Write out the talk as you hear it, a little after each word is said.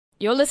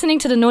You're listening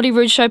to the Naughty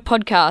Rude Show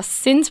podcast,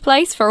 Sin's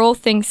place for all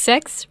things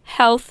sex,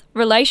 health,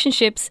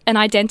 relationships, and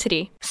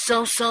identity.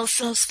 So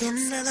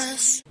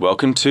scandalous.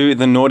 Welcome to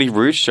the Naughty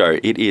Rude Show.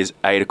 It is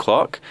 8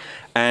 o'clock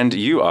and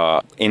you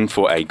are in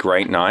for a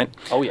great night.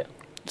 Oh, yeah.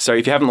 So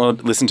if you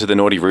haven't listened to the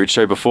Naughty Rude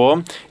Show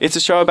before, it's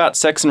a show about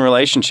sex and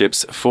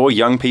relationships for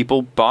young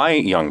people by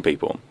young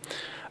people.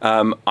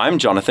 I'm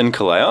Jonathan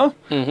Kalea.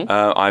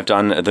 I've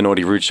done the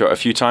Naughty Rude Show a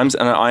few times,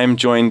 and I am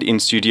joined in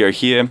studio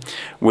here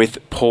with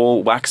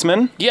Paul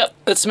Waxman. Yep,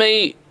 it's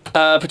me,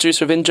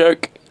 producer of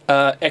In-Joke,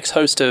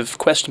 ex-host of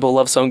Questionable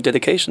Love Song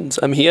Dedications.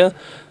 I'm here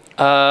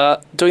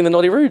doing the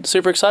Naughty Rude.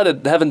 Super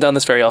excited. Haven't done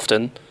this very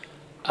often,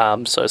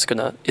 so it's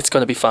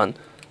gonna be fun,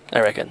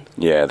 I reckon.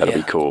 Yeah, that'll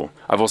be cool.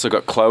 I've also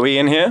got Chloe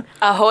in here.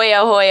 Ahoy,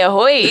 ahoy,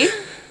 ahoy.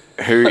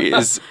 Who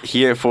is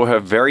here for her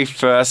very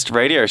first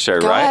radio show,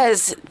 right?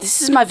 Guys,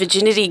 this is my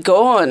virginity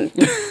gone.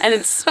 And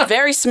it's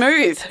very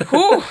smooth.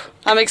 Whew,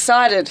 I'm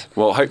excited.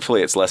 Well,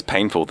 hopefully it's less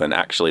painful than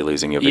actually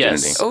losing your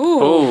virginity. Yes.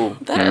 Ooh.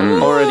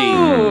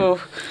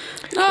 Already.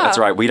 That's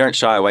right. We don't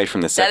shy away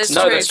from the That sex is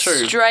stuff. true. that's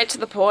true. Straight to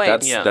the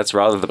point. That's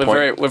rather the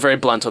point. We're very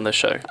blunt on this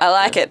show. I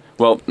like it.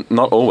 Well,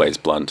 not always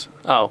blunt.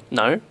 Oh,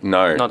 no?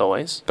 No. Not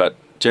always. But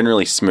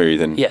generally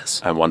smooth and,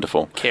 Yes. and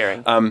wonderful.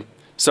 Caring.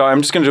 So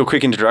I'm just going to do a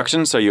quick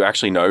introduction so you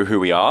actually know who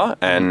we are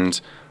and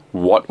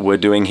what we're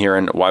doing here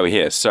and why we're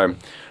here. So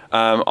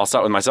I'll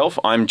start with myself.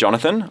 I'm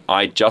Jonathan.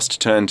 I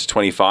just turned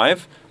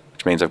 25,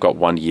 which means I've got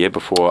 1 year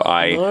before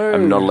I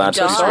am not allowed to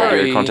produce Sorry.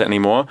 radio content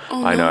anymore.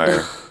 I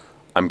know.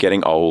 I'm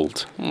getting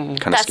old. Kind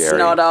of That's scary.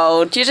 not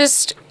old. You're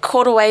just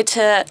halfway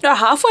to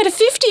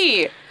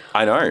 50.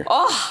 I know.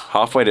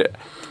 Halfway to...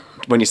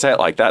 When you say it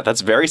like that,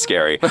 that's very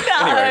scary. No,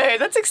 Anyway.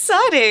 that's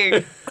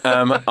exciting.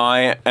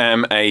 I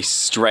am a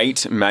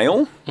straight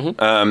male.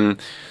 I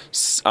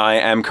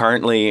am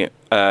currently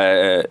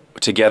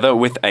together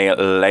with a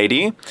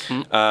lady.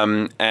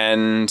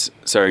 And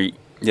so, yeah,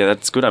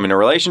 that's good. I'm in a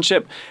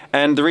relationship.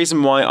 And the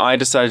reason why I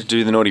decided to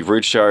do the Naughty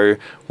Rude Show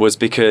was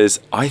because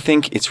I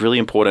think it's really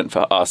important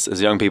for us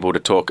as young people to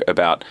talk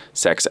about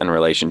sex and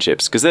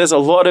relationships because there's a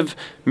lot of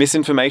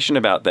misinformation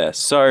about this.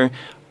 So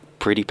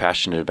pretty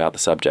passionate about the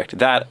subject.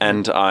 That,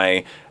 and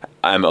I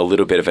am a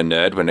little bit of a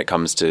nerd when it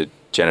comes to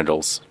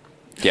genitals.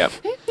 Yep.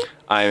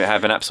 I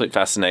have an absolute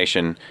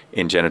fascination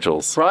in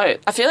genitals.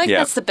 Right. I feel like Yeah.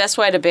 that's the best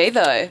way to be,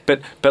 though.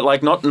 But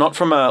like not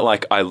from a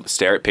like I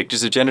stare at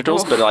pictures of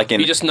genitals, but like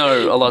in You just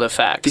know a lot of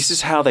facts. this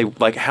is how they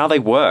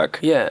work.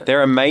 Yeah.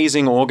 They're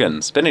amazing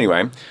organs. But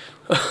anyway,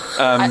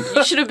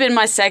 You should have been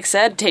my sex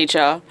ed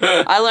teacher.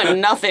 I learned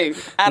nothing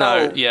at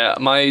all. No, yeah,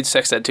 my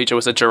sex ed teacher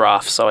was a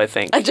giraffe, so I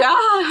think Happy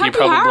you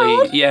probably,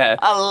 Harold? yeah,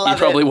 I love you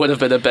probably it. would have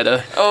been a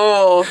better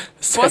Oh,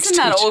 sex wasn't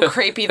that all teacher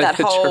creepy, than that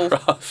a whole...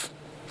 giraffe.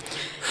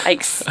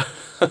 Yikes.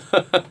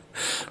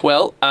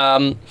 Well,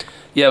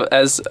 yeah,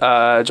 as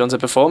John said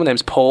before, my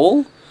name's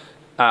Paul.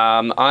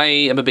 I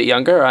am a bit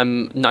younger.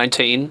 I'm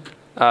 19.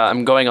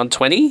 I'm going on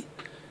 20.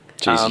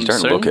 geez, you don't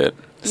soon. look it.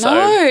 So,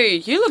 No,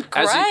 you look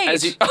great.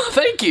 As you, oh,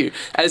 thank you.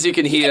 As you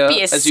can hear,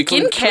 be a as you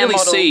can skincare clearly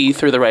model. see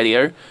through the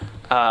radio,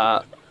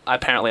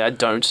 apparently I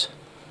don't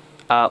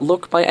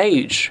look my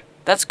age.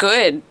 That's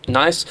good.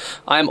 Nice.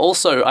 I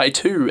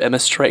too am a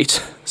straight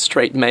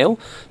male,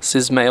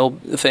 cis male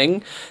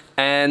thing,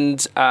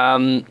 and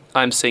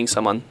I'm seeing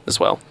someone as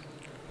well.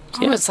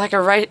 Oh, it's like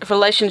a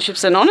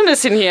Relationships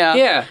Anonymous in here.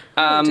 Yeah.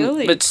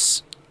 Dilly.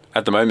 But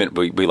At the moment,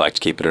 we like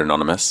to keep it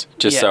anonymous,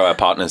 just Yeah. so our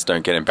partners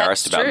don't get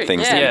embarrassed That's about true, the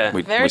things yeah. that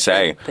we Very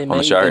say they on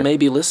the show. may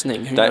be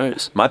listening. Who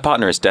knows? My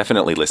partner is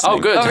definitely listening. Oh,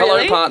 good. Oh, Hello,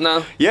 really?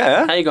 partner.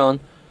 Yeah. How you going?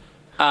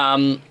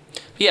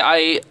 Yeah,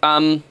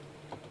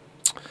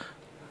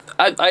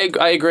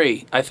 I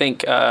agree. I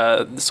think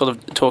sort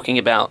of talking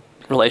about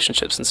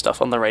relationships and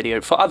stuff on the radio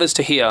for others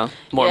to hear,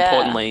 more Yeah.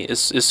 importantly, is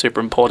super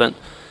important,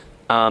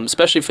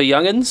 especially for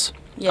youngins.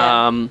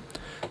 Yeah.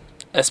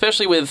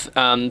 Especially with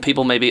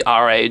people maybe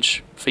our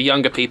age, for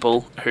younger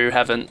people who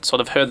haven't sort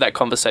of heard that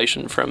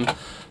conversation from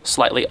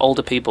slightly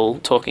older people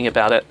talking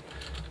about it.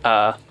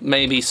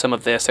 Maybe some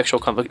of their sexual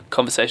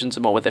conversations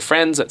are more with their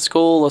friends at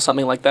school or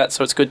something like that,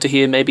 so it's good to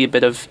hear maybe a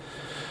bit of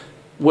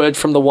word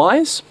from the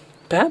wise,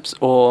 perhaps,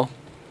 or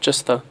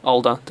just the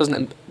older.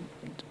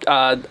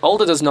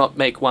 Older does not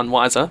make one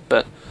wiser,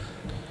 but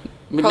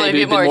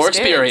maybe a bit more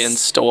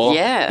experienced or,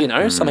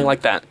 Yeah. something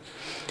like that.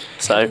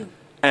 So...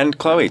 And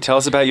Chloe, tell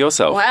us about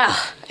yourself. Wow.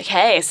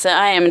 Okay, so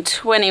I am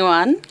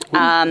 21.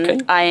 okay.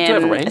 I You do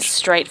have a am a range.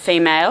 straight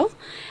female.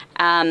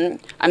 I'm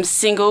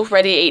single,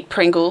 ready to eat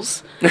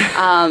Pringles.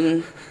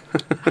 I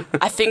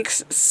think...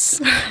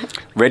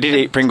 Ready to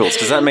eat Pringles.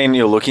 Does that mean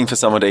you're looking for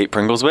someone to eat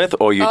Pringles with,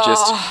 or you're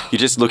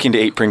just looking to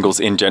eat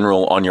Pringles in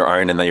general on your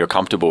own, and then you're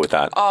comfortable with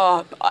that?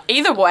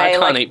 Either way, I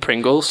can't eat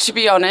Pringles. to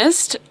be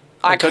honest,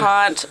 I Okay.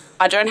 can't...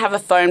 I don't have a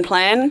phone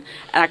plan,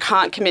 and I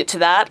can't commit to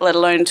that, let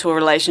alone to a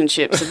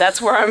relationship. So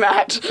that's where I'm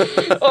at.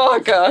 Oh,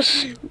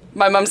 gosh.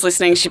 My mum's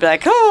listening. She'd be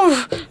like,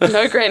 oh,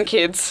 no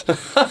grandkids.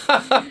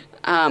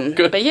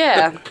 Good. But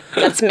yeah,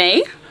 that's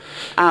me.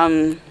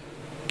 I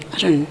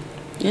don't...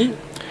 Yeah.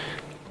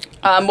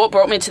 What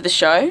brought me to the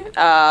show?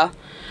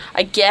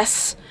 I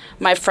guess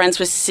my friends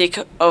were sick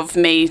of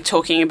me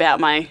talking about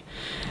my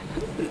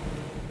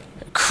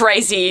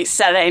crazy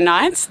Saturday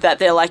nights that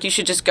they're like, you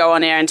should just go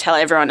on air and tell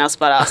everyone else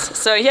but us.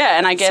 So yeah,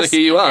 and I guess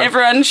here you are.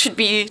 everyone should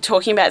be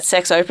talking about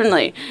sex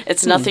openly.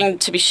 It's nothing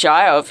to be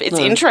shy of. It's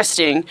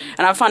interesting,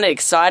 and I find it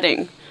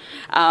exciting.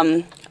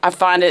 I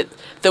find it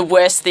the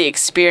worse the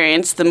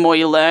experience, the more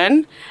you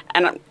learn,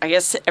 and I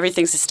guess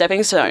everything's a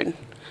stepping stone.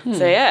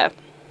 So yeah.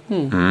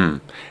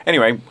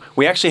 Anyway,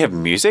 we actually have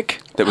music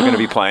that we're going to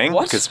be playing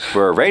What? because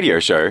we're a radio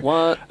show.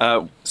 What?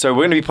 So we're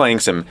going to be playing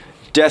some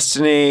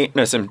GL.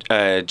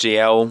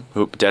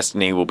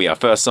 Destiny will be our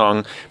first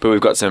song, but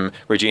we've got some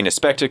Regina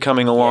Spektor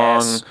coming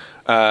along.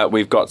 Yes.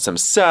 We've got some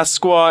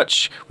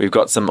Sasquatch. We've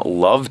got some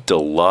Love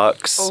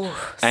Deluxe.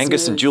 Oh,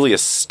 Angus and smooth. Julia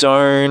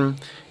Stone.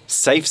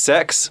 Safe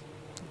Sex.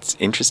 It's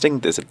interesting.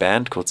 There's a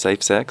band called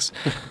Safe Sex.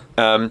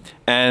 And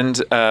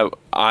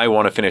I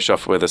want to finish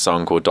off with a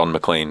song called Don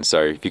McLean.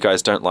 So if you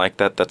guys don't like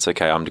that, that's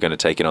okay. I'm going to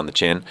take it on the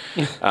chin.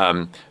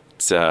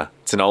 It's an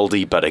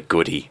oldie but a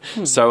goodie.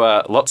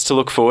 So lots to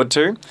look forward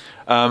to.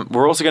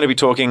 We're also going to be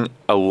talking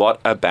a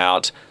lot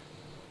about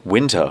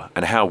winter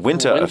and how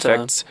winter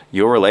affects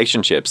your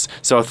relationships.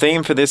 So our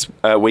theme for this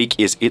week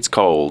is It's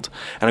Cold.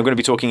 And I'm going to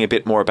be talking a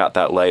bit more about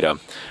that later.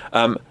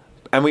 And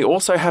we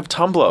also have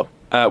Tumblr.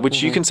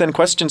 Which you can send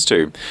questions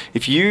to.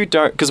 If you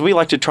don't, because we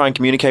like to try and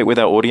communicate with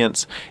our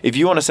audience, if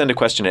you want to send a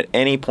question at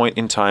any point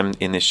in time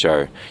in this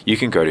show, you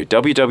can go to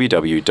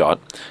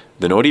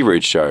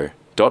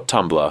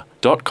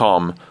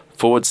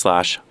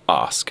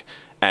www.thenaughtyrudeShow.tumblr.com/ask,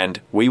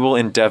 and we will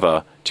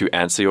endeavour to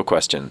answer your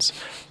questions.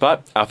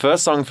 But our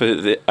first song for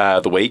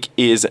the week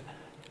is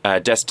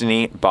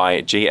Destiny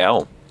by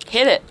GL.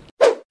 Hit it.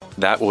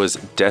 That was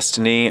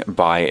Destiny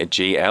by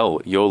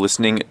GL. You're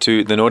listening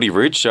to The Naughty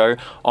Rude Show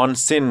on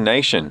Sin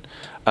Nation.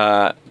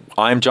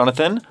 I'm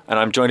Jonathan, and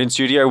I'm joined in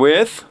studio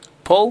with...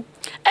 Paul?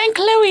 And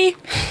Chloe.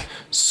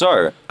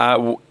 So,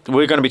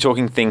 we're going to be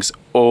talking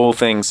all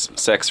things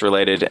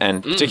sex-related,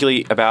 and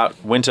particularly about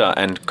winter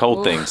and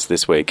cold things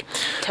this week.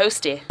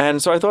 Toasty.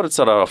 And so I thought I'd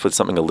start off with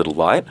something a little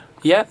light.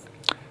 Yeah.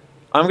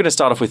 I'm going to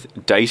start off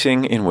with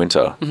dating in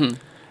winter.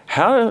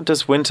 How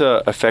does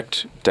winter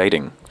affect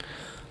dating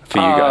for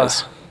you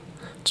guys?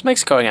 Just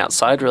makes going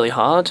outside really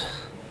hard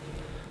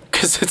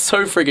because it's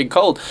so friggin'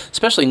 cold,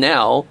 especially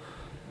now.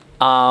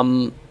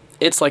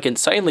 It's like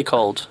insanely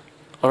cold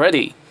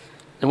already.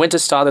 And winter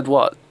started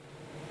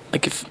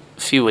like a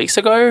few weeks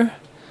ago,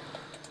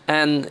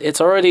 and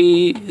it's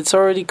already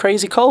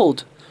crazy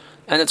cold,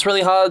 and it's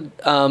really hard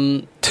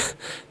to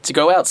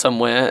go out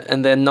somewhere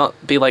and then not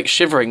be like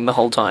shivering the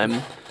whole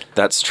time.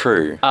 That's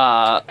true.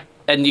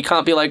 And you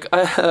can't be like,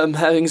 I'm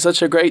having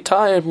such a great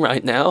time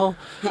right now,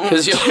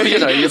 because you're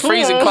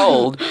freezing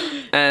cold,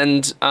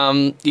 and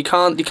you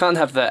can't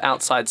have the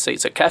outside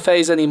seats at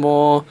cafes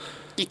anymore.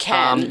 You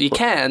can. You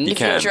can. If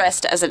you're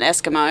dressed as an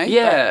Eskimo.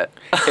 Yeah.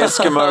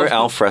 Eskimo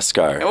al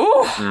fresco.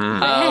 Oh,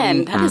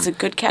 man, that is a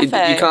good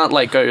cafe. You can't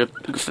like go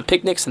for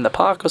picnics in the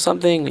park or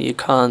something. You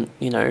can't,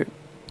 do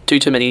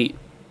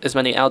as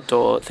many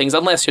outdoor things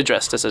unless you're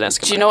dressed as an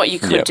Eskimo. Do you know what you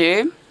could Yep.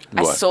 do?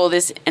 I What? saw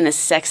this in a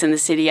Sex and the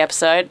City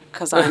episode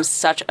because I'm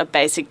such a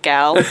basic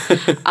gal.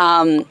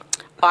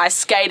 Ice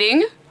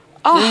skating.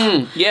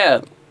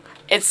 Yeah.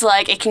 It's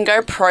like it can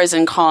go pros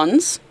and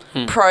cons.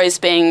 Pros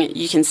being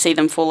you can see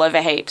them fall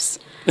over heaps.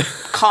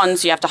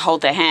 Cons, you have to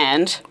hold their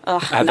hand.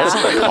 Ugh, That's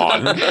nah. not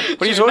con.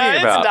 What are you talking No,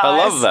 it's about? I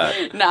nice. love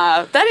that.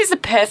 Nah, that is the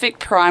perfect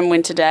prime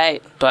winter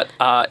date. But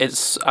I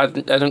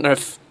don't know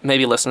if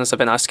maybe listeners have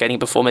been ice skating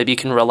before. Maybe you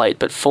can relate.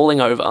 But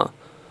falling over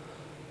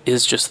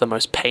is just the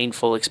most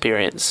painful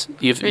experience.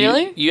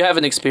 Really? You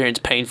haven't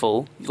experienced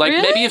painful. Like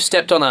Really? maybe you've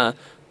stepped on a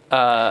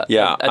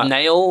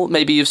nail.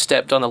 Maybe you've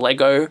stepped on a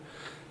Lego.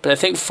 But I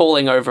think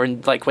falling over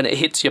and like when it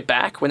hits your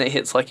back, when it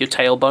hits like your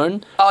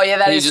tailbone, Oh yeah,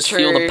 that you is just true.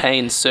 feel the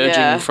pain surging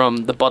Yeah.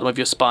 from the bottom of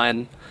your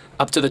spine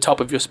up to the top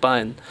of your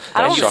spine.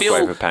 I don't you feel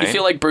shockwave of pain. you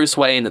feel like Bruce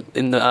Wayne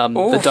in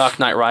the Dark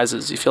Knight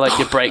Rises. You feel like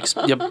your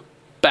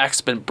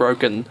back's been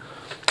broken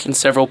in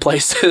several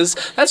places.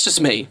 That's just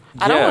me.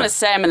 I don't Yeah. want to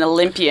say I'm an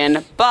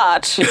Olympian,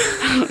 but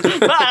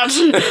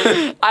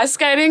ice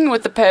skating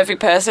with the perfect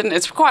person,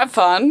 it's quite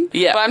fun.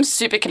 Yeah. But I'm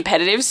super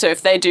competitive, so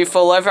if they do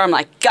fall over, I'm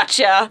like,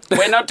 gotcha,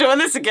 we're not doing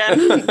this again.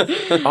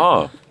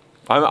 Oh,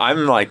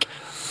 I'm like,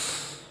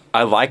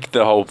 I like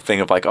the whole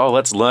thing of like, oh,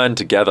 let's learn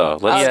together.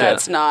 Let's Oh,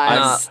 that's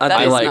nice. I'd That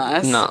be is like,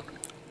 nice. nah.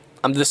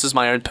 This is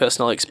my own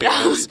personal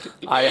experience.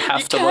 I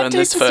have to learn Can't take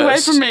this this away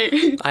first. from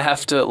me. I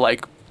have to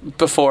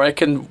before I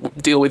can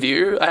deal with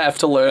you. I have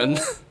to learn.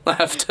 I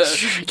have to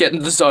get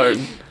in the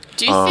zone.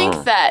 Do you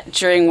think that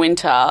during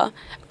winter,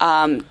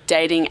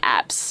 dating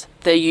apps,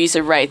 the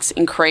user rates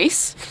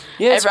increase?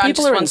 Yeah, Everyone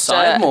people just are wants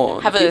inside to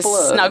more. have People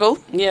a snuggle.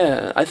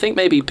 Yeah, I think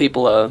maybe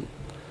people are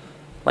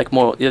like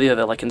more. Yeah,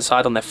 they're like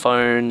inside on their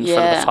phone in front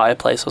of Yeah. the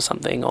fireplace or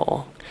something.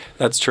 Or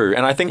That's true.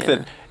 And I think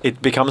that it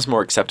becomes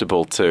more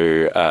acceptable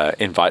to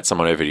invite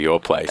someone over to your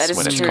place That is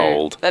when true. it's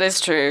cold. That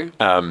is true.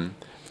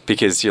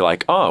 because you're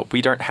like, oh,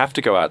 we don't have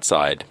to go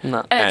outside.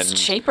 No. And it's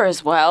cheaper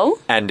as well.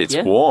 And it's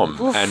Yeah. warm.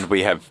 And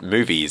we have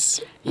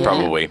movies,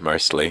 probably,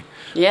 mostly.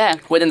 Yeah.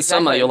 When in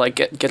summer, exactly. you're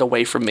like, get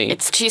away from me.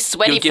 It's too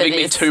sweaty You're giving for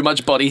me this. too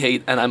much body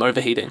heat and I'm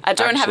overheating. I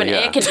don't have an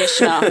Actually, air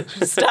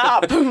conditioner.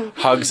 Stop.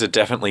 Hugs are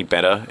definitely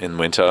better in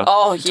winter.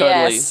 Oh, Totally.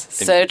 yes.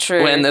 So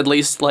true. When at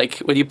least, like,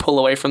 when you pull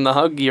away from the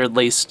hug, you're at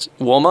least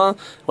warmer.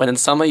 When in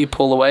summer, you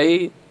pull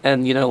away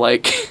and, you know,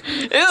 like,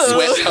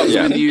 sweat comes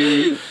Yeah. with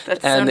you.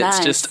 That's And so it's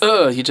nice.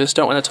 just, you just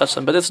don't want to touch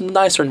them. But it's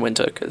nicer in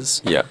winter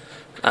because Yeah.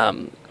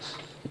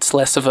 it's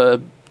less of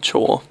a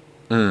chore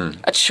a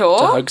to chore?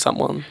 hug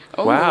someone.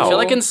 Wow. I feel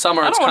like in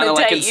summer, I it's don't kind of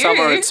wanna like in date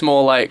summer, you. it's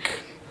more like,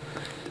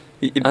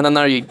 It- I don't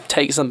know, you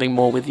take something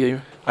more with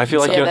you. I feel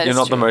like Yeah, you're, that you're is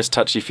not the true. most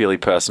touchy-feely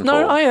person,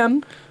 No, Paul. I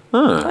am.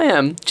 I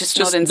am. Just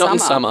not in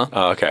summer.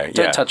 Oh, okay.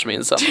 Don't yeah. touch me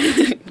in summer.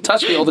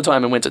 Touch me all the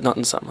time in winter, not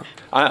in summer.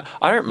 I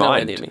don't Nowhere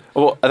mind. near me.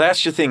 Well,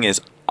 that's the thing is,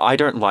 I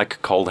don't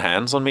like cold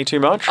hands on me too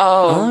much.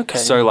 Oh. Okay.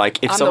 So, like,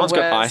 if I'm the someone's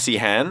got worst. icy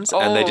hands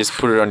and they Oh. just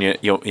put it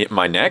on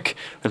my neck,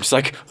 I'm just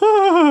like,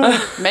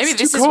 ah, Maybe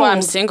it's this too is why I'm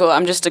cold. single.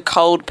 I'm just a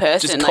cold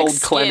person. Just like cold,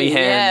 skin. clammy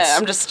hands. Yeah,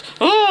 I'm just,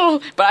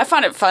 oh. But I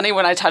find it funny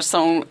when I touch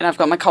someone and I've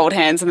got my cold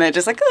hands and they're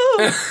just like,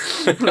 oh.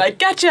 I'm like,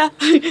 gotcha.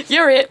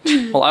 You're it.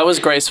 Well, I was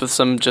graced with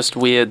some just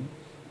weird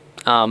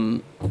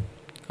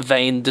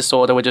vein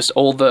disorder where just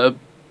all the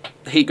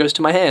heat goes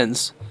to my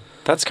hands.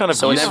 That's kind of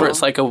So useful. whenever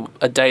it's like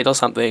a date or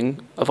something,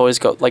 I've always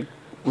got like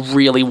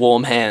really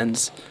warm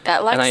hands.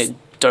 That And I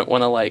don't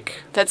want to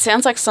like, that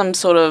sounds like some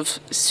sort of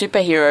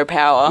superhero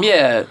power.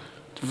 yeah,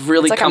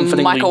 really It's like a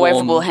comfortingly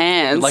microwavable warm,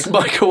 hands. Like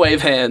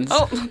microwave hands.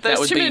 Oh, That those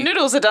would chicken be-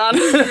 noodles are done.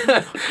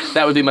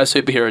 That would be my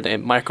superhero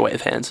name,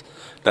 microwave hands.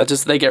 That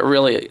just, they get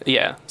really,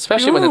 yeah.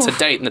 Especially when it's a Oof.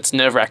 date and it's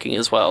nerve-wracking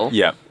as well.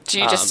 yeah. Do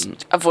you just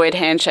avoid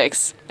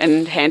handshakes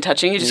and hand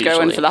touching? You just go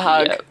in Usually, for the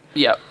hug. Yeah.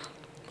 Yep.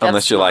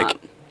 Unless you're smart.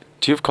 like,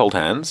 do you have cold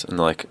hands? And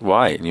they're like,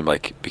 why? And you're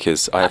like,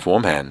 because I have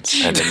warm hands.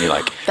 And then you're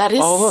like, That is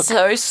oh, look,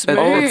 so smooth.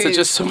 Oh, it's such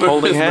a smooth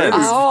holding hands.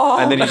 move. Oh,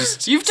 and then you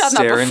just you've done that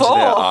stare into their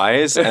before.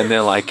 eyes and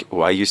they're like,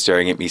 why are you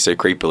staring at me so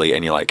creepily?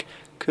 And you're like,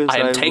 because I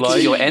am taking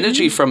like your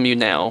energy from you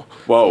now.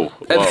 Whoa,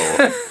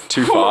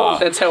 too far.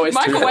 That's how I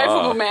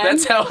Microwavable man.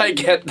 That's how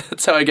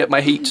I get my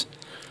heat.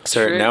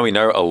 So True. now we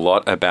know a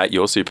lot about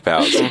your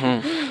superpowers.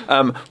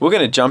 We're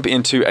going to jump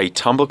into a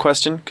Tumblr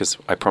question because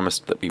I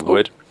promised that we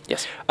would.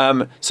 Yes.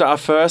 So our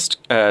first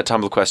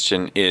Tumblr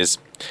question is,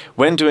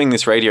 when doing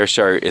this radio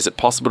show, is it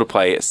possible to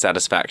play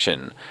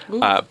Satisfaction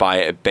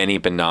by Benny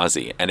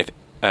Benazzi? And if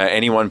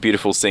any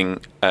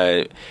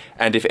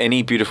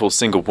beautiful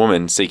single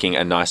woman seeking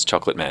a nice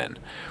chocolate man?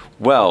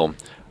 Well,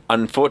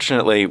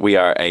 unfortunately, we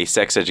are a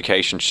sex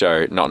education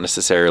show, not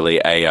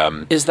necessarily a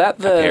Is that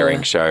the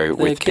pairing show the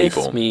with kiss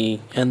people. me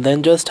and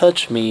then just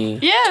touch me?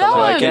 Yeah, till that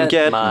I one. can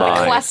get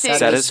my Classic.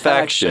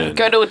 satisfaction.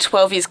 Go to a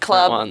 12s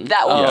club. one.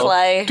 That will Yeah.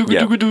 play.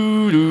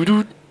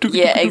 Yeah.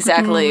 Yeah,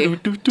 exactly.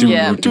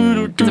 Yeah.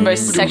 The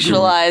most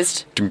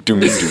sexualized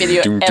music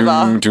video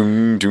ever.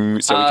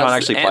 So we can't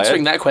actually play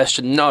answering it. that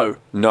question, no.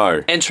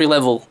 No, Entry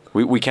level,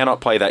 we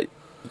cannot play that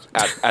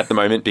at the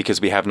moment because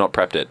we have not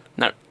prepped it.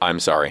 no. I'm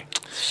sorry.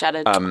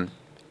 Shattered.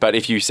 But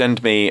if you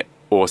send me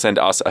or send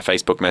us a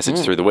Facebook message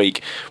through the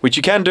week, which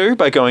you can do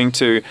by going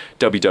to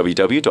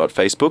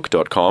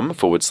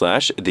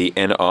www.facebook.com/the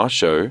NR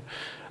show,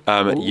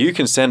 you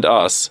can send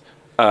us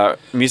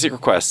music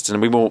requests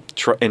and we will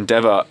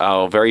endeavor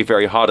our very,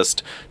 very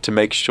hardest to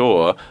make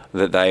sure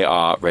that they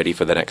are ready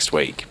for the next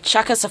week.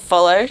 Chuck us a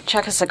follow,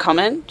 chuck us a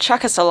comment,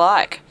 chuck us a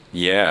like.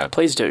 Yeah.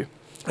 Please do.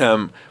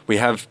 We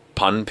have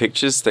pun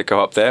pictures that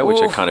go up there,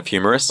 which are Ooh. kind of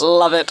humorous.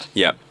 Love it.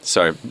 Yeah,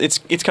 so it's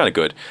kind of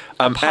good.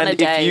 pun a And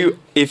day.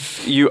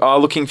 if you are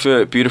looking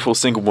for beautiful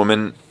single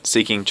women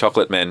seeking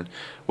chocolate men,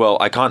 well,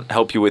 I can't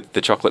help you with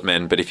the chocolate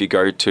men, but if you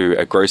go to Yeah,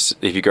 like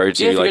if you a go to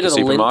the Lindt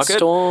supermarket,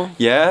 store.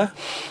 yeah,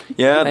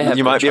 They have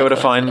you good might be able to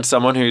chocolate. find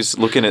someone who's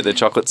looking at the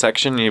chocolate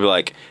section, and you'll be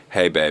like,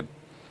 "Hey, babe,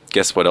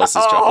 guess what else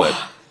is chocolate?"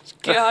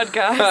 God,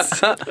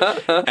 guys.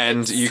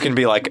 And you can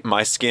be like,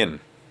 "My skin,"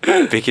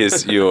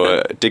 because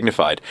you're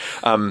dignified.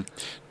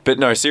 But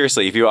no,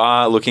 seriously, if you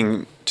are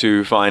looking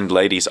to find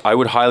ladies, I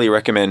would highly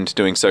recommend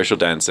doing social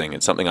dancing.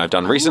 It's something I've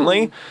done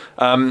recently.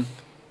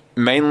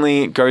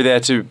 Mainly go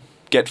there to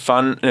get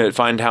fun,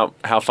 find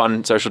how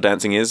fun social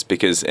dancing is,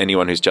 because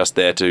anyone who's just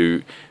there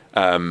to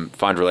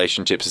find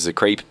relationships is a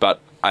creep. But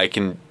I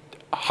can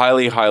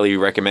highly, highly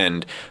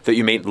recommend that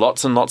you meet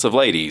lots and lots of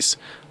ladies.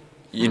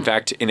 In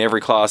fact, in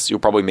every class, you'll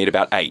probably meet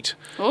about 8.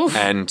 Oof.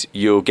 And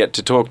you'll get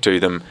to talk to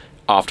them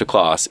after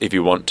class if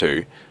you want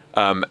to.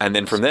 And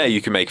then from there,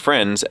 you can make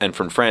friends. And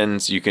from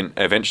friends, you can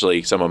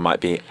eventually, someone might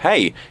be,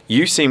 hey,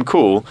 you seem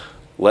cool.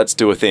 Let's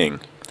do a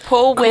thing.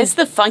 Paul, where's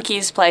the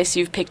funkiest place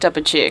you've picked up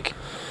a chick?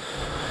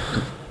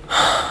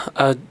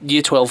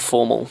 Year 12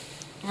 formal.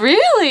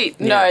 Really?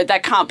 No, Yeah.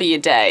 that can't be your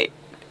date.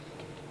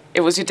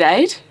 It was your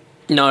date?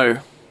 No.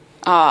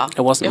 Oh,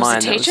 It wasn't it was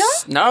mine. a teacher?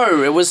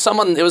 No, it was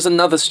someone. It was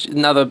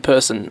another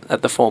person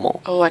at the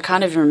formal. Oh, I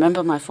can't even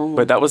remember my formal.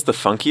 But that was the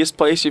funkiest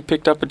place you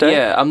picked up a date?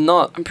 Yeah, I'm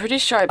not. I'm pretty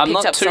sure I I'm picked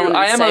not up too. someone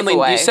I in am only.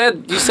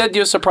 Safeway. You said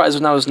you were surprised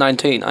when I was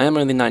 19. I am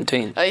only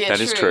 19. Oh, yeah, That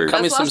is true.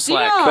 Cut me That's some last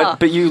slack. year.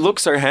 But you look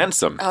so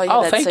handsome. Oh, yeah,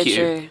 Oh, that's thank so you.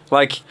 true.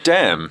 Like,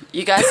 damn.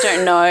 You guys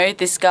don't know,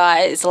 this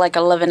guy is like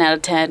 11 out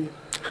of 10.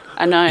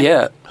 I know.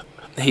 Yeah,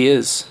 he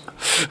is.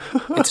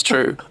 It's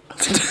true.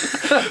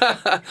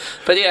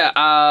 But yeah,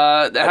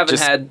 I haven't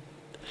just- had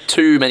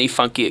too many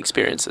funky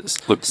experiences.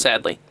 Look-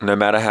 sadly. No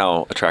matter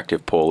how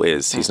attractive Paul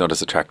is, he's not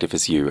as attractive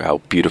as you, our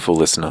beautiful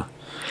listener.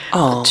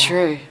 Oh,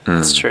 True.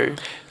 that's true.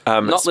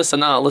 Not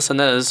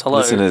listeners. Hello,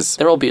 Listeners.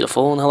 They're all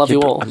beautiful, and I love Yeah, you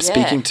but all. I'm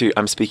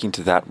speaking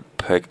to that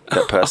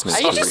person who's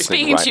Are you just listening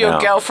speaking right to your now.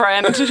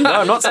 girlfriend? No,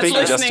 I'm not That's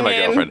speaking just to my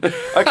listening in. girlfriend.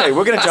 Okay,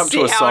 we're going to jump to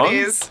See a how it song.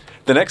 is.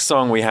 The next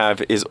song we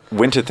have is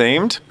winter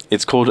themed.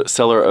 It's called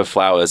Cellar of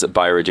Flowers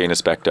by Regina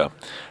Spektor.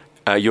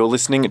 You're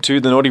listening to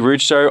The Naughty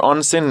Rude Show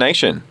on Sin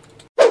Nation.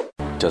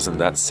 Doesn't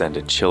that send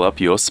a chill up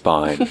your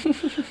spine?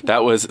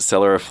 That was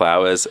Cellar of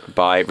Flowers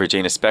by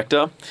Regina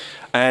Spektor.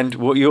 And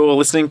you're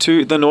listening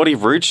to The Naughty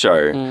Rude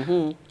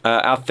Show.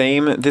 Our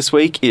theme this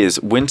week is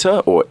winter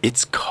or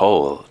it's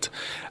cold.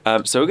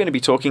 So we're going to be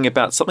talking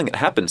about something that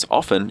happens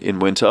often in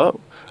winter,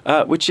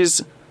 which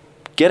is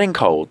getting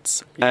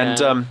colds. And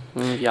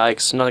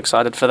Yikes! Not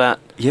excited for that.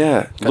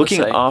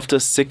 looking say. after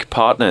sick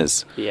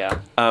partners. Yeah.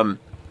 I'm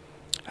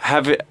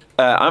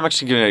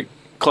actually going to...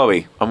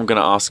 Chloe, I'm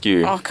going to ask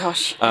you. Oh,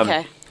 gosh.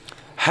 Okay.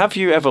 Have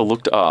you ever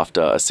looked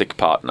after a sick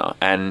partner?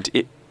 And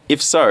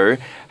if so,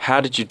 how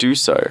did you do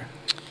so?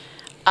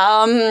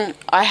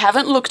 I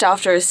haven't looked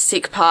after a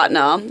sick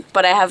partner,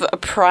 but I have a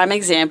prime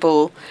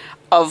example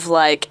of,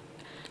 like,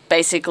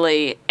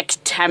 basically a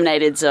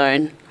contaminated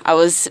zone. It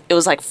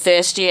was like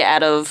first year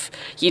out of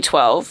year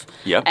 12.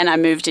 Yep. And I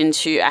moved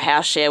into a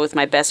house share with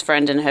my best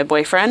friend and her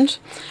boyfriend.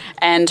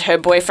 And her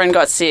boyfriend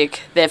got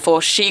sick,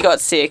 therefore she got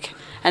sick.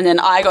 And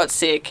then I got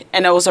sick,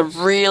 and it was a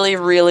really,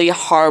 really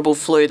horrible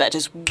flu that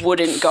just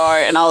wouldn't go.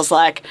 And I was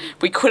like,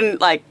 we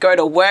couldn't, like, go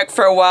to work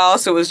for a while,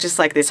 so it was just,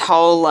 like, this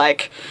whole,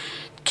 like,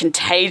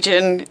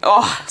 contagion.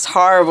 Oh, it's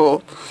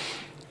horrible.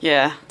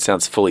 Yeah.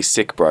 Sounds fully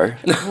sick, bro.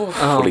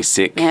 Fully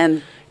sick.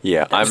 Man,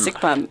 Yeah, that's a sick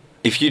pun.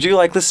 If you do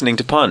like listening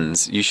to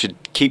puns, you should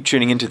keep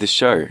tuning into this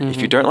show.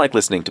 If you don't like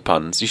listening to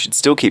puns, you should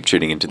still keep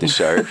tuning into this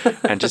show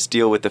and just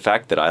deal with the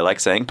fact that I like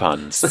saying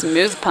puns.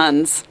 Smooth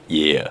puns.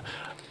 Yeah.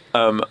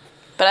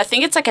 But I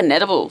think it's like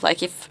inedible.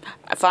 Like if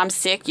I'm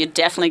sick, you're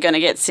definitely going to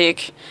get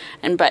sick.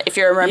 But if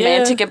you're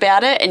romantic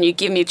about it and you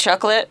give me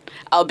chocolate,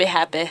 I'll be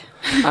happy.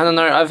 I don't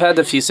know. I've had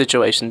a few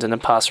situations in a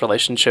past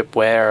relationship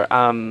where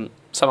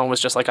someone was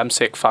just like, "I'm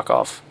sick. Fuck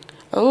off."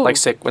 Oh. Like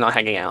sick. We're not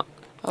hanging out.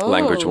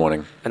 Language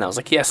warning. And I was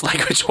like, "Yes,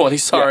 language warning.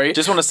 Sorry." Yeah,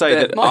 just want to say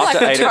that More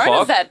after like the 8 tone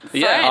o'clock... of that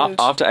friend.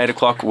 After 8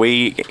 o'clock,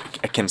 we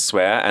can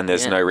swear and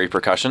there's Yeah. no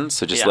repercussions.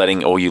 So just Yeah.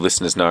 letting all you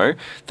listeners know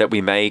that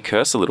we may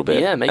curse a little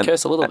bit. Yeah, may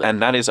curse a little bit.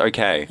 And that is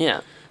okay.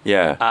 Yeah.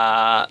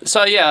 Yeah.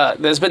 So yeah,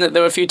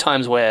 there were a few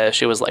times where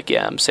she was like,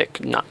 "Yeah, I'm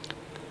sick. No,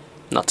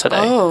 not today."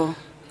 Oh.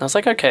 And I was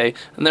like, "Okay."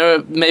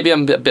 And maybe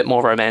I'm a bit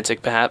more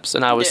romantic, perhaps.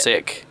 And I was Yeah.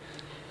 sick,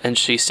 and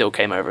she still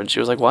came over, and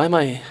she was like, "Why am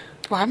I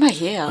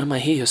here?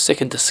 here? You're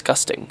sick and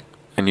disgusting."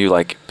 And you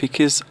like,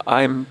 because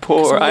I'm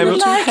poor. I I'm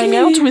want to hang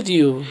out with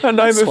you, And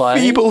I'm That's a why.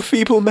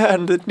 feeble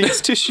man that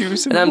needs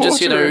tissues and And I'm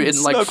just, water and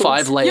in like snuggles.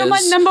 5 layers. You're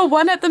my number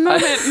one at the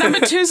moment.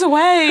 Number two's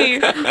away.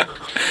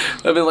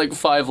 I'm in like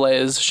 5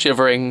 layers,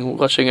 shivering,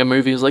 watching a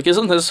movie. I was like,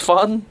 "Isn't this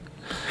fun?"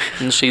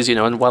 And she's,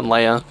 in 1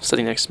 layer,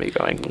 sitting next to me,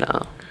 going,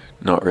 "No."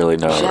 Not really,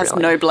 no. She has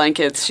no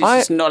blankets. She's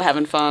just not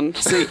having fun.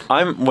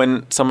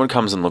 When someone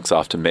comes and looks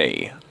after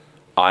me,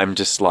 I'm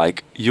just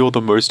like, you're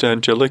the most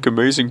angelic,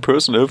 amazing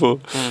person ever.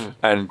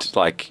 And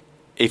like,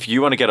 if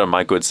you want to get on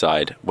my good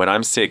side, when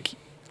I'm sick,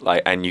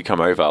 like, and you come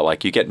over,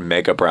 like, you get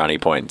mega brownie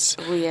points.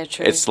 Oh, yeah,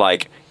 true. It's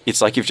like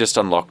you've just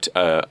unlocked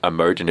a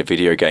mode in a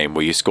video game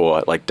where you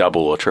score like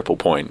double or triple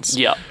points.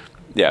 Yeah.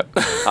 Yeah.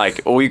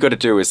 Like, all you got to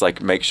do is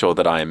like make sure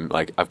that I'm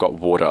like, I've got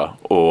water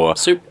or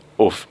Soup.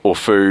 or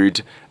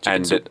food,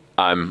 and soup. that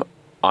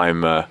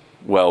I'm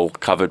well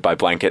covered by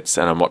blankets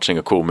and I'm watching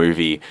a cool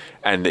movie,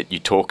 and that you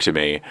talk to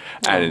me,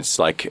 and it's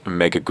like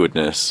mega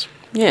goodness.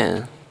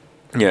 Yeah.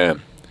 Yeah.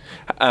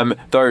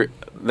 Though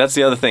that's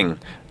the other thing.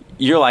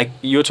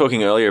 You're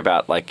talking earlier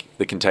about like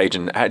the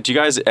contagion. Do you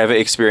guys ever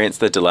experience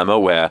the dilemma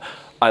where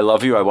I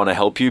love you, I want to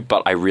help you,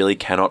 but I really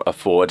cannot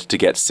afford to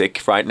get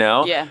sick right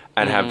now? Yeah.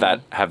 And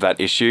have that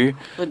issue.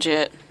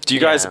 Legit. Do you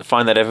guys Yeah.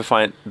 find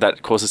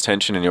that causes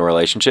tension in your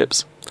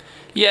relationships?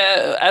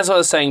 Yeah, as I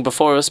was saying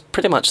before, it was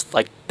pretty much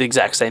like the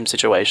exact same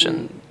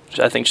situation.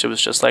 I think she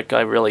was just like,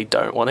 "I really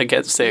don't want to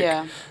get sick.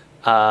 Yeah.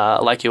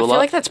 I like you a I lot." feel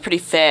like that's pretty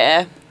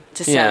fair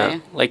to say. Yeah,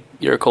 like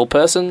you're a cool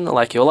person. I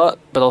like you a lot,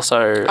 but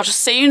also, I'll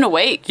just see you in a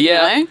week.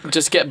 yeah, You know?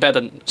 just get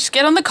better. Just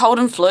get on the cold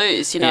and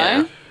flus, you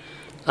know?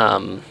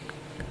 Yeah.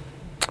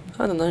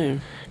 I don't know.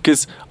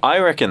 Because I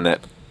reckon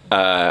that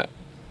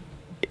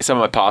some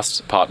of my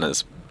past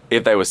partners,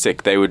 if they were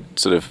sick, they would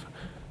sort of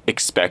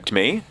expect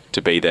me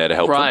to be there to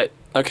help them. Right.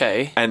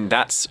 Okay. and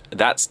that's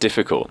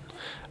difficult.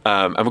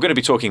 And we're going to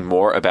be talking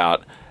more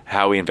about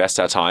how we invest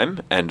our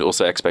time and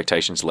also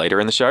expectations later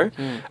in the show,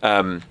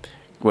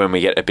 when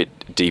we get a bit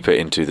deeper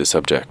into the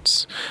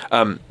subjects.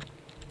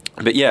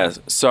 But yeah,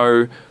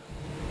 so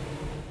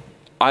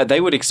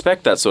they would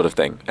expect that sort of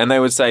thing, and they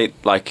would say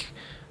like,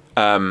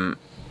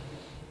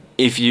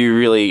 if you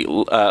really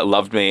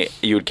loved me,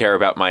 you would care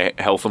about my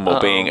health and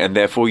well-being, and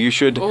therefore you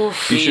should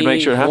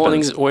make sure it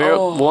happens.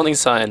 Warning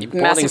sign.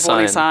 Massive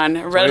warning sign.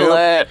 Red Yep.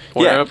 alert.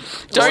 Yeah.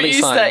 Don't use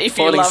that if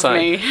you love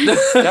me.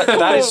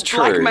 That is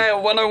true.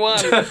 Blackmail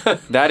 101.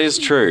 That is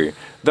true.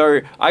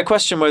 Though I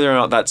question whether or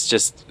not that's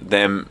just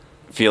them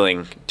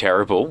feeling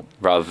terrible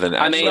rather than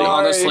I actually. mean,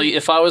 honestly,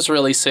 if I was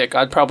really sick,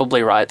 I'd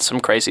probably write some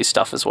crazy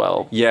stuff as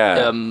well.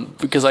 Yeah.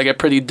 Because I get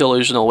pretty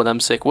delusional when I'm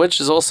sick,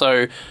 which is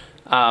also...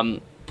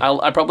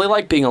 I probably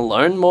like being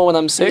alone more when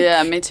I'm sick.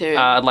 Yeah, me too.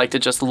 I'd like to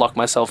just lock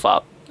myself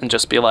up and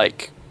just be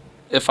like,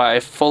 if I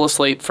fall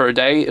asleep for a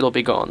day, it'll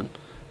be gone.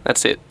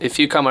 That's it. If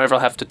you come over, I'll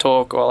have to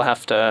talk, or I'll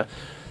have to,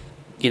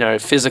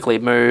 physically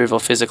move or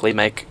physically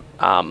make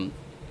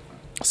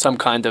some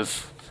kind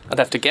of... I'd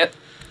have to get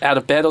out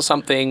of bed or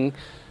something.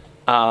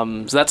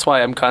 So that's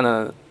why I'm kind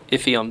of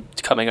iffy on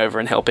coming over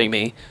and helping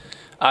me.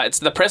 It's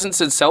the presence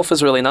itself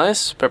is really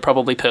nice, but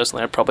probably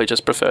personally, I'd probably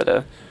just prefer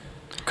to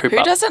coop Who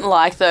up. doesn't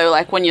like, though,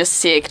 like when you're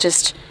sick,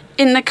 just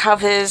in the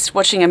covers,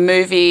 watching a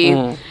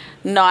movie,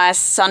 nice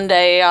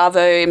Sunday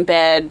arvo in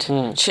bed,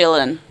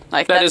 chilling.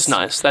 Like That is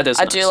nice. That is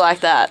I nice. do like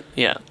that.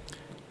 Yeah.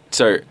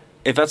 So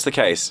if that's the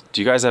case,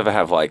 do you guys ever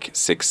have like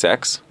sick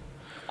sex?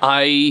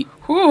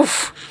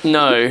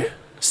 No.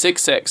 Sick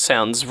sex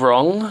sounds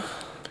wrong.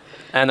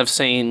 And I've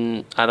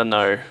seen, I don't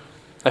know,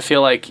 I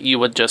feel like you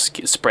would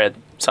just spread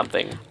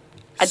something.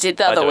 I did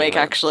the by other doing week,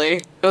 that. actually.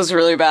 It was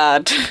really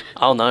bad.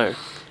 Oh no.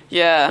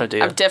 Yeah. Oh,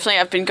 dear.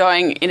 I've been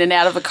going in and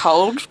out of a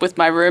cold with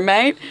my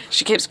roommate.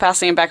 She keeps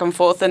passing it back and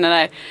forth, and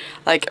then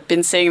I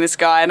been seeing this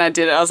guy, and I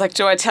did it. I was like,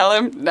 do I tell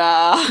him?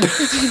 Nah.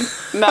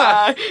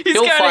 Nah. He's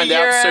He'll going find to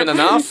out Europe. soon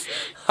enough.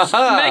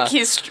 Like,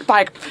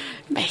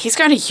 he's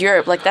going to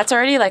Europe. Like, that's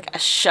already like a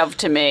shove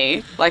to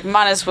me. Like,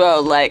 might as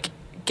well like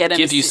get him.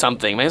 Give you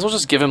something. May as well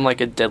just give him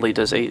like a deadly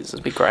disease.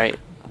 It'd be great.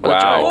 What Wow.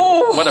 a joke.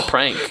 Oh. What a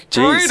prank.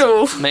 Jeez.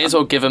 Brutal. May as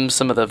well give him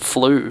some of the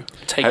flu.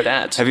 Take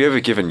that. Have you ever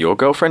given your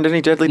girlfriend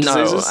any deadly No,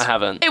 diseases? I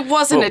haven't. It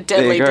wasn't Well, a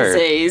deadly there you go.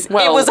 disease. It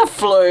Well- was a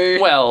flu.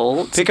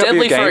 Well, it's Pick up your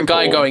deadly for a game,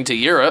 guy Paul. going to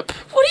Europe.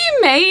 What do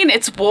you mean?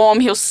 It's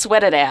warm. He'll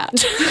sweat it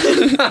out.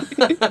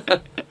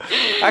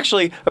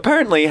 Actually,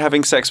 apparently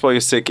having sex while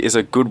you're sick is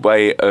a good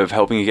way of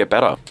helping you get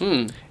better.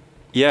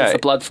 Yeah. The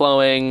blood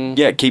flowing.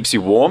 Yeah, it keeps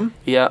you warm,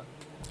 Yeah.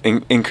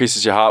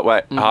 increases your heart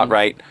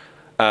rate,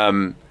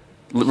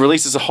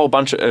 releases a whole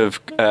bunch of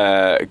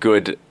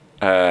good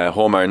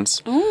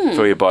hormones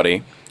for your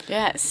body.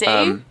 Yeah. See.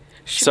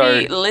 Should so-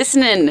 be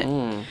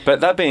listening.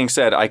 But that being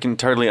said, I can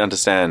totally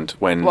understand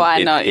when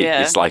Why not,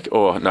 yeah. it's like,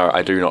 oh, no,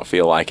 I do not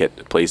feel like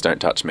it. Please don't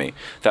touch me.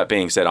 That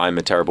being said, I'm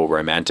a terrible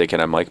romantic,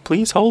 and I'm like,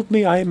 please hold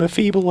me. I am a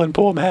feeble and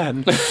poor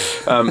man.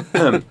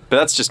 But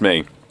that's just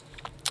me.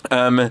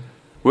 We're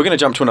going to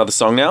jump to another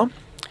song now.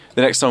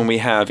 The next song we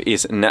have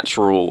is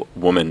Natural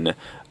Woman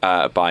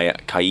by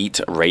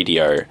Kait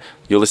Radio.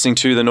 You're listening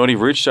to The Naughty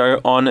Root Show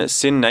on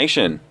Sin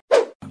Nation.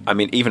 I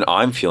mean, even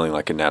I'm feeling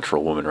like a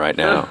natural woman right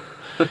now.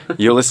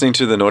 You're listening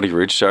to The Naughty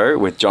Root Show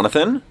with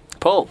Jonathan.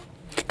 Paul.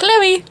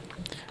 Chloe.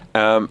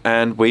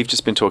 And we've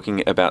just been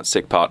talking about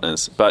sick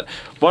partners. But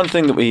one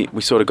thing that we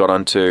sort of got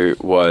onto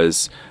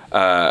was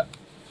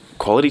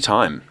quality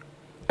time.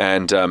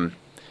 And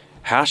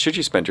how should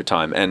you spend your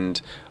time? And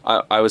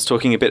I was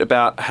talking a bit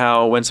about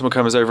how when someone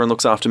comes over and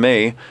looks after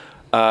me,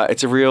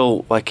 it's a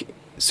real, like,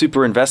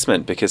 super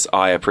investment because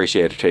I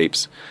appreciate it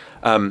heaps.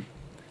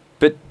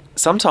 But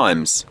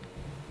sometimes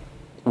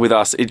with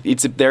us,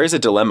 there is a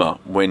dilemma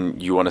when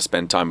you want to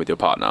spend time with your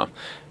partner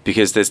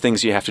because there's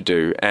things you have to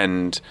do.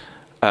 And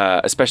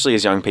especially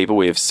as young people,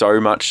 we have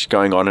so much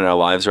going on in our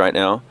lives right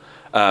now.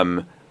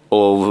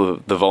 All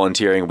the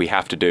volunteering we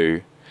have to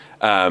do,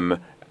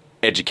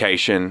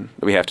 education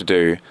that we have to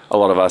do. A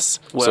lot of us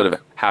sort of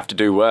have to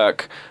do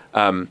work.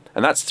 And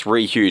that's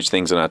 3 huge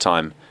things in our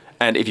time.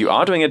 And if you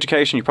are doing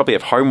education, you probably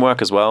have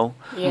homework as well.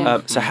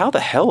 Yeah. So how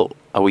the hell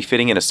are we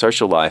fitting in a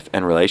social life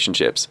and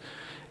relationships?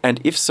 And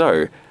if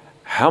so,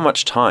 how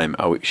much time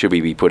should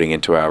we be putting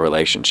into our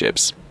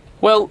relationships?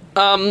 Well,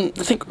 I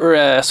think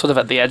we're sort of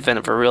at the advent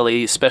of a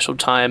really special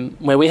time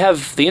where we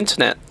have the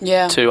internet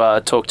Yeah.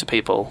 to talk to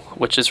people,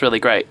 which is really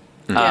great.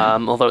 Yeah.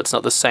 Although it's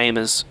not the same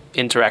as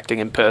interacting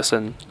in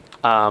person.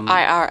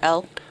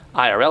 IRL.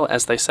 IRL,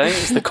 as they say,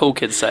 as the cool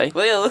kids say.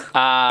 Will.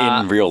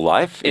 In real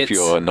life, if it's-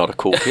 you're not a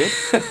cool kid?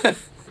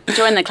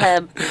 Join the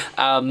club.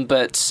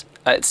 But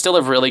it's still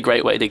a really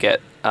great way to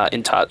get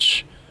in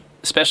touch,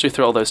 especially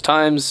through all those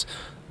times.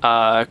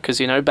 Because,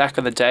 back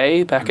in the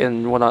day, back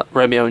in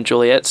Romeo and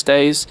Juliet's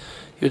days,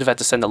 you would have had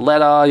to send a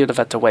letter, you'd have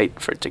had to wait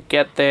for it to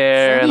get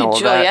there and all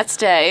of that. Juliet's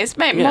days.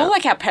 Mate, Yeah. more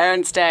like our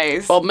parents'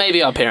 days. Well,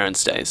 maybe our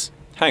parents' days.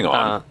 Hang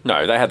on.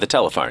 No, they had the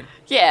telephone.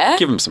 yeah.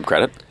 Give them some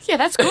credit. Yeah,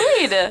 that's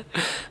good.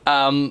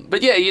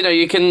 But yeah,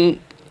 you can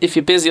if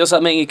you're busy or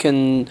something, you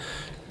can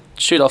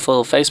shoot off a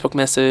little Facebook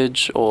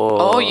message or...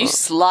 Oh, you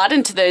slide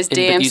into those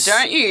DMs,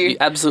 don't you? You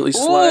absolutely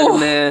slide in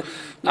there.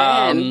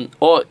 Man.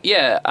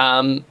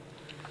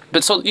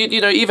 But so,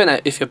 you know, even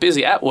if you're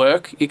busy at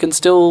work, you can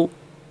still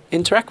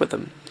interact with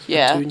them.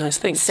 Yeah. Do nice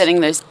things.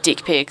 Sending those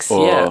dick pics.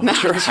 Or Yeah.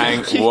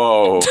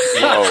 whoa.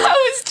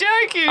 I was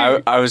joking.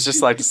 I was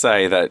just like to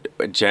say that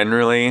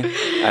generally,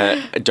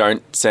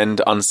 don't send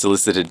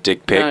unsolicited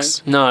dick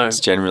pics. No. It's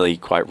generally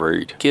quite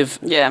rude. Give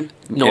Yeah.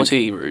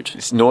 naughty rude.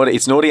 It's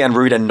naughty and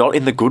rude, and not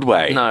in the good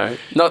way. No,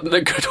 not in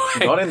the good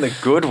way. Not in the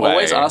good way.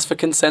 Always ask for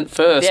consent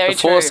first Very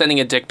before true. sending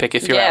a dick pic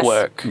if you're at Yes.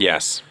 work.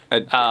 Yes.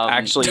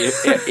 Actually,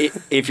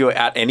 if you're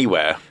at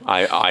anywhere,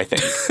 I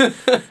think.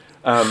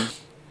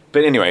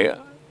 But anyway,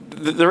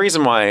 the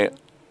reason why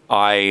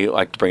I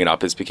like to bring it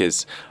up is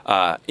because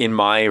in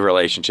my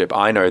relationship,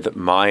 I know that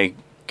my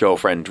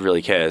girlfriend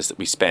really cares that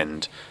we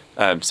spend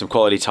some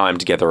quality time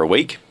together a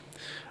week.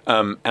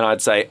 And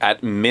I'd say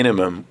at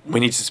minimum, we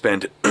need to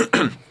spend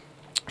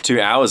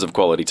 2 hours of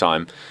quality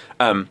time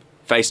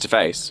face to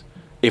face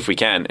if we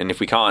can. And if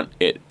we can't,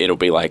 it'll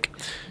be like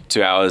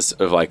 2 hours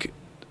of like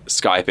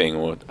Skyping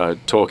or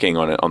talking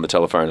on the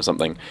telephone or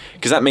something,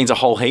 because that means a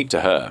whole heap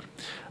to her.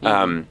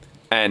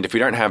 And if we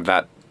don't have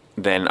that,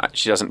 then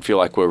she doesn't feel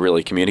like we're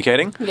really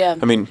communicating. Yeah.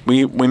 I mean,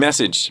 we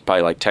message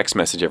by like text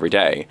message every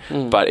day,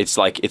 but it's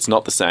like it's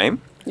not the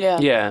same. Yeah.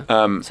 Yeah.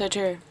 So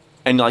true.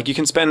 And like you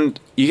can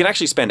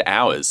actually spend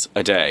hours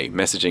a day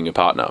messaging your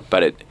partner,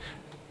 but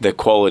the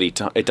quality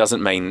it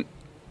doesn't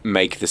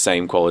make the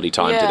same quality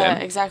time to Yeah,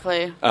 them.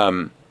 exactly.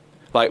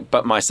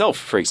 But myself,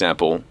 for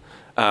example,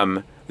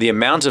 the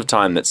amount of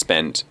time that's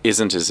spent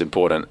isn't as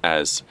important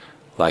as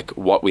like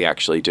what we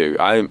actually do.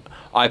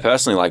 I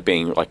personally like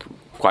being like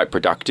quite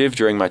productive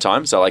during my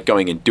time, so I like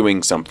going and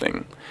doing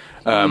something,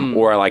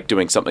 or I like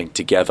doing something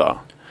together.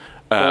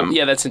 Well,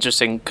 yeah, that's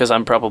interesting because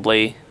I'm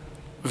probably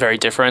very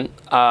different.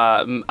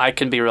 I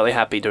can be really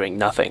happy doing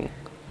nothing.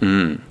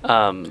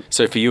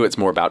 So for you, it's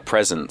more about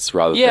presence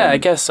rather Yeah, than I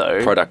guess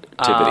so.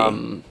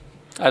 productivity.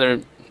 I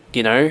don't,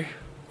 we're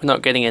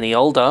not getting any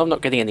older. I'm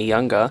not getting any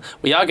younger.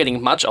 We are getting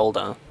much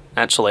older,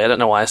 actually. I don't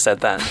know why I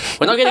said that.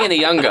 We're not getting any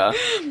younger,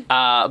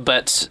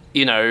 but,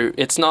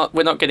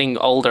 we're not getting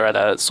older at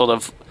a sort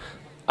of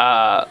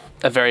a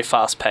very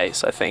fast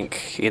pace, I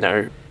think.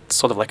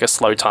 Sort of like a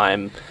slow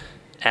time.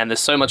 And there's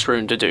so much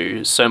room to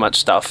do, so much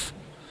stuff.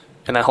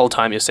 And that whole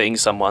time you're seeing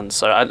someone.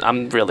 So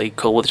I'm really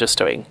cool with just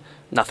doing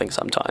nothing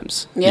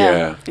sometimes. Yeah,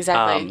 Yeah.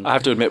 exactly. I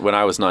have to admit, when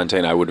I was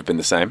 19, I would have been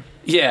the same.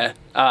 Yeah,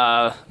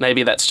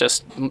 maybe that's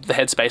just the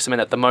headspace I'm in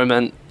at the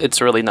moment.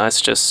 It's really nice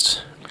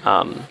just,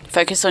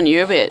 Focus on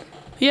you a bit.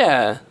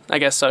 yeah, I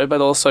guess so, but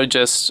also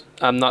just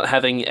not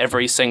having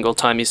every single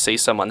time you see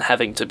someone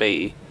having to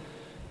be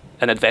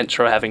an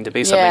adventure or having to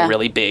be something Yeah.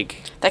 really big.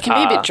 That can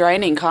be a bit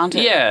draining, can't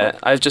it? Yeah,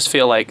 I just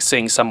feel like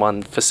seeing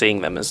someone for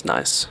seeing them is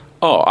nice.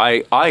 Oh,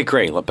 I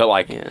agree. But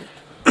like, Yeah.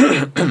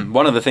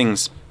 one of the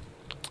things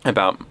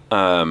about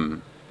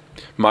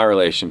my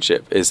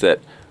relationship is that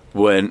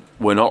we're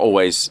not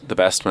always the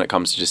best when it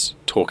comes to just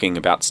talking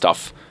about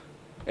stuff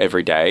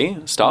every day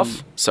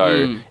stuff.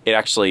 So it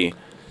actually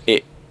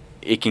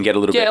it can get a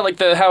little Yeah, bit like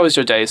the how was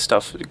your day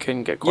stuff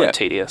can get quite Yeah.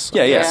 tedious.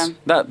 Yeah, yes.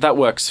 Yeah. That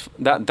works.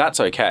 That's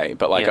okay.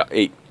 But like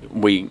Yeah.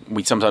 we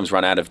sometimes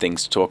run out of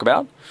things to talk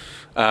about.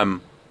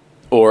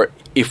 Or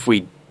if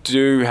we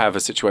do have a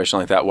situation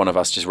like that, one of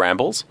us just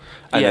rambles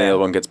and then Yeah. the other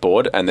one gets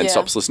bored and then Yeah.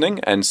 stops listening.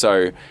 And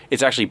so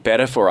it's actually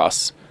better for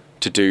us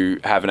to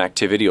have an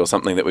activity or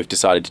something that we've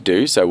decided to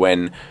do. So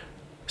when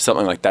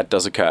something like that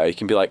does occur, you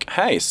can be like,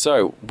 hey,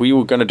 so we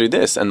were going to do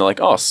this. And they're like,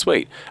 oh,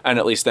 sweet. And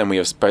at least then we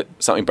have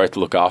something both to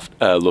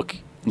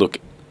look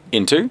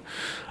into,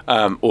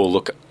 or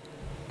look,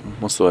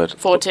 what's the word?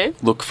 Forward to?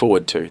 Look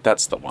forward to.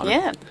 That's the one.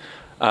 Yeah.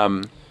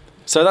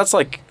 So that's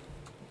like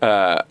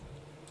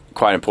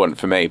quite important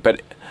for me.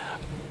 But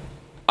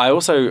I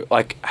also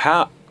like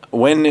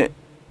when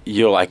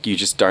you're like you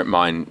don't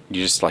mind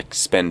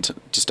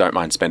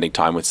spending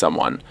time with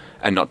someone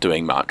and not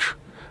doing much.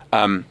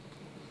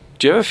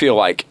 Do you ever feel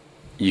like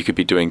you could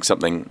be doing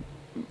something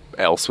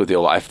else with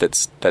your life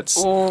that's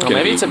going to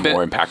maybe be it's a bit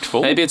more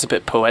impactful? Maybe it's a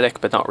bit poetic,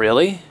 but not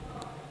really.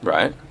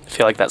 Right. I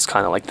feel like that's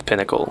kind of like the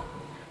pinnacle.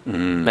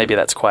 Maybe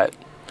that's quite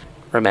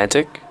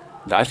romantic.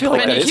 I feel like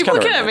Man, that you is keep kind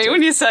of looking at me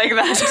when you're saying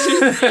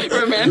that.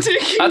 Romantic.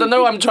 I don't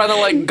know. I'm trying to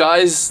like,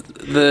 guys.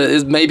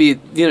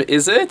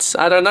 Is it?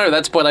 I don't know.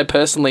 That's what I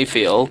personally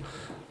feel.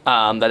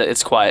 That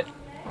it's quite.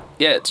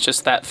 Yeah, it's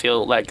just that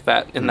feel like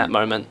that in that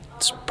moment.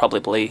 It's probably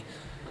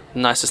the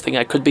nicest thing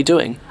I could be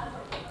doing.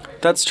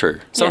 That's true.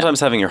 Sometimes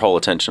having your whole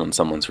attention on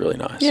someone's really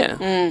nice. Yeah.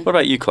 What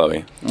about you,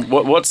 Chloe?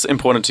 What's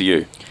important to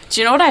you?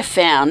 Do you know what I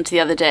found the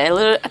other day?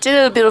 I did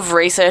a bit of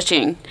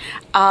researching.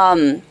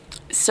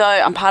 So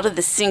I'm part of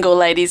the Single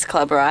Ladies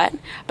Club, right?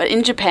 But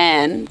in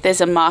Japan,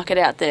 there's a market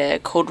out there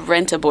called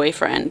Rent a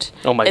Boyfriend.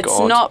 Oh my It's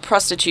God. not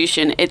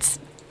prostitution. It's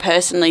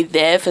personally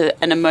there for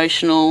an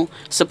emotional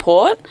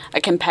support,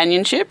 a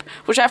companionship,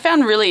 which I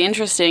found really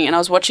interesting. And I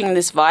was watching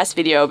this Vice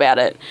video about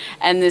it,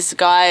 and this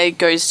guy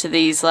goes to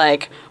these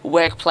like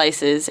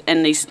workplaces,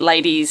 and these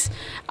ladies,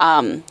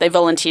 they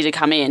volunteer to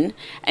come in,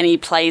 and he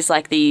plays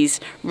like these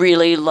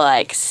really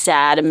like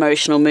sad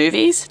emotional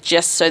movies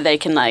just so they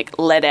can like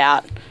let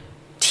out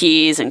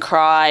tears and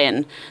cry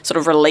and sort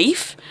of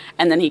relief,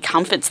 and then he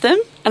comforts them.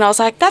 And I was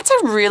like, that's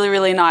a really,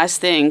 really nice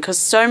thing, because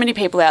so many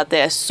people out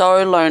there are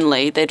so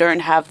lonely, they don't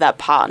have that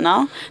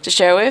partner to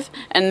share with,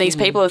 and these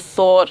people have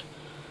thought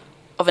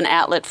of an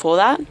outlet for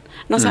that. And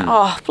I was like,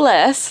 oh,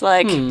 bless.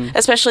 Like,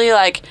 especially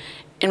like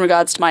in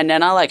regards to my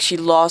nana, like she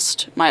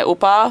lost my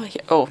upa,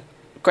 or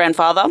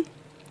grandfather,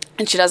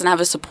 and she doesn't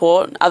have a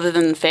support other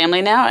than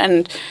family now,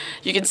 and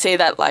you can see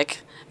that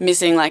like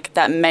missing like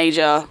that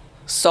major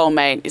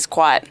soulmate is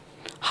quite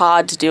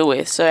hard to deal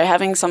with. So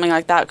having something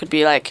like that could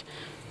be like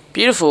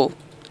beautiful.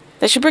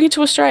 They should bring it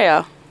to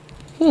Australia.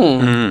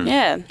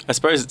 Yeah. I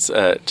suppose it's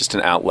just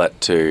an outlet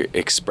to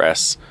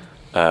express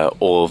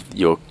all of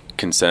your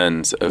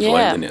concerns of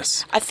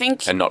loneliness. I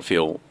think, and not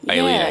feel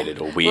alienated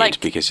or weird like,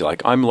 because you're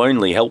like, I'm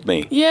lonely, help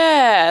me.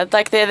 Yeah,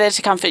 like they're there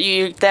to comfort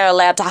you. They're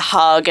allowed to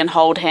hug and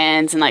hold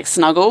hands and like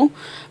snuggle,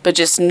 but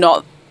just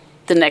not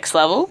the next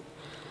level.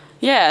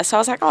 Yeah, so I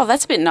was like, oh,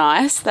 that's a bit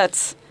nice.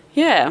 That's,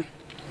 yeah.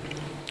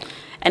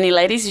 Any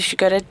ladies, you should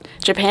go to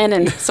Japan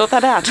and sort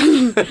that out.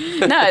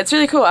 No, it's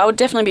really cool. I would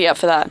definitely be up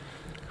for that.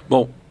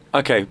 Well,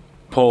 okay,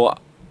 Paul,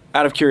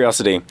 out of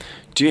curiosity,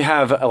 do you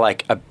have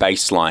like a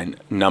baseline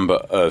number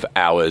of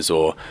hours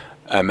or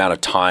amount of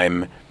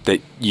time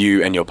that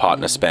you and your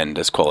partner spend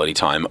as quality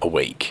time a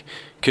week?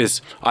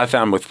 Because I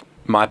found with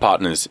my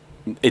partners,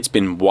 it's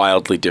been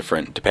wildly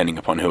different depending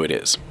upon who it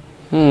is.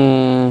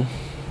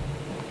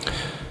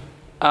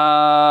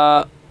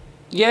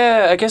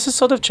 Yeah, I guess it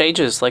sort of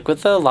changes. Like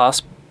with the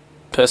last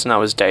person I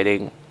was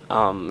dating,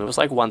 it was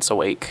like once a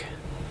week,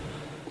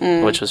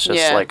 which was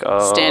just like,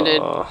 oh,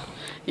 standard.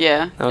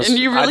 Yeah, was, and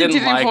you really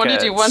didn't like want to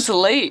it. do once a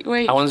week.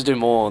 I wanted to do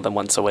more than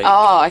once a week.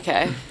 Oh,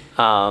 okay.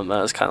 I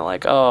was kind of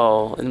like,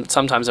 oh, and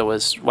sometimes it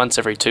was once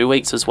every 2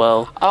 weeks as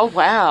well. Oh,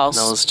 wow. And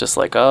I was just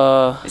like,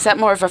 oh. Is that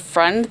more of a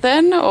friend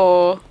then,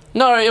 or?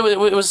 No, it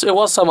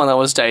was someone I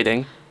was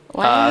dating.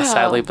 Wow.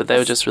 Sadly, but they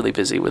were just really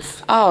busy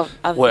with other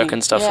work things.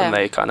 and stuff, Yeah. and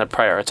they kind of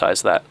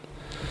prioritized that,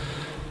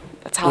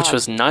 That's hard. which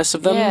was nice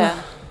of them.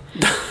 Yeah.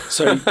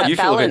 So you feel a bit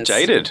balance.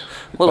 jaded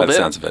Little by the bit.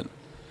 sounds of it.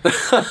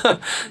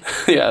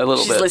 Yeah, a little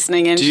She's bit.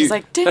 listening and Do she's you-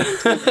 like,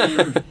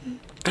 damn.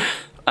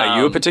 Are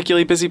you a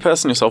particularly busy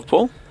person yourself,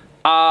 Paul?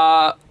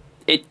 Not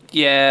at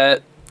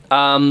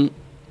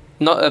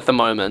the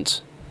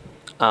moment.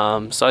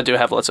 So I do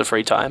have lots of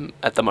free time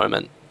at the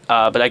moment.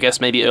 But I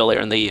guess maybe earlier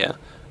in the year,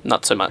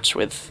 not so much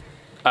with,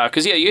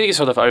 because uni's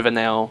sort of over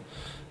now.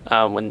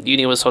 When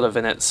uni was sort of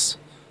in its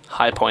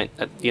high point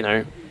at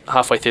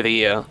halfway through the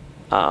year,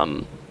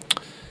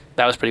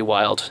 that was pretty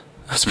wild.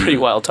 It was a pretty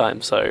wild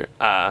time. So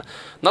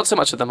not so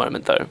much at the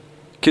moment though.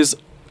 Because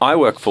I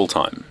work full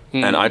time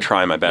and I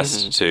try my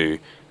best to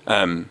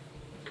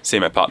see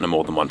my partner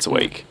more than once a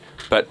week.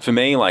 But for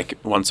me, like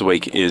once a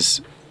week is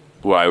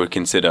what I would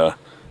consider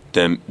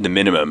the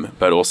minimum,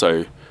 but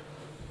also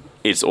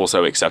it's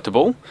also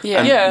acceptable. Yeah.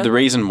 And Yeah. the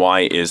reason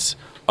why is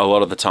a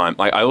lot of the time,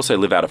 like I also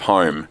live out of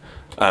home,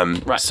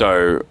 Right.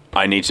 so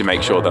I need to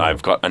make sure that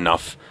I've got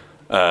enough.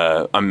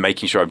 I'm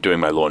making sure I'm doing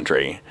my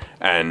laundry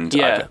and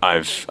Yeah.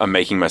 I'm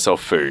making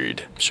myself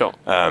food. Sure.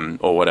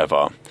 Or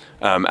whatever.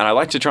 And I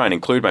like to try and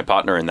include my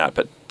partner in that,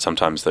 but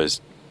sometimes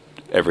those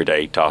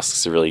everyday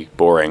tasks are really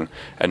boring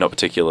and not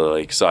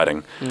particularly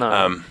exciting.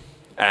 No.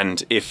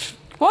 And if,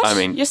 What? I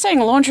mean, You're saying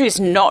laundry is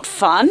not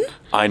fun?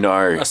 I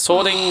know,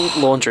 Assorting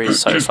laundry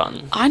is so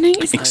fun. Ironing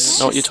is I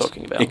know what you're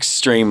talking about.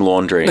 extreme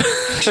laundry.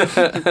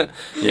 Yeah.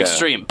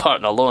 Extreme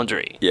partner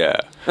laundry. Yeah,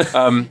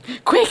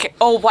 Quick,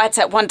 all whites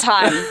at one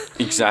time.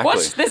 exactly.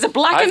 What? There's a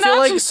black I in feel that?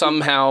 like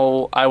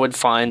somehow I would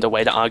find a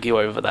way to argue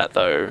over that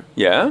though.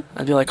 Yeah?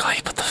 I'd be like, oh,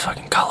 you put the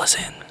fucking colours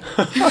in.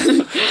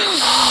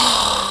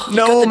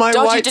 No, my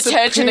Dodgy whites are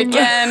detergent pink.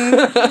 again.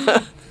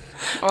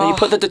 No, you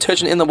put the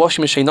detergent in the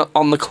washing machine, not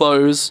on the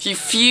clothes. You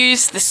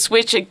fuse the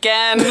switch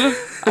again.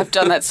 I've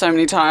done that so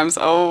many times.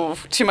 Oh,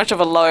 too much of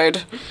a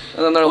load. I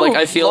don't know, like Ooh,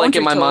 I feel like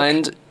in my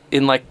laundry talk. mind,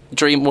 in like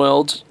dream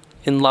world,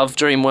 in love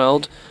dream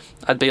world,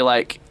 I'd be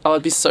like, oh,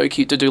 it'd be so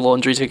cute to do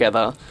laundry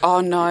together. Oh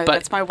no, But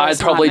that's my worst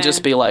I'd probably nightmare.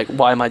 just be like,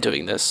 why am I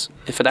doing this?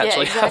 If it Yeah,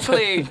 actually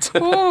exactly. happened.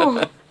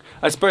 Ooh.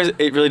 I suppose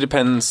it really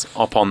depends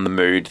upon the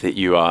mood that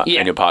you are Yeah.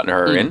 and your partner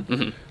are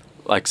in.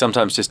 Like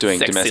sometimes just doing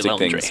Sexy domestic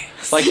laundry.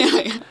 things. Like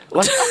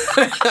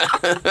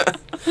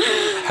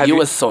have You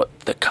would sort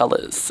the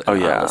colours. Oh,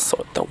 and I yeah. would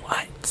sort the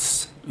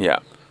whites. Yeah.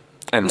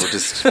 And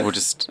we'll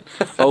just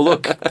oh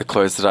look, the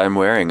clothes that I'm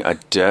wearing are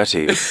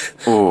dirty.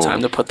 Ooh.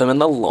 Time to put them in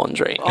the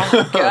laundry.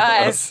 Oh,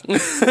 guys.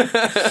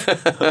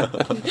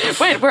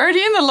 Wait, we're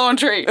already in the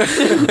laundry.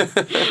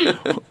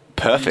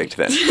 Perfect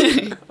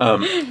then.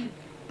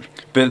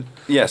 But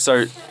yeah,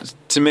 so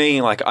to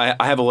me, like I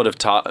have a lot of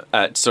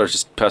sort of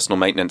just personal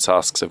maintenance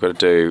tasks I've got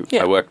to do.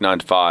 Yeah. I work 9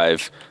 to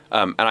 5,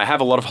 and I have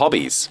a lot of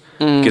hobbies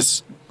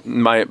because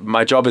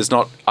my job is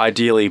not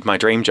ideally my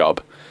dream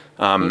job,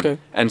 Okay.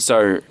 and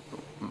so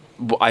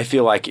I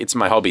feel like it's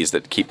my hobbies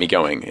that keep me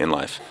going in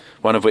life.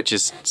 One of which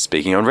is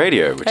speaking on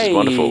radio, which is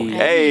wonderful.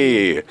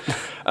 Hey.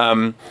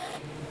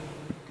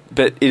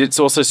 But it's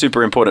also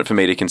super important for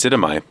me to consider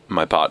my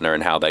partner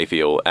and how they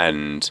feel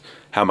and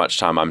how much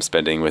time I'm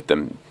spending with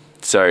them.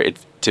 So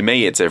to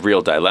me, it's a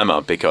real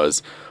dilemma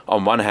because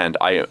on one hand,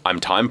 I'm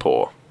time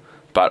poor,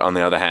 but on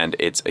the other hand,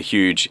 it's a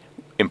huge,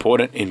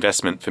 important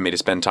investment for me to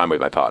spend time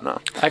with my partner.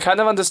 I kind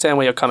of understand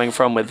where you're coming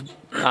from with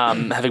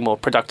having more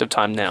productive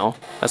time now.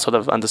 I sort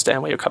of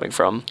understand where you're coming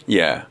from.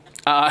 Yeah.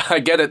 I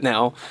get it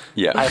now.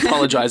 Yeah. I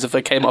apologize if I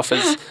came off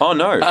as Oh,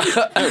 no.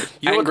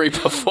 angry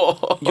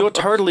before. You're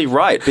totally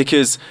right,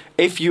 because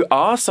if you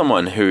are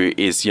someone who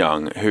is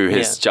young, who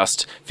has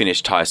just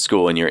finished high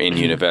school and you're in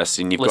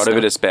university and you've got a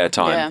bit of spare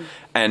time,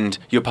 and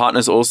your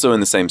partner's also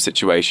in the same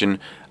situation,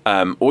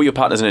 or your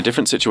partner's in a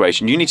different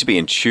situation, you need to be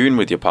in tune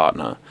with your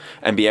partner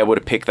and be able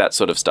to pick that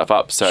sort of stuff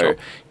up. So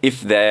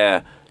if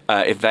they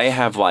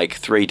have like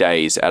 3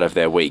 days out of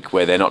their week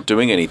where they're not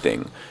doing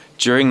anything,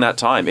 during that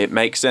time, it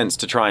makes sense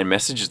to try and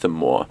message them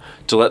more,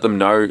 to let them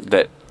know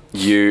that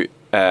you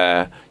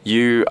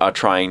are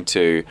trying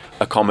to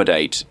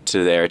accommodate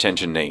to their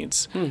attention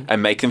needs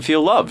and make them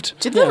feel loved.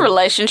 Did the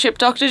relationship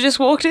doctor just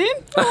walk in?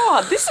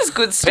 Oh, this is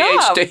good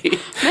stuff. PhD.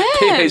 Man,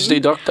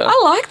 PhD doctor.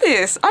 I like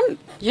this.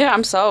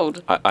 I'm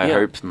sold. I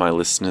hope my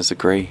listeners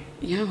agree.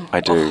 Yeah.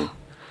 I do.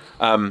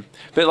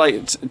 But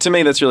like to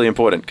me, that's really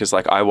important because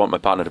like I want my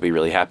partner to be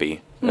really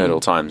happy at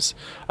all times.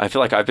 I feel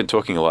like I've been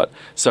talking a lot,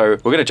 so we're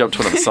going to jump to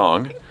another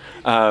song.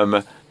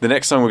 The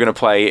next song we're going to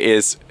play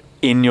is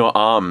 "In Your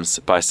Arms"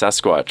 by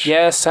Sasquatch.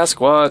 Yes,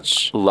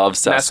 Sasquatch. Love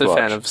Sasquatch. Massive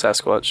fan of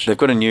Sasquatch. They've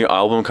got a new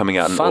album coming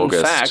out in Fun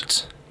August.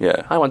 fact.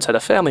 Yeah. I once had a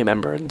family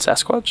member in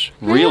Sasquatch.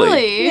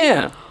 Really?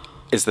 Yeah.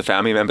 Is the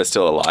family member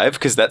still alive?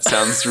 Because that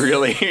sounds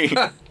really...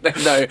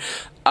 No.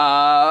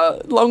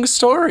 Long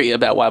story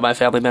about why my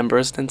family member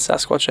isn't in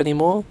Sasquatch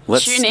anymore.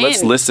 Let's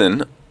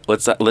listen.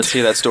 Let's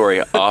hear that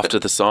story after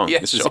the song. Yeah,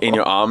 This is sure. "In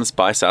Your Arms"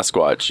 by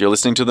Sasquatch. You're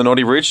listening to The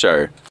Naughty Rude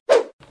Show.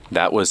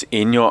 That was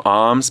 "In Your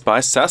Arms" by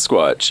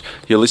Sasquatch.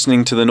 You're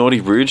listening to The Naughty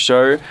Rude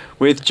Show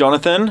with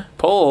Jonathan.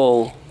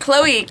 Paul.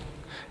 Chloe.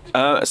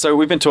 So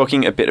we've been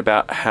talking a bit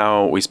about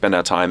how we spend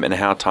our time and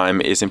how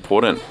time is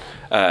important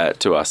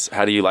to us.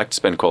 How do you like to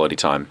spend quality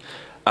time?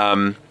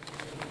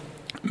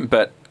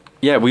 But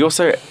yeah, we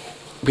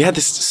had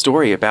this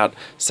story about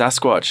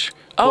Sasquatch.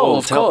 Paul,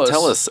 Of course.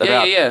 Tell us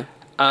about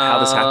how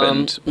this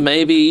happened.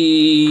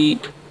 Maybe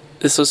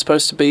this was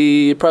supposed to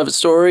be a private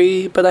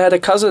story, but I had a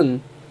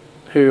cousin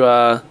who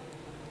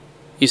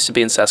used to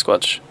be in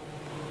Sasquatch.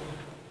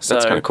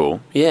 That's kind of cool.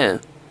 Yeah.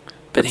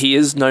 But he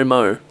is no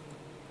mo.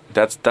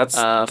 That's For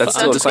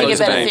still a claim to Bigger,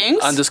 better fame.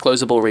 things?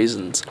 undisclosable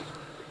reasons.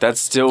 That's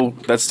still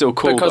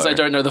cool. Because though. I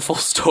don't know the full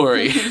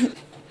story.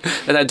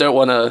 And I don't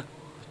want to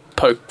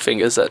poke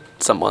fingers at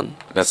someone.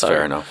 That's So,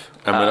 fair enough.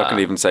 And we're not going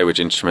to even say which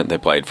instrument they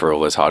played for all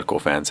those hardcore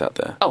fans out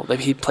there. Oh,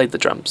 maybe he played the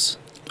drums.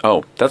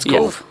 Oh, that's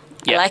cool. Yeah.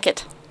 I Yeah. like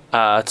it.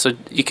 So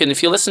you can,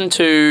 if you listen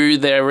to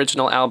their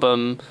original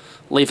album,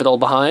 "Leave It All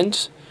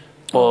Behind,"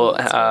 or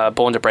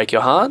 "Born to Break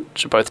Your Heart,"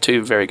 which are both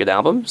two very good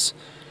albums.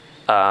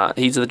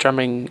 He's the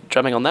drumming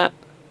on that.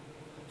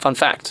 Fun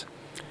fact.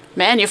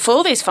 Man, you're full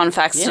of these fun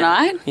facts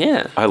tonight.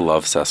 Yeah. I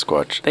love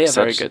Sasquatch. They are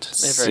very good.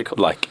 They're very cool.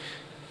 Like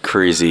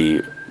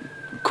crazy,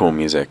 cool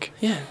music.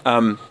 Yeah.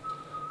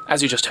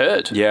 As you just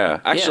heard. Yeah,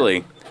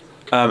 actually,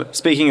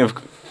 speaking of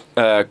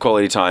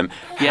quality time,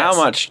 how Yes.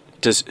 much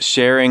does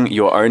sharing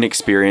your own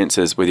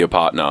experiences with your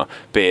partner,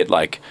 be it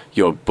like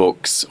your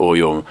books or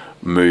your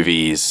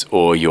movies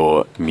or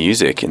your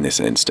music in this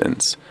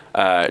instance,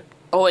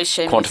 Always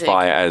share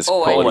quantify music. as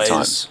Always. quality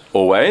time?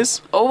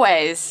 Always?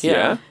 Always.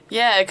 Yeah.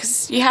 Yeah,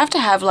 because you have to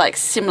have like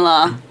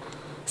similar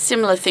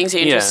things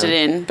you're Yeah. interested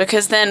in.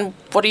 Because then,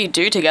 what do you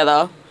do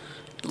together?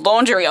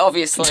 Laundry,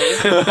 obviously.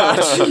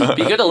 but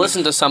You got to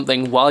listen to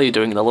something while you're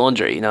doing the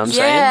laundry, you know what I'm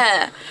saying?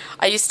 yeah,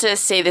 I used to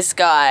see this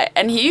guy,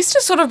 and he used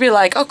to sort of be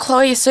like, "Oh,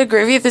 Chloe, you're so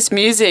groovy with this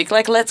music.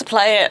 Like, let's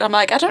play it." I'm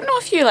like, I don't know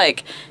if you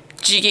like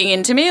jigging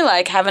into me,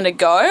 like having a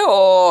go,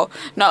 or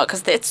not,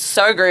 because it's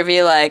so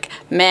groovy. Like,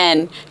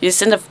 man, you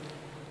listen to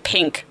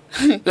Pink,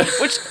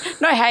 which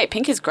hey,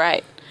 Pink is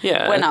great.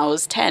 Yeah. When I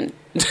was 10.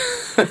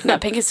 No,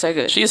 Pink is so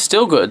good. She is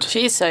still good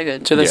She is so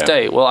good. to this Yeah.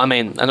 day. Well, I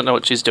mean, I don't know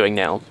what she's doing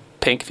now.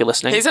 Pink, if you're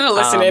listening. He's gonna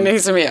listen in and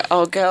he's gonna be,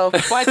 "Oh, girl,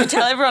 why'd you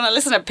tell everyone I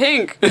listen to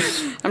Pink?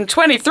 I'm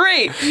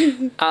 23."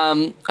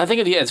 I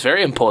think it's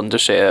very important to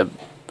share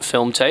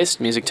film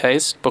taste, music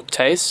taste, book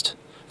taste,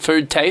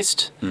 food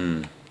taste,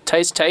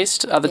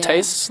 taste, other Yeah.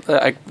 tastes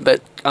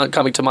that aren't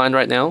coming to mind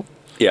right now.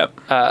 Yeah.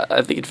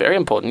 I think it's very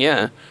important,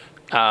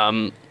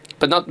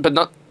 but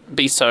not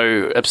be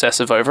so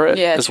obsessive over it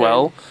Yeah, as true.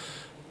 well.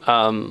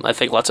 I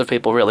think lots of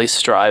people really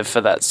strive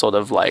for that sort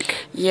of like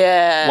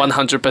Yeah.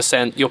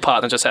 100%. Your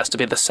partner just has to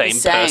be the same,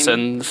 Same.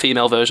 person,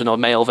 female version or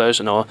male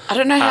version or I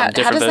don't know how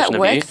different does version that of you.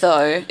 work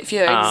though, if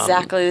you're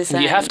exactly the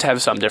same. You have to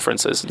have some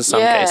differences in some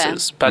Yeah.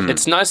 cases, but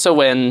it's nicer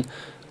when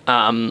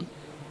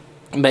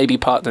maybe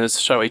partners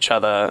show each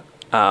other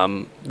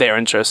their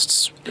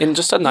interests in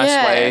just a nice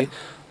Yeah. way.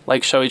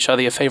 Like show each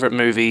other your favorite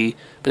movie,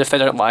 but if they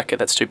don't like it,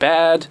 that's too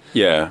bad.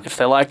 Yeah. If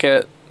they like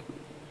it,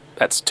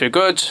 that's too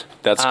good.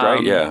 That's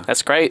great, yeah.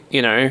 That's great,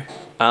 you know.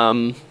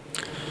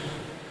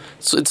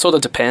 So it sort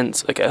of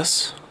depends, I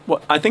guess.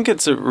 Well, I think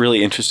it's a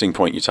really interesting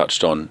point you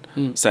touched on,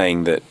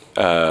 saying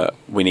that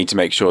we need to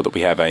make sure that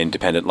we have our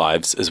independent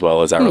lives as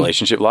well as our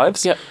relationship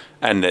lives. Yep.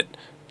 And that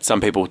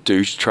some people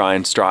do try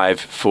and strive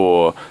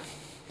for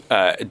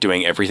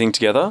doing everything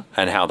together,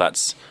 and how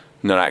that's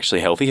not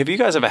actually healthy. Have you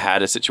guys ever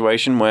had a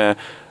situation where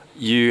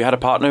you had a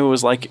partner who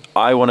was like,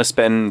 I want to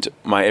spend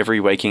my every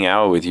waking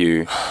hour with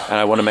you, and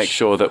I want to make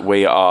sure that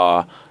we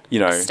are, you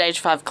know... Stage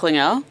 5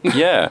 clinger.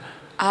 Yeah.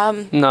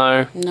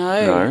 No,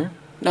 No.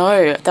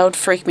 No, that would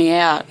freak me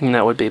out.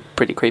 that would be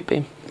pretty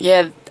creepy.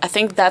 Yeah, I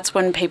think that's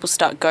when people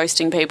start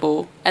ghosting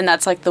people, and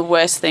that's like the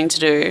worst thing to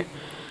do.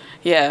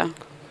 Yeah.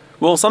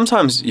 Well,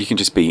 sometimes you can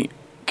just be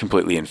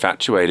completely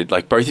infatuated.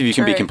 Like, both of you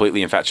can be True.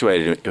 completely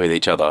infatuated with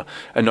each other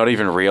and not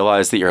even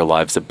realize that your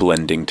lives are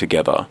blending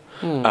together.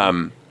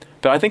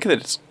 But I think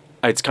that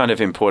it's kind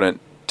of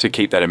important to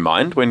keep that in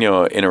mind when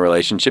you're in a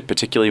relationship,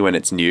 particularly when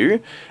it's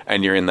new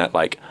and you're in that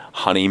like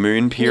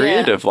honeymoon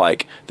period Yeah. of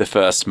like the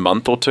first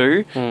month or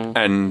two,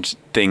 and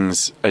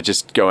things are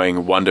just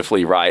going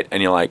wonderfully right,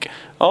 and you're like,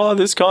 oh,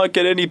 this can't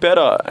get any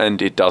better,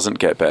 and it doesn't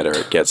get better,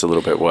 it gets a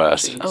little bit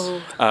worse.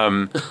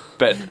 Oh.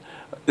 But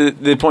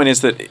the point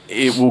is that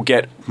it will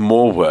get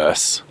more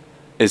worse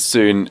as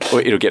soon, or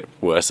it'll get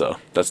worser.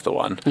 That's the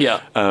one. Yeah.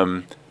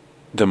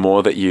 The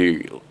more that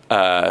you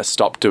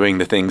stop doing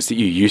the things that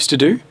you used to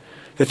do,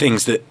 the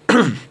things that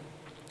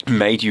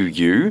made you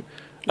you.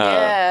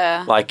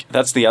 Yeah. Like,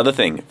 that's the other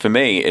thing. For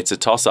me, it's a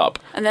toss-up.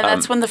 And then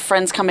that's when the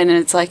friends come in and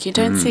it's like, you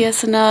don't see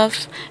us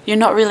enough. You're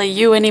not really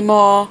you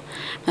anymore.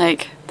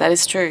 Like, that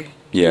is true.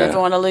 You Yeah. never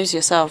want to lose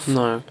yourself.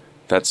 No.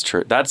 That's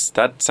true. That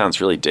sounds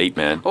really deep,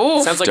 man.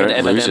 Oof. Sounds like Don't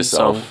an lose Eminem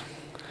yourself. song.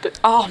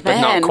 Oh, But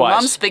not man. quite.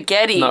 Mum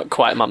spaghetti. Not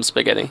quite Mum's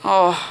Spaghetti.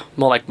 Oh,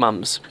 More like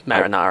Mum's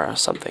Marinara or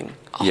something.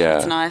 Yeah.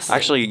 that's nice.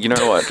 Actually, you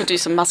know what? could do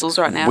some muscles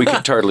right now. We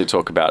could totally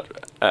talk about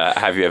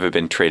have you ever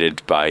been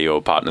treated by your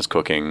partner's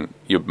cooking,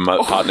 your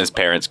partner's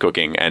parents'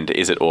 cooking, and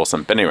is it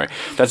awesome? But anyway,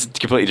 that's a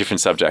completely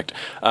different subject.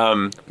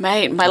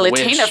 Mate, my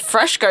Latina wish.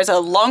 fresh goes a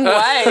long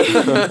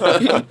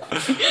way.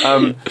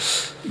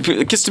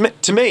 Because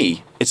to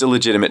me, it's a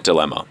legitimate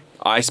dilemma.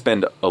 I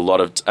spend a lot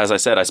of, as I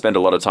said, I spend a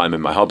lot of time in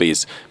my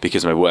hobbies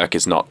because my work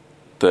is not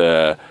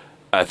the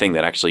thing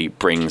that actually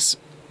brings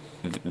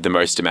the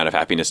most amount of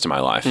happiness to my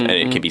life, and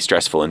it can be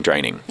stressful and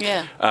draining.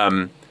 Yeah.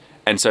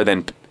 And so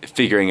then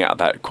figuring out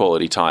that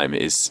quality time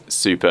is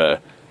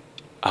super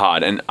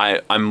hard. And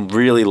I'm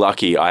really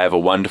lucky. I have a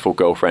wonderful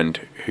girlfriend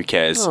who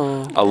cares a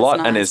lot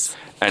nice.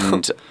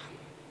 and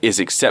is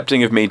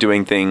accepting of me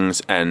doing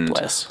things and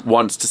Bless.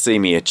 wants to see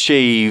me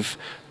achieve,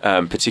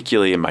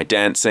 particularly in my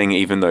dancing,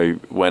 even though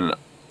when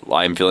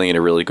I'm feeling in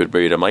a really good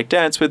mood, I'm like,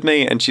 dance with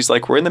me. And she's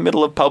like, we're in the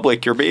middle of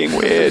public. You're being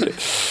weird.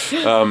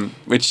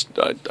 Which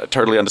I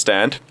totally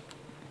understand.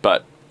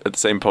 But at the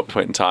same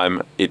point in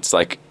time, it's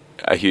like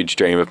a huge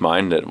dream of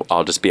mine that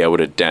I'll just be able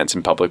to dance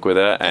in public with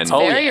her. And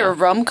Very a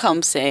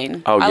rom-com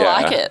scene. oh, yeah. I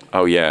like it.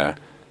 Oh, yeah.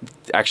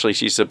 Actually,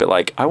 she's a bit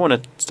like, I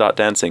want to start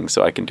dancing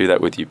so I can do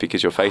that with you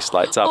because your face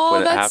lights up Oh,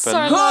 when it that's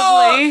happens. so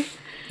lovely.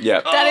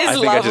 Yeah, That is I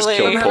think I just lovely.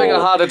 killed I'm Paul. Having a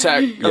heart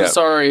attack. Yeah. I'm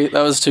sorry.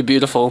 That was too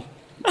beautiful.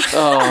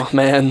 Oh,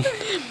 man.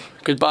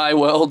 Goodbye,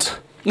 world.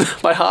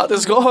 My heart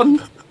is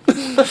gone.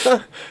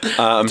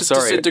 I'm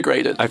sorry.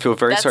 Disintegrated. I feel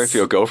very sorry That's- for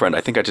your girlfriend.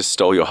 I think I just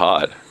stole your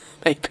heart.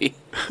 Maybe.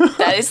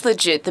 That is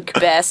legit the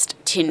best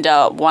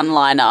Tinder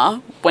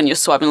one-liner when you're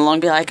swiping along.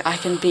 Be like, I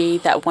can be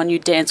that one you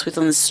dance with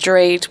on the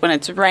street when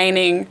it's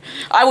raining.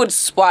 I would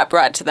swipe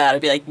right to that. I'd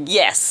be like,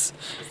 yes.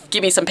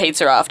 Give me some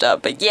pizza after,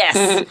 but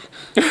yes.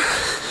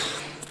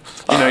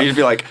 You know, you'd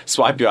be like,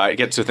 swipe your eye,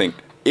 get to think,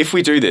 if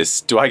we do this,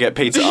 do I get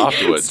pizza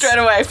afterwards? Straight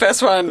away,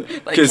 first one.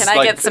 Like, 'Cause, can I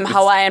like, get some it's-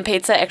 Hawaiian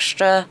pizza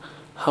extra?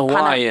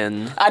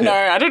 Hawaiian. I know,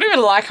 I don't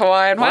even like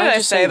Hawaiian. Why did did I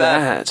you say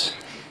that?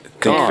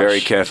 Think Gosh. very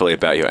carefully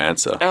about your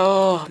answer.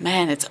 Oh,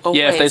 man, it's always...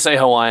 Yeah, if they say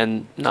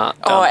Hawaiian, nah.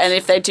 Oh, done. and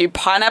if they do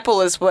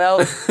pineapple as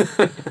well,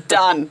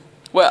 done.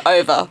 We're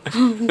over.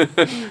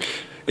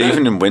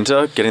 Even in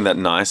winter, getting that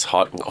nice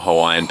hot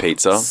Hawaiian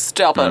pizza.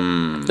 Stop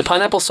it. The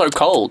pineapple's so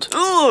cold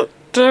Ugh.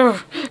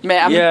 Dude.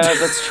 Man, Yeah,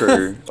 that's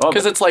true. Oh,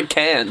 because it's like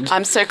canned.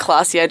 I'm so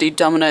classy. I do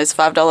Domino's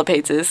 $5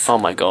 pizzas. Oh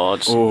my god,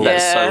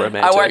 that's so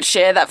romantic. I won't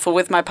share that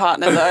with my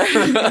partner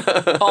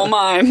though. All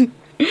mine.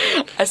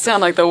 I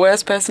sound like the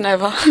worst person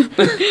ever.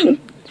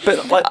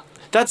 but like,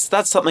 that's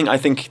something I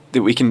think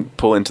that we can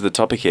pull into the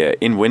topic here.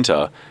 In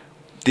winter,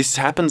 this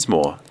happens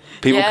more.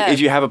 People, Yeah. if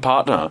you have a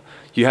partner,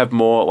 you have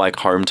more like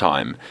home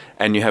time,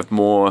 and you have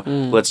more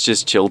let's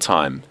just chill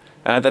time.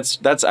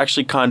 That's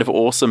actually kind of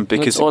awesome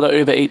because Just order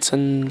Uber Eats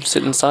and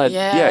sit inside.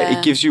 yeah,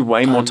 it gives you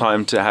way more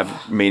time to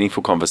have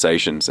meaningful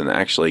conversations and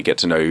actually get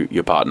to know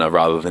your partner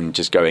rather than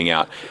just going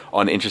out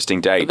on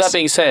interesting dates. That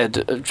being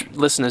said,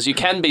 listeners, you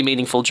can be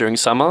meaningful during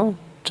summer.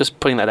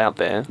 Just putting that out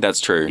there. That's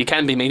true. You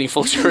can be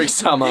meaningful during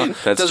summer.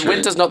 That's true.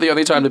 Winter's not the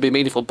only time to be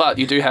meaningful, but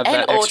you do have And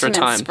that extra autumn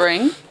time. and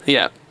spring.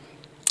 Yeah,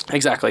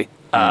 exactly.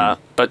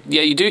 But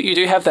yeah, you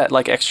do have that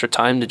like extra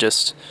time to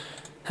just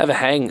have a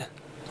hang,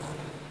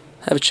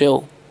 have a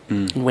chill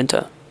in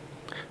winter.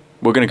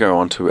 We're going to go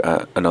on to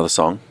another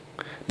song.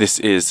 This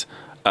is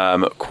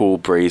Cool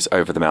Breeze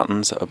Over the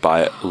Mountains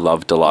by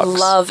Love Deluxe.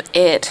 Love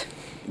it.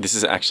 This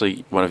is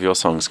actually one of your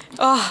songs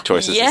Oh,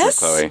 choices,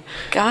 yes, isn't it, Chloe?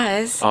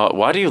 guys.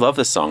 Why do you love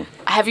this song?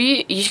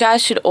 You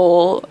guys should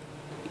all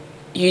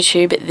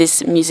YouTube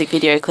this music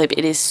video clip.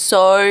 It is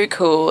so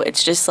cool.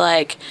 It's just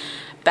like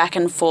back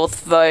and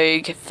forth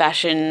Vogue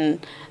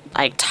fashion,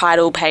 like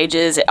title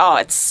pages. Oh,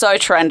 it's so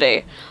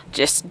trendy.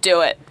 Just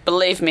do it.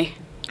 Believe me.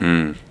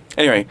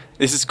 Anyway,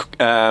 this is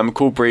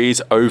Cool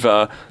Breeze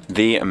Over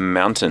the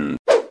Mountains.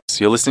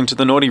 You're listening to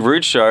The Naughty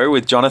Rude Show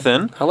with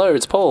Jonathan. Hello,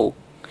 it's Paul.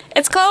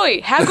 It's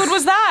Chloe. How good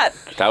was that?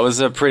 That was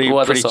a pretty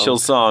song. chill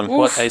song.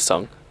 What a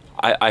song.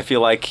 I feel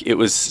like it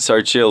was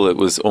so chill, it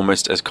was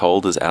almost as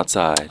cold as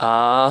outside.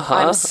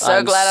 I'm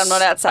so glad I'm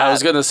not outside. I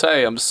was going to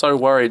say, I'm so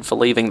worried for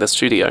leaving the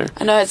studio.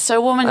 I know, it's so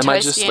warm and I toasty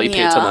might just sleep in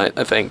here tonight,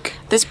 I think.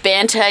 This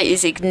banter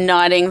is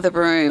igniting the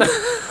room.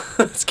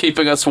 It's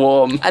keeping us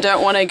warm. I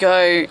don't want to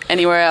go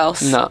anywhere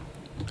else. No.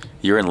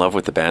 You're in love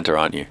with the banter,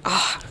 aren't you?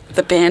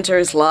 The banter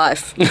is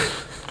life.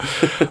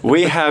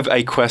 We have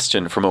a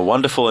question from a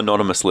wonderful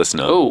anonymous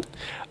listener. Ooh.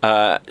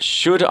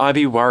 Should I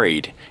be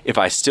worried if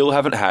I still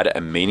haven't had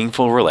a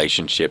meaningful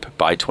relationship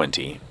by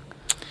 20?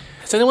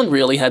 Has anyone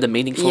really had a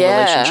meaningful Yeah.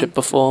 relationship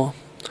before?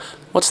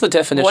 What's the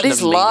definition What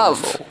is of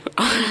love?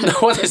 meaningful?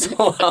 What is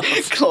love?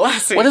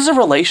 Classic. What is a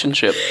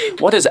relationship?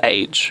 What is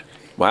age?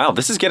 Wow,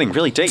 this is getting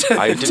really deep.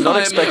 I did not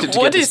expect it to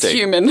What get is this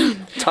deep.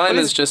 human? Time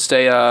is just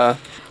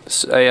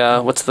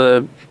what's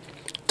the...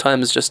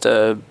 Time is just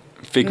a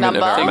Figment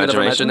of Number. our Figment of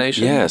imagination.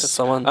 imagination. Yes. That's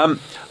the one.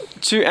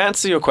 To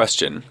answer your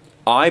question,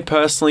 I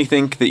personally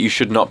think that you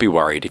should not be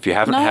worried if you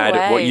haven't No had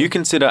way. what you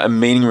consider a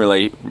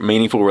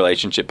meaningful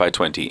relationship by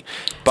 20.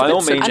 By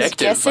all means,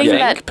 Subjective, I guessing think,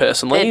 that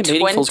personally. they're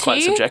Meaningful's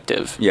quite 20.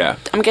 subjective. yeah.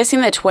 I'm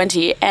guessing they're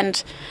 20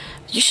 and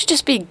you should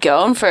just be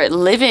going for it,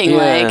 living. Yeah.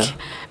 Like,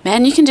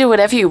 man, you can do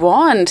whatever you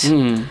want.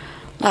 Hmm.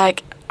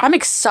 Like, I'm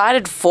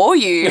excited for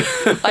you.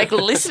 Like,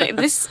 listening,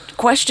 this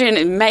question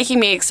is making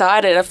me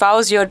excited. If I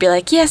was you, I'd be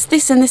like, yes,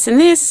 this and this and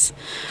this.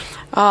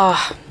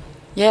 Oh,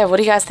 yeah, what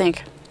do you guys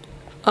think?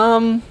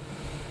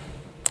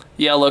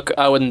 Yeah, look,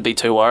 I wouldn't be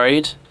too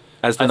worried.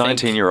 As the I think-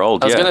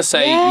 19-year-old, I was yeah. going to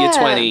say, Yeah. you're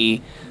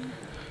 20,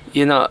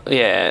 you're not,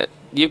 yeah,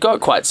 you've got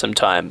quite some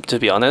time, to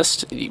be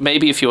honest.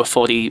 Maybe if you were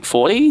 40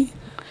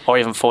 or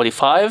even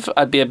 45,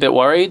 I'd be a bit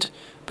worried.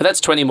 But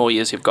that's 20 more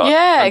years you've got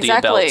Yeah, under your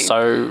exactly. belt.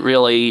 So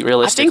really, I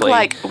realistically...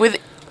 think, like, with...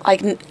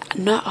 Like,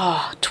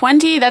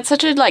 20, that's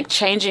such a, like,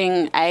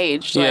 changing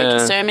age. Like, Yeah.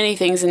 so many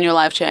things in your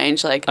life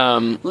change. Like,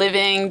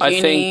 living, uni.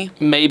 I think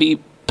maybe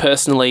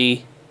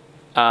personally,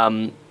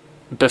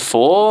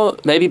 before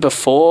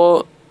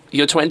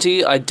you're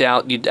 20, I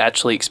doubt you'd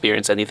actually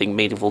experience anything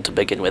meaningful to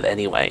begin with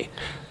anyway.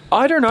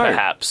 I don't know.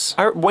 Perhaps.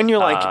 When you're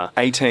like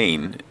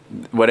 18,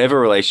 whatever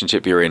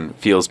relationship you're in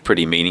feels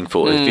pretty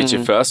meaningful. If it's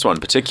your first one,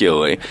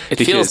 particularly, It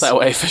feels that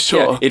way for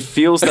sure. Yeah, it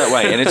feels that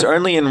way, and it's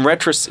only in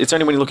It's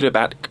only when you look at it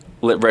back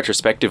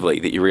retrospectively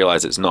that you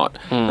realize it's not.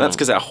 And that's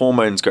because our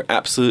hormones go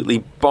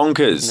absolutely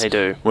bonkers. They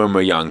do. When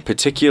we're young,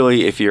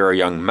 particularly if you're a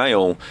young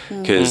male,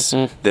 because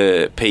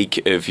the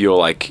peak of your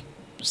like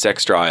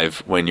sex drive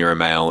when you're a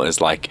male is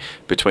like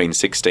between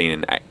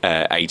 16 and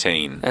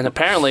 18. And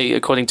apparently,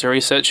 according to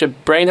research, your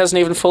brain hasn't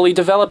even fully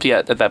developed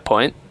yet at that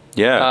point.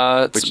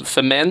 Yeah.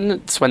 For men,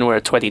 it's when we're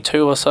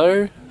 22 or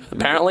so.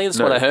 Apparently, that's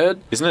what I heard.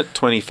 Isn't it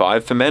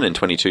 25 for men and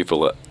 22 for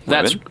women?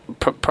 That's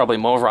probably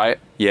more right.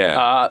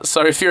 Yeah.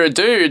 So if you're a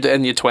dude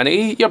and you're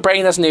 20, your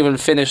brain hasn't even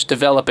finished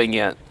developing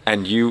yet.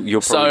 And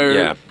you're So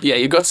probably... yeah,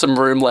 you've got some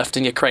room left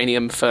in your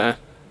cranium for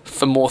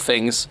more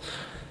things.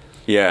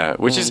 Yeah,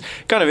 which is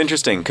kind of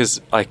interesting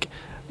because, like,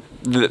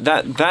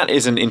 that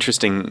is an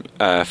interesting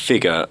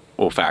figure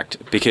or fact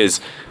because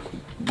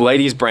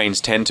ladies' brains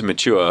tend to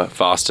mature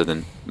faster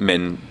than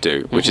men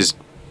do, which is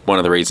one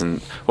of the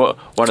reasons. Well,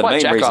 one of the Why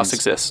main Jackass reasons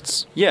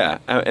exists. Yeah,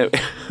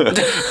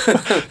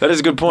 that is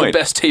a good The point.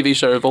 best TV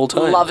show of all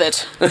time. Love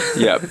it.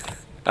 Yeah,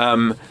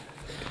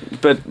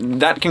 but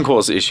that can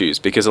cause issues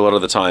because a lot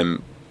of the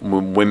time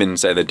women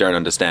say they don't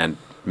understand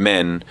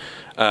men.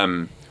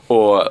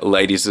 Or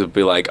ladies will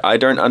be like, I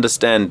don't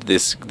understand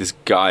this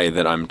guy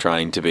that I'm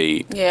trying to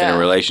be in Yeah. a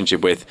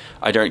relationship with.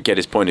 I don't get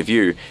his point of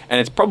view. And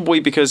it's probably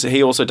because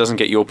he also doesn't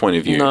get your point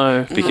of view.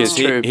 No, Because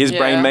that's true. his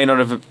brain Yeah. may not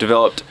have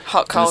developed...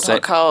 Hot, to the cold,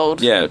 hot,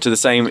 cold. Yeah, to the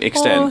same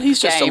extent. Well,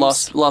 he's just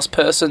Games. a lost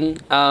person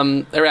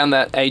around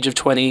that age of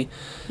 20.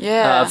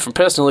 Yeah. From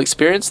personal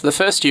experience, the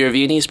first year of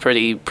uni is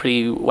pretty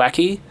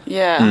wacky.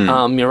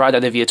 Yeah. You're right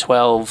out of year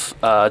 12.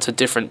 It's a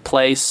different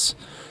place,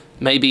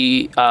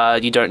 maybe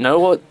you don't know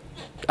what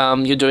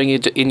you're doing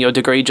in your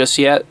degree just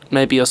yet.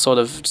 Maybe you're sort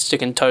of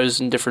sticking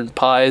toes in different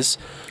pies,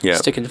 Yeah.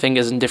 sticking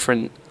fingers in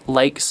different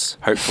lakes.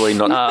 Hopefully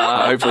not.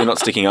 Hopefully not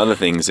sticking other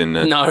things in.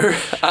 No.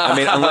 I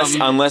mean,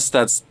 unless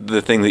that's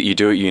the thing that you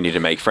do at uni to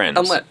make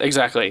friends.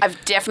 Exactly.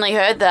 I've definitely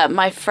heard that.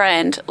 My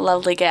friend,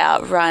 lovely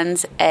gal,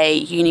 runs a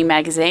uni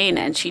magazine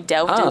and she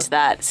delved into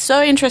that.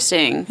 So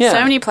interesting. Yeah.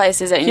 So many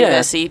places at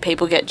university,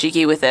 people get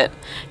jiggy with it.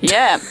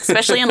 Yeah,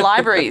 especially in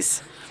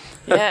libraries.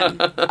 Yeah.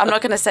 I'm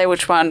not going to say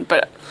which one,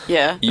 but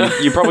yeah.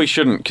 You probably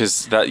shouldn't,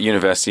 because that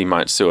university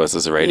might sue us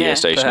as a radio Yeah,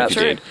 station if you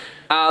perhaps.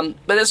 did.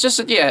 But it's just,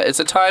 it's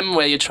a time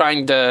where you're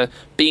trying to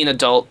be an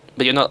adult,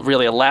 but you're not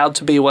really allowed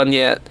to be one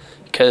yet,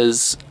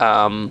 because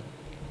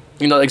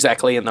you're not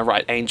exactly in the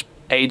right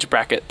age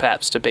bracket,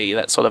 perhaps, to be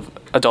that sort of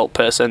adult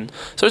person.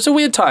 So it's a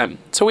weird time.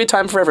 It's a weird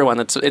time for everyone.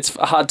 It's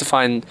hard to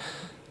find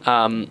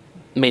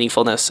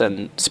meaningfulness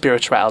and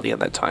spirituality in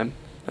that time.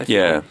 I feel.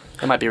 Yeah.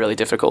 It might be really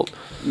difficult.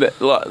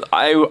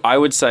 I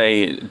would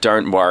say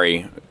don't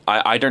worry.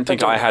 I don't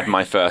think I had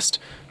my first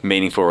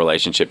meaningful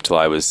relationship till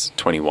I was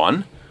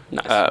 21.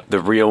 Nice. The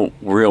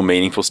real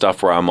meaningful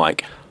stuff where I'm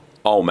like,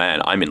 oh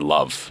man, I'm in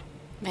love.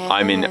 Man.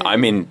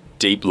 I'm in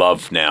deep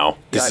love now.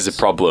 This is a Yikes.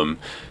 problem.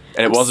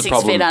 And it was a 6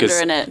 problem feet under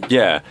because in it.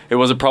 yeah, it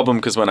was a problem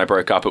because when I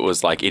broke up, it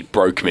was like it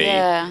broke me.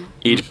 Yeah.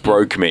 It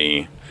broke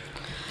me.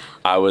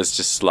 I was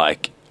just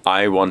like,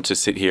 I want to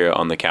sit here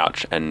on the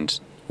couch and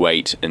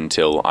wait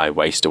until I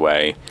waste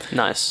away.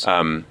 Nice.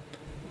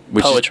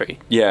 Which is- Poetry.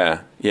 yeah.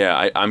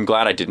 I'm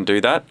glad I didn't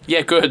do that.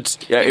 Yeah, good.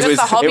 Yeah, You got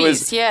the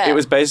hobbies, yeah. It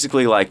was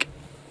basically like,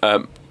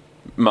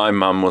 my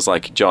mum was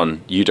like,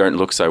 John, you don't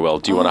look so well.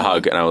 Do you want a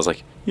hug? And I was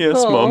like,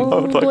 yes, mum, I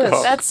would like a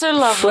hug. That's so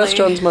lovely. Bless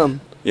John's mum.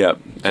 Yeah,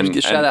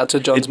 and Shout out to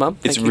John's mum.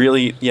 It's Thank you.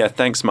 really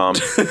thanks, mum.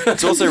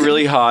 It's also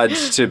really hard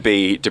to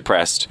be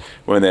depressed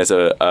when there's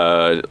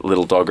a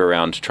little dog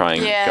around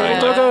trying. Yeah. Going,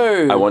 like,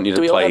 Doggo. I want you Do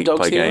to we all have dogs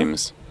play here?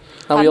 games.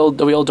 Are we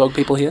all dog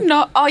people here?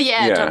 No, oh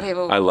yeah, Yeah, dog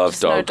people. I love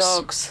Just no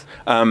dogs.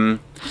 dogs.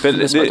 But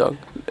Miss my dog.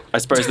 I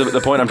suppose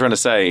the point I'm trying to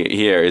say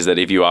here is that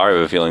if you are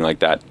ever feeling like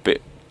that, but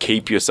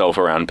keep yourself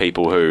around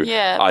people who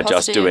Yeah, are just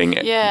positive. doing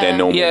Yeah. their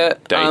normal Yeah,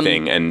 day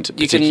thing, and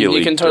You can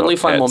particularly totally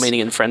find more pets.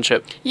 meaning in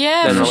friendship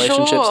Yeah, than for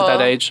relationships sure. at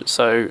that age.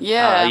 So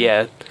Yeah.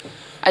 yeah.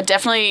 I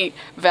definitely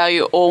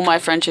value all my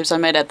friendships I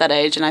made at that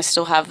age, and I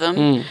still have them.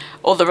 Hmm.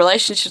 All the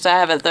relationships I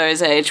have at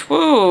those age.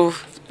 Woo.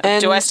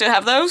 And Do I still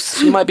have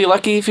those? you might be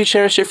lucky if you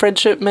cherish your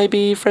friendship.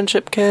 Maybe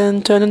friendship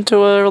can turn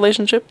into a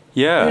relationship.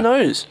 Yeah, Who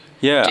knows?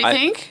 Yeah, Do you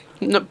think?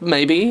 No,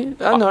 maybe.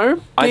 I don't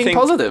know. I Being think-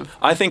 positive.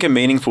 I think a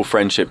meaningful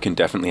friendship can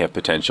definitely have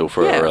potential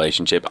for Yeah. a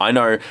relationship. I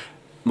know,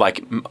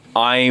 like,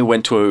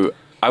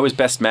 I was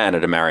best man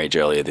at a marriage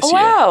earlier this Oh, year.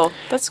 wow,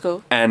 that's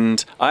cool.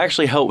 And I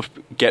actually helped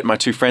get my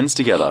two friends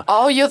together.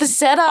 Oh, you're the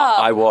setter.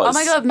 I was. Oh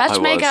my god,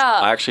 matchmaker.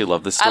 I actually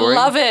love this I story.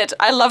 love it.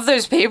 I love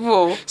those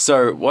people.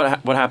 So what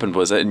happened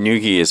was at New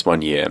Year's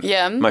one year,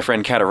 Yeah. my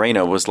friend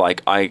Katerina was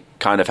like, I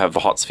kind of have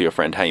the hots for your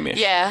friend Hamish.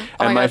 Yeah.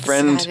 Oh And my my God, this is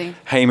friend exciting.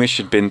 Hamish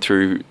had been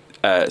through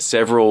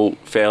several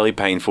fairly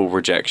painful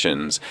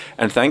rejections,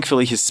 and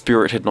thankfully his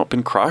spirit had not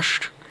been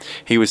crushed.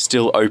 He was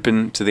still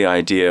open to the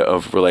idea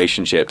of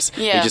relationships.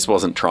 Yeah. He just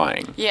wasn't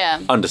trying. Yeah.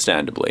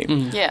 Understandably.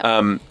 Yeah.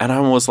 And I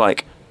was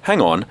like, hang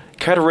on,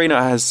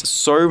 Katerina has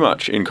so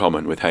much in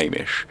common with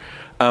Hamish.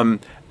 And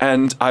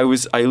I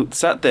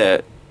sat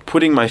there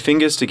putting my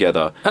fingers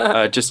together,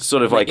 just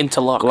sort of like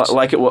interlocked.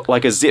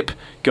 like a zip,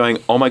 going,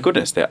 oh my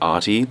goodness, they're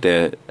arty,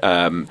 they're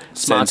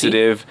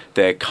sensitive,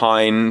 they're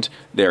kind,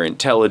 they're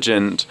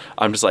intelligent.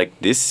 I'm just like,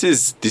 this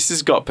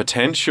has got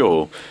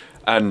potential.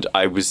 And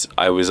I was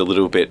a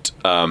little bit,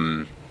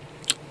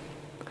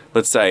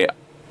 let's say,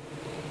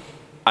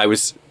 I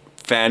was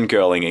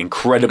fangirling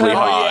incredibly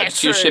hard.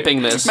 yes. You're True.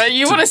 shipping this. But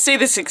you want to see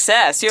the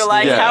success. You're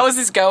like, Yeah. how is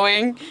this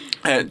going?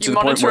 And to You the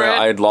point monitor where it.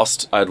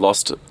 I'd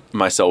lost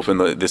myself in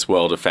this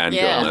world of fangirlness.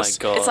 Yeah. Oh my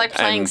God. It's like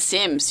playing And-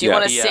 Sims. You yeah.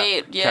 want to Yeah. see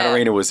it. Yeah.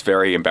 Katerina was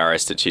very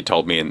embarrassed that she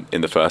told me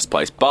in the first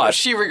place, but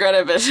She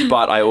regretted it.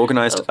 but I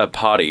organised a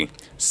party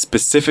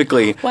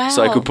specifically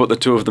so I Wow. could put the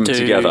two of them Dude.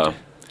 together.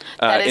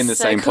 That is In the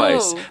so same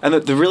place. cool. And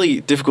the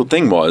really difficult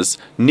thing was,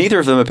 neither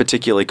of them are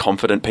particularly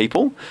confident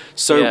people.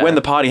 So Yeah. when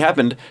the party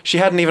happened, she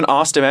hadn't even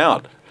asked him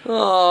out.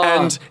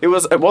 And it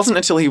wasn't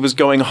until he was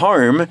going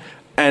home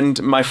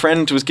and my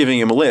friend was giving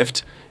him a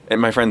lift,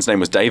 and my friend's name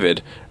was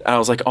David, and I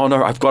was like, oh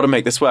no, I've got to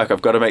make this work.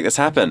 I've got to make this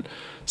happen.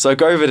 So I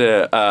go over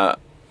to,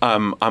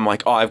 I'm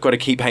like, oh, I've got to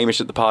keep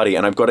Hamish at the party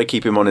and I've got to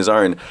keep him on his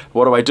own.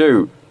 What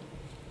do?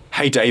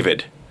 Hey,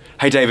 David,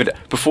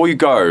 before you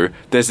go,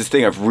 there's this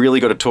thing I've really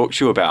got to talk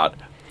to you about.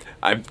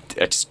 I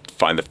just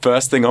find the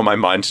first thing on my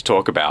mind to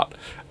talk about.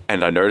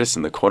 And I notice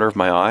in the corner of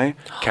my eye,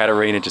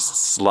 Katerina just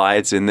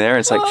slides in there.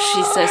 And it's like,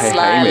 She's so hey,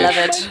 sly. I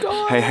Hamish. love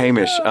it. Hey,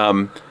 Hamish,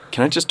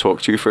 can I just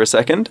talk to you for a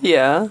second?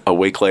 Yeah. A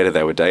week later,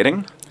 they were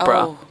dating.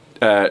 Bruh.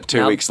 Oh, 2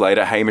 Yep. weeks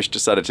later, Hamish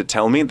decided to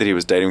tell me that he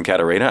was dating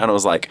Katerina. And I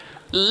was like,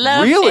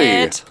 love really?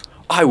 it.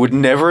 I would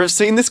never have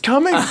seen this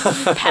coming.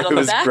 Pat on It the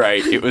was back.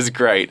 great. It was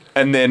great.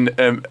 And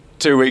then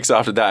 2 weeks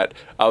after that,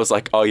 I was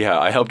like, oh yeah,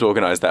 I helped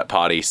organize that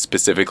party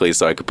specifically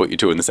so I could put you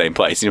two in the same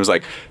place. And he was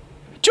like,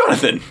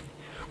 Jonathan,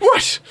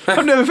 what?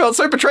 I've never felt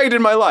so betrayed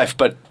in my life.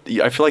 But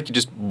I feel like you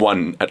just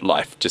won at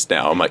life just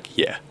now. I'm like,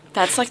 yeah.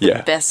 That's like the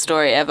Yeah. best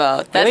story ever.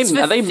 Are That's they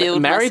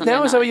fulfilled my married Sunday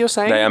now? Is that what night. you're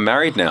saying? They are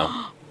married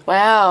now.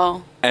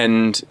 Wow.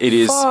 And it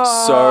is so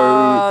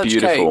Fudge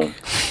beautiful.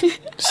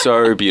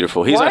 So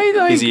beautiful. He's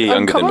Why, he's a year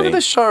younger come than over me.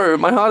 the show.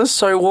 My heart is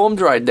so warmed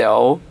right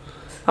now.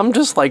 I'm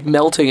just like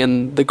melting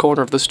in the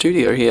corner of the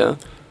studio here.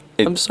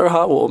 I'm so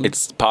heartwarmed.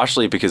 It's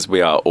partially because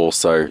we are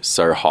also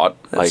so hot,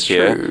 like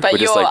here. true. But We're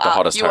just like the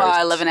hottest you are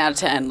hosts. 11 out of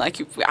 10. Like,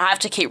 I have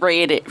to keep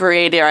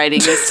reiterating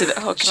this to the...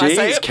 Oh, can I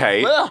say Jeez, it?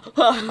 Kate.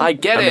 I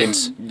get I it.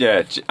 mean,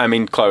 yeah,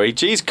 Chloe.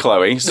 Jeez,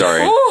 Chloe.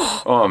 Sorry.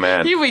 Oh,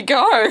 man. Here we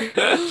go.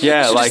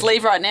 Yeah, Should like, just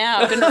leave right now.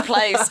 I've been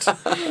replaced.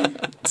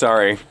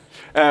 sorry.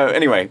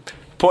 Anyway,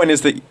 point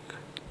is that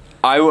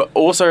I would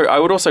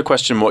also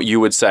question what you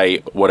would say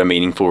what a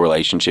meaningful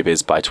relationship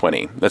is by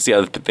 20. That's the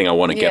other thing I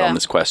want to get Yeah. on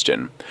this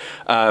question.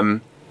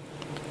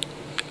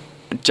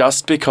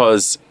 Just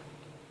because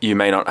you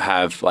may not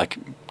have like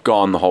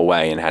gone the whole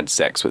way and had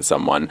sex with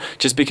someone,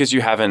 just because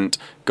you haven't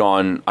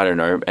gone, I don't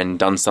know, and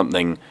done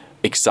something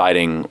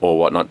exciting or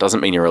whatnot,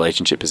 doesn't mean your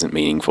relationship isn't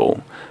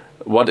meaningful.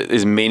 What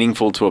is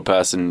meaningful to a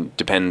person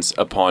depends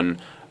upon,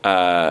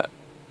 like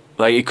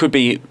it could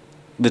be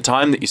the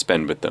time that you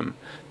spend with them,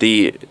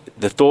 the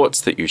thoughts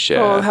that you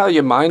share. Or how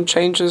your mind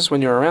changes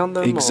when you're around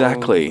them.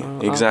 Exactly,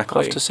 or,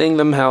 exactly. After seeing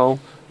them, how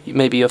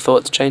maybe your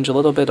thoughts change a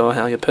little bit, or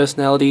how your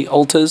personality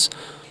alters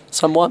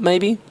somewhat,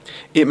 maybe.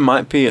 It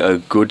might be a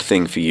good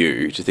thing for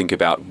you to think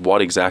about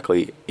what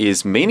exactly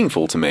is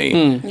meaningful to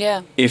me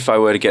Yeah. if I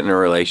were to get in a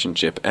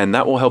relationship, and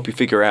that will help you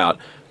figure out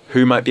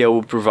who might be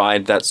able to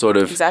provide that sort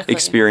of Exactly.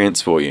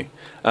 experience for you.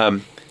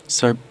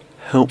 So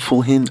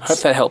helpful hints. Hope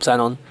that helps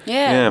Anon.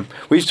 Yeah. Yeah,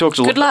 we've talked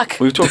Good luck.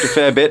 We've talked a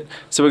fair bit,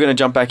 so we're going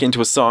to jump back into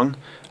a song.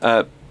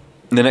 The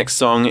next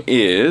song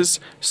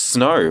is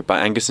 "Snow" by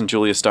Angus and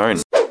Julia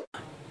Stone.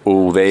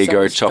 Oh, there you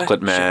go,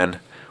 Chocolate Man.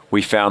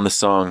 We found the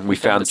song. We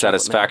found the Chocolate Man.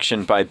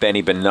 Satisfaction by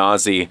Benny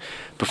Benazzi.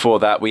 Before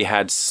that, we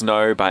had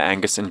Snow by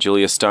Angus and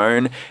Julia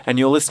Stone. And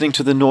you're listening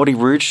to The Naughty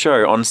Rude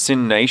Show on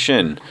Sin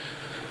Nation.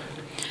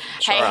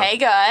 Hey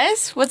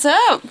guys. What's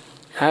up?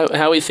 How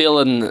are we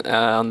feeling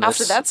on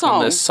this, After that song?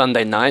 on this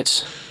Sunday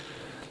night?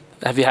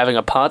 Have you having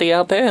a party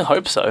out there? I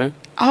hope so.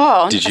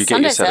 Oh, Did you a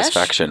get your Sunday sesh?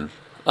 satisfaction?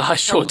 I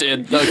sure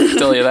did. I can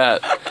tell you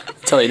that.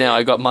 Tell you now,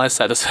 I got my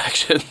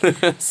satisfaction.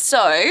 So,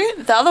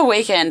 the other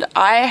weekend,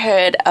 I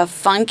heard a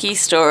funky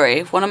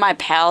story. One of my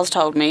pals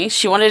told me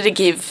she wanted a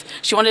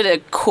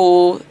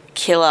cool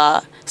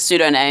killer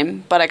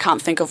pseudonym, but I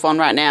can't think of one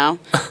right now.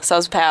 So I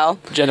was pal.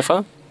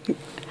 Jennifer?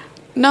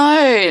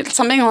 No,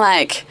 something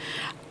like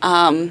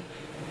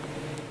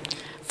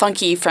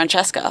Funky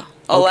Francesca.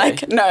 Or Okay.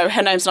 like, no,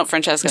 her name's not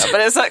Francesca,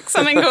 but it's like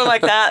something cool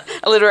like that,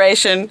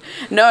 alliteration.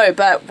 No,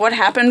 but what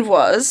happened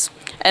was,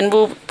 and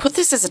we'll put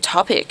this as a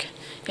topic.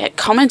 Yeah,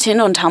 comment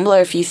in on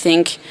Tumblr if you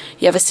think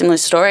you have a similar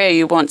story or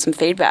you want some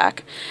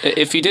feedback.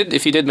 If you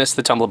did miss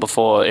the Tumblr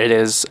before, it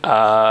is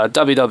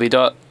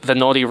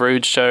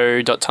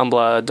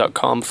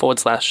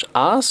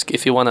www.thenaughtyrudeShow.tumblr.com/ask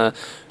if you want to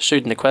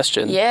shoot in a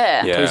question.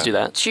 Yeah. Yeah. Please do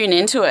that. Tune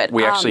into it.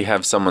 We actually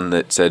have someone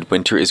that said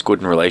winter is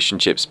good in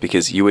relationships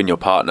because you and your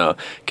partner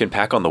can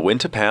pack on the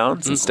winter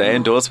pounds and stay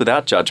indoors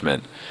without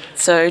judgment.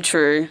 So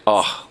true.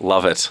 Oh,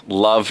 love it.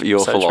 Love your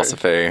So true.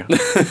 philosophy.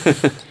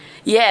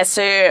 Yeah,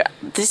 so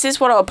this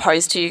is what I'll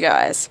pose to you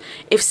guys.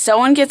 If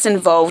someone gets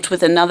involved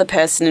with another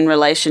person in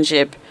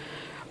relationship,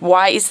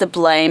 why is the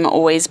blame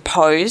always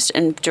posed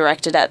and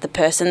directed at the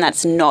person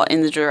that's not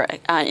in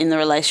the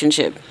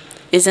relationship?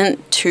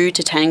 Isn't two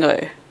to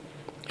tango?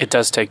 It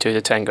does take two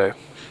to tango.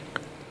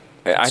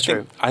 I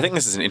true. think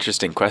this is an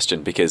interesting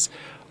question because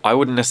I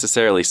wouldn't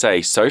necessarily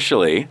say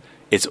socially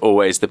it's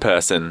always the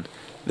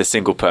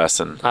single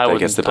person that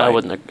gets the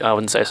blame. I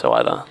wouldn't say so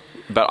either.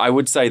 But I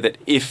would say that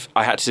if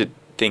I had to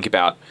think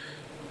about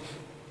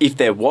if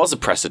there was a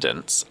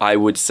precedence, I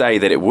would say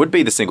that it would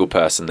be the single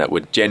person that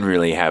would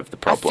generally have the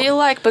problem. I feel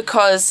like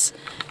because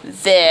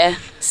they're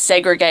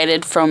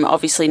segregated from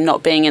obviously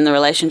not being in the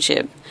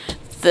relationship,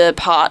 the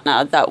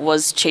partner that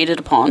was cheated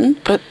upon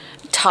But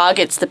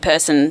targets the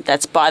person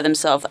that's by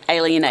themselves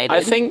alienated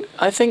I think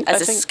as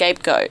a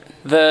scapegoat.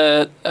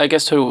 I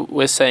guess who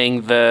we're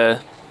saying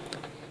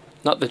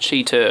not the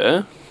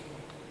cheater,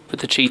 but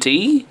the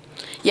cheatee.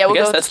 Yeah, I we'll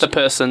guess go that's the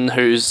person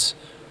who's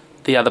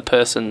the other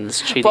person's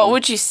cheating. What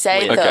would you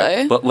say with.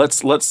 Okay, though?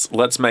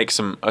 let's make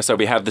some. So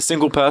we have the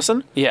single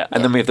person, Yeah.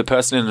 and then we have the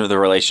person in the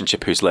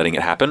relationship who's letting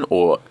it happen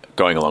or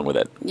going along with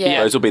it.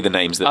 Yeah. Those will be the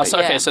names that. So,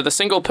 they okay, Yeah. so the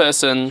single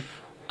person,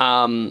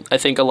 I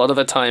think a lot of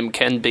the time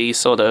can be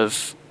sort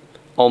of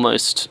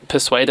almost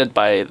persuaded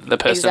by the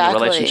person in the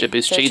Exactly. relationship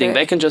who's So cheating. true.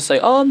 They can just say,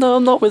 "Oh no,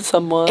 I'm not with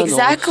someone." or,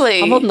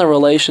 Exactly. I'm not in a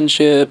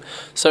relationship.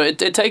 So it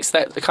takes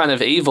that kind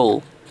of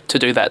evil to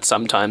do that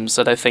sometimes.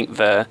 That I think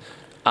the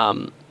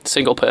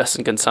single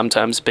person can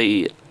sometimes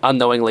be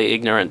unknowingly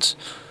ignorant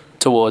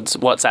towards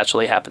what's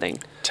actually happening.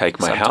 Take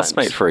my sometimes.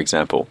 housemate, for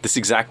example. This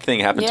exact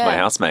thing happened to my Yeah.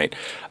 housemate.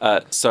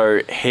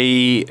 So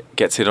he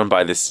gets hit on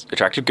by this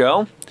attractive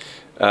girl,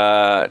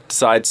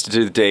 decides to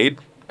do the deed,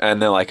 and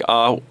they're like,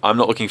 oh, I'm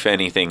not looking for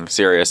anything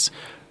serious.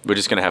 We're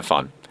just going to have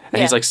fun.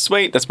 And he's Yeah. like,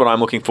 sweet, that's what I'm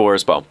looking for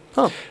as well.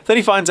 Oh. Then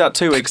he finds out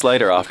 2 weeks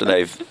later, after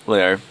they've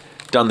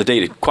done the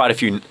deed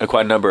quite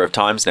a number of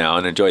times now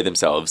and enjoyed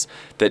themselves,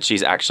 that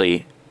she's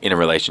actually in a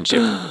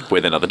relationship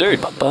with another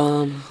dude.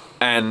 Bum.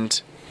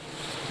 And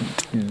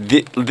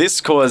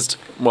this caused,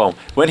 well,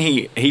 when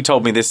he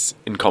told me this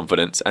in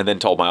confidence and then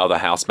told my other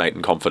housemate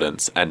in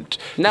confidence, and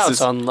Now this it's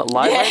is- on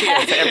live Yeah.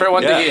 radio for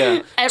everyone Yeah. to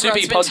hear. Everyone's to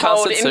be been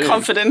told podcasted in soon.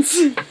 confidence.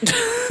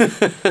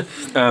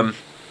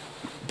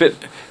 But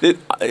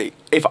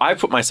if I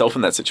put myself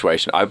in that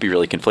situation, I'd be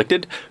really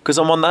conflicted, because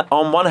on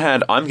one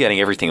hand, I'm getting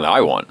everything that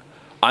I want.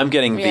 I'm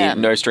getting Yeah. the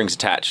no strings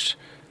attached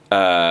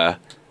friends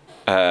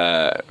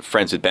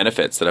with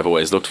benefits that I've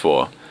always looked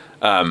for,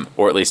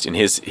 or at least in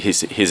his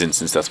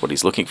instance, that's what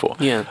he's looking for.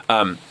 Yeah.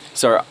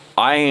 So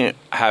I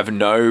have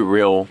no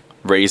real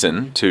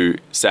reason to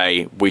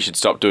say we should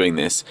stop doing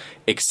this,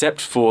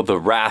 except for the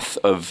wrath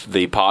of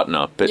the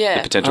partner, but Yeah.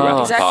 the potential wrath of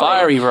the exactly. partner,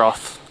 Fiery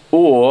wrath.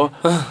 or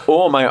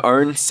my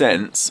own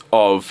sense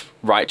of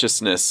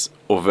righteousness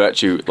or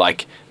virtue,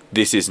 like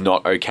this is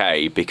not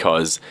okay,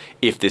 because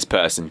if this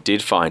person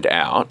did find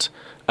out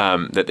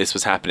that this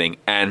was happening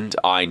and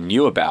I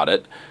knew about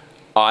it,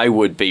 I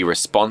would be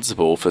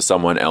responsible for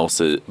someone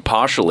else's,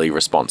 partially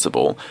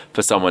responsible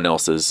for someone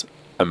else's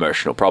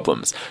emotional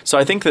problems. So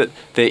I think that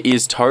there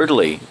is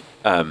totally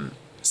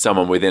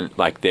someone within,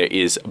 like there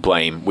is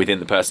blame within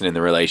the person in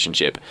the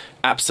relationship,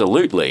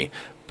 absolutely,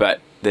 but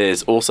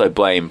there's also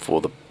blame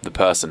for the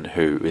person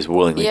who is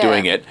willingly Yeah.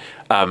 doing it,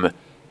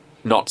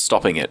 not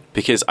stopping it,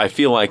 because I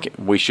feel like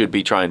we should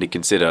be trying to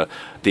consider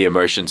the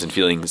emotions and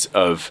feelings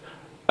of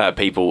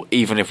people,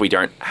 even if we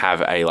don't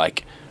have a,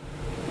 like,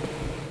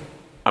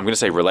 I'm going to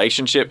say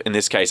relationship. In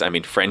this case, I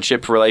mean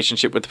friendship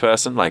relationship with the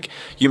person. Like,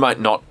 you might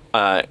not,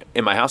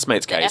 in my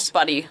housemate's case,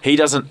 F-buddy. he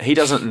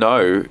doesn't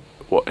know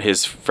what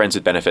his friends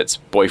with benefits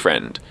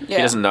boyfriend. He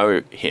Yeah. doesn't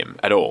know him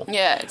at all.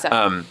 Yeah,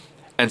 exactly.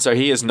 And so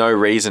he has no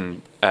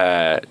reason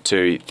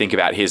to think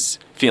about his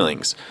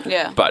feelings.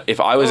 Yeah. But if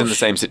I was in the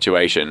same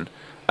situation,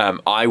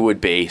 I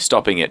would be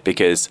stopping it,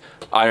 because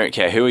I don't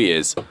care who he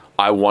is.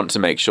 I want to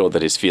make sure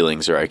that his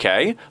feelings are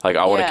okay. Like,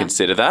 I want to Yeah.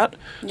 consider that.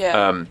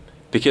 Yeah.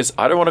 Because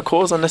I don't want to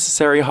cause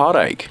unnecessary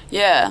heartache.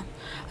 Yeah.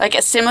 Like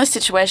a similar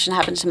situation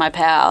happened to my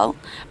pal,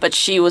 but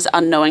she was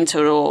unknowing to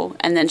it all.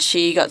 And then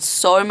she got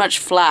so much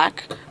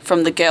flack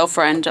from the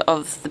girlfriend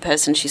of the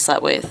person she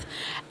slept with.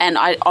 And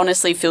I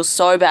honestly feel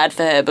so bad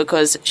for her,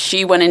 because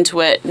she went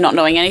into it not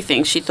knowing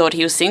anything. She thought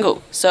he was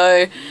single.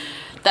 So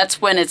that's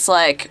when it's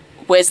like,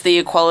 where's the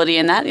equality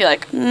in that? You're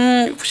like,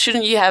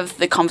 shouldn't you have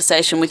the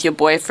conversation with your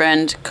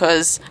boyfriend?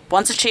 Because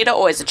once a cheater,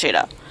 always a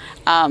cheater.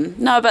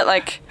 No, but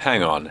like,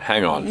 Hang on.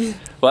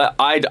 Well,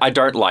 I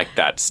don't like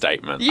that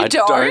statement. You I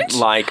don't?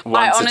 like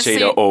once honestly- a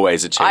cheater,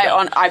 always a cheater.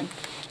 I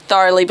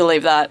thoroughly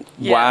believe that.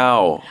 Yeah.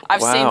 Wow.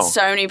 I've Wow. seen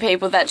so many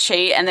people that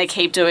cheat and they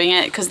keep doing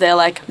it because they're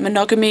like,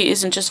 monogamy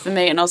isn't just for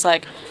me. And I was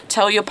like,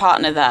 tell your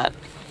partner that.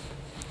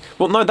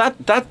 Well, no,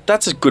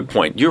 that's a good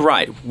point. You're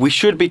right. We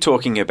should be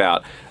talking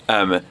about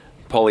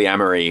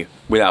polyamory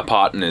with our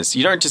partners.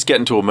 You don't just get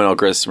into a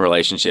monogamous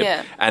relationship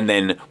Yeah. and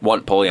then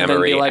want polyamory And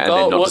then be like, and oh,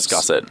 then not whoops,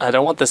 discuss it. I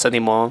don't want this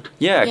anymore.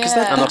 Yeah, because Yeah. that,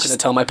 I'm that not going to just,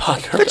 tell my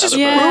partner that about just it.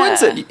 Yeah.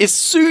 ruins it. As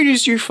soon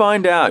as you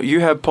find out you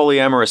have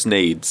polyamorous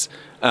needs,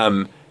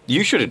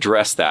 you should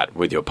address that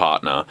with your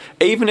partner,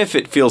 even if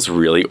it feels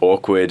really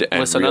awkward and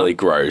Listener. really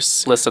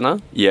gross. Listener,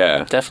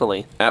 Yeah.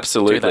 definitely.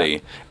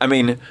 Absolutely. I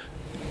mean,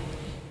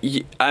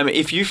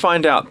 if you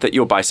find out that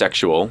you're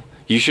bisexual,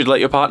 you should let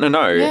your partner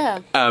know Yeah.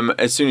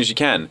 as soon as you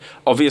can.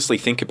 Obviously,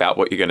 think about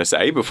what you're going to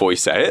say before you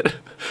say it.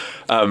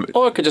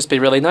 Or it could just be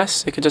really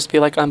nice. It could just be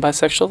like, I'm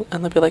bisexual.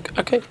 And they'll be like,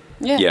 okay.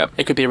 Yeah. Yeah.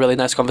 It could be a really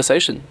nice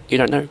conversation. You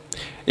don't know.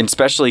 And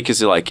especially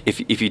because, like,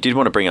 if you did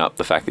want to bring up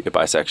the fact that you're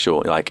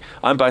bisexual, you're like,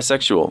 I'm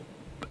bisexual.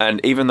 And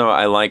even though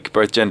I like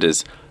both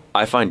genders,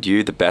 I find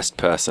you the best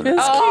person out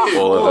of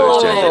all of those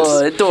Oh,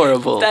 genders.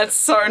 adorable. That's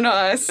so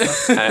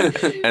nice.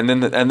 and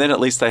then at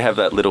least they have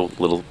that little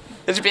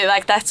It'd be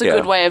like, that's a Yeah.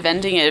 good way of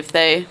ending it if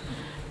they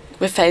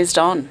were phased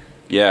on.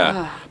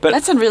 yeah. But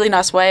That's a really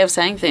nice way of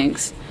saying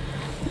things.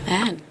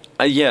 Man.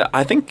 Yeah,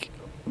 I think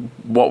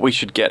what we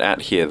should get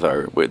at here,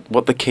 though,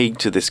 what the key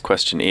to this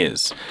question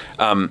is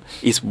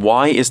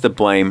why is the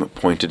blame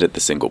pointed at the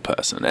single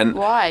person? And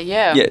Why?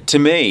 Yeah. yeah, to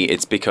me,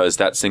 it's because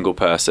that single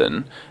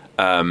person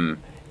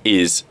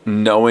is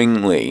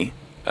knowingly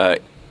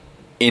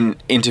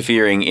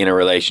interfering in a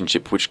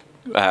relationship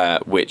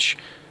which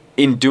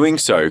in doing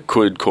so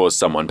could cause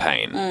someone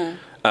pain.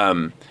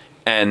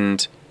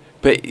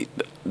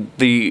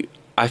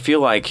 I feel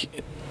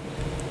like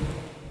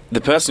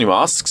the person who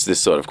asks this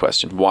sort of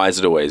question, why is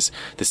it always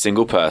the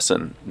single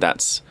person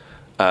that's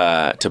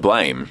to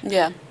blame,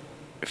 Yeah.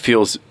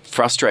 feels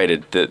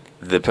frustrated that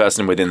the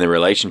person within the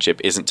relationship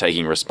isn't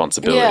taking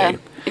responsibility. Yeah.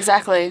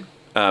 Exactly.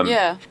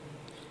 Yeah.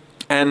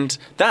 And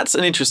that's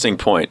an interesting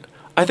point.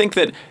 I think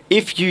that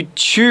if you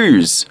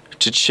choose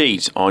to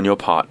cheat on your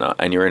partner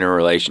and you're in a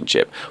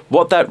relationship,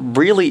 what that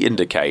really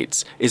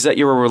indicates is that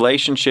your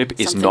relationship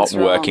is not Something's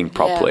wrong, working yeah.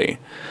 properly.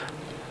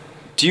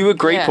 Do you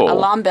agree, Yeah, Paul?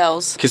 alarm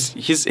bells. Because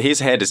his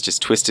head is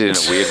just twisted in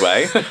a weird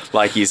way,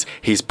 like he's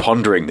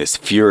pondering this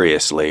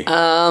furiously.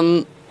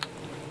 I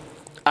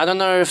don't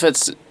know if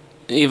it's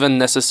even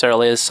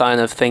necessarily a sign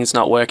of things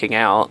not working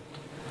out.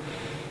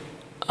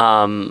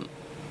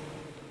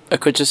 It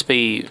could just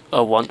be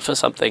a want for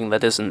something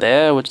that isn't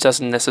there, which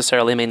doesn't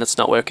necessarily mean it's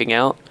not working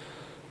out.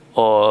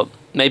 Or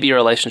maybe your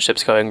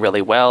relationship's going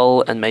really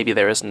well, and maybe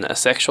there isn't a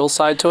sexual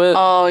side to it.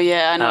 Oh,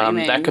 yeah, I know what you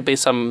mean. That could be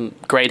some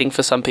grating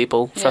for some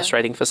people, Yeah.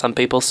 frustrating for some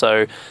people.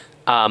 So,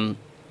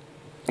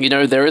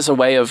 there is a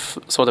way of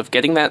sort of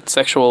getting that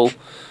sexual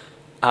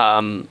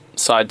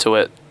side to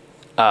it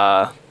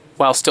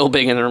while still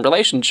being in a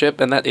relationship,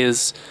 and that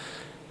is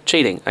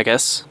cheating, I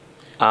guess.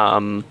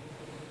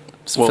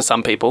 For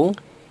some people,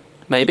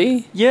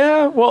 maybe.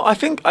 Yeah, well, I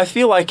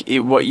feel like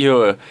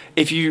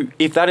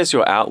if that is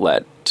your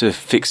outlet to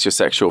fix your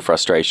sexual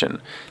frustration,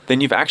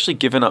 then you've actually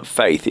given up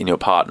faith in your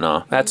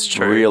partner. That's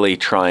true. Really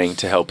trying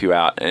to help you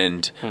out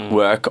and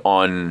work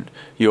on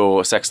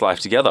your sex life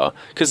together.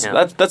 Because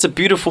Yeah. that's a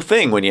beautiful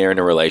thing when you're in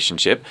a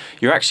relationship.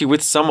 You're actually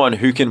with someone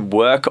who can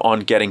work on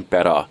getting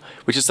better,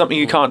 which is something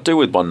you can't do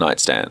with one night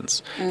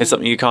stands. It's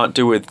something you can't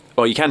do with,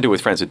 or you can do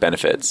with friends with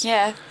benefits.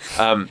 Yeah.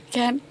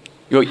 Can.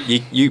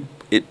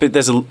 But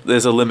there's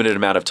a limited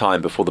amount of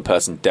time before the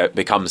person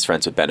becomes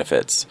friends with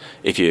benefits.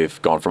 If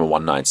you've gone from a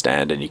one night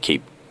stand and you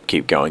keep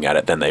going at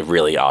it, then they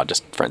really are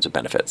just friends with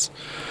benefits.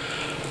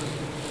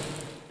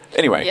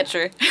 Anyway, Yeah,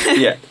 true.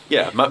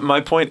 yeah. My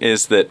point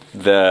is that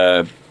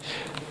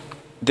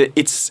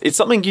it's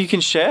something you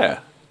can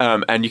share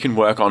and you can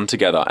work on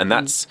together, and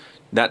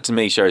that to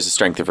me shows the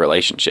strength of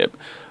relationship.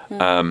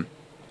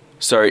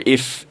 So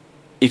if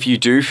you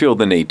do feel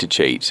the need to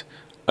cheat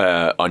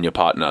on your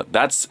partner,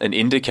 that's an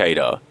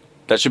indicator.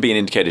 That should be an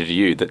indicator to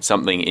you that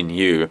something in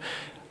you,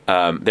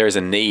 there is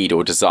a need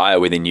or desire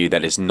within you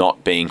that is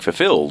not being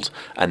fulfilled.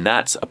 And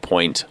that's a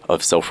point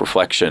of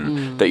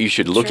self-reflection that you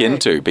should look True.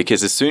 into,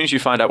 because as soon as you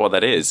find out what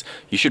that is,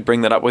 you should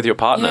bring that up with your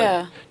partner.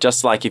 Yeah.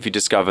 Just like if you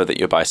discover that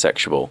you're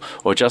bisexual,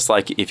 or just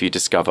like if you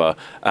discover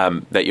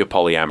that you're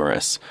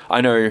polyamorous.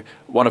 I know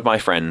one of my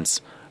friends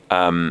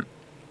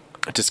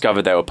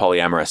discovered they were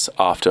polyamorous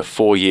after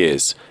 4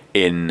 years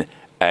in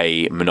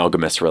a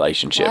monogamous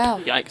relationship.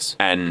 Wow. Yikes.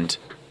 And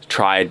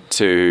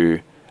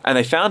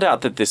they found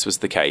out that this was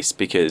the case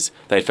because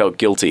they felt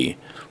guilty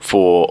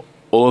for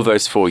all of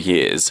those 4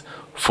 years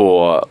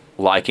for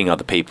liking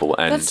other people.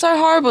 And That's so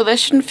horrible. They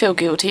shouldn't feel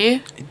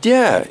guilty.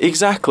 yeah,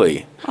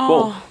 exactly. Oh.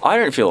 Well, I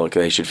don't feel like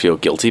they should feel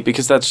guilty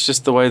because that's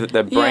just the way that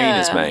their brain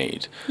is Yeah.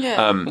 made.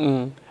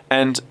 Yeah.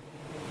 And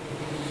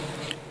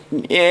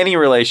in any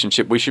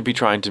relationship, we should be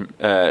trying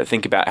to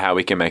think about how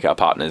we can make our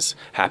partners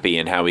happy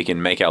and how we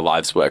can make our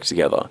lives work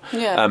together.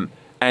 Yeah.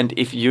 And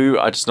if you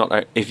are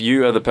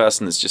the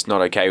person that's just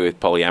not okay with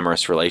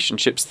polyamorous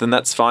relationships, then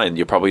that's fine.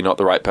 You're probably not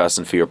the right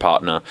person for your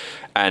partner,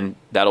 and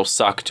that'll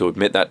suck to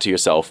admit that to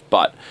yourself.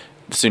 But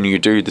the sooner you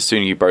do, the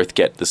sooner you both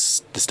get the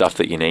stuff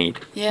that you need.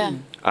 Yeah.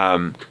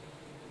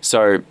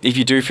 So if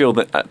you do feel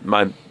that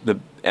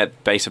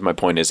at base of my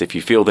point is, if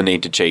you feel the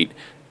need to cheat,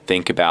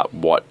 think about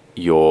what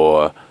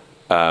your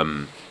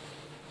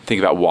think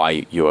about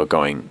why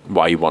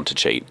you want to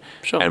cheat,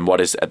 Sure. and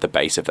what is at the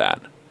base of that.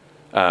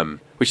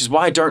 Which is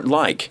why I don't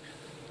like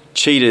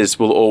cheaters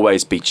will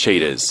always be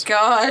cheaters.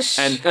 Gosh.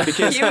 And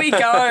because Here we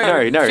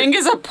go. No.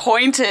 Fingers are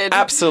pointed.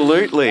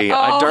 Absolutely,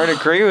 I don't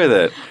agree with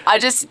it. I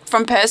just,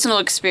 from personal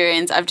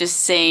experience, I've just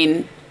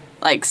seen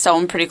like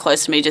someone pretty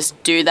close to me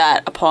just do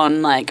that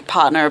upon like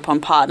partner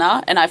upon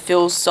partner, and I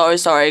feel so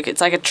sorry.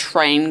 It's like a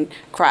train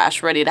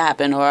crash ready to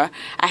happen, or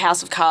a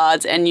house of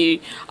cards, and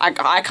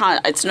I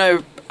can't. It's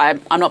no.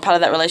 I'm not part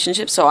of that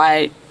relationship, so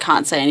I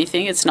can't say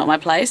anything. It's not my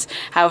place.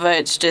 However,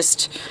 it's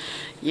just,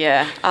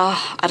 yeah.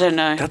 I don't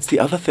know. That's the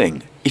other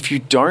thing. If you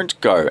don't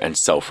go and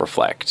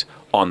self-reflect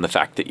on the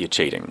fact that you're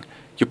cheating,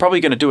 you're probably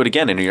going to do it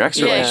again in your next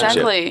Yeah, relationship.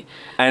 exactly.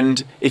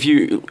 And if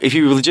you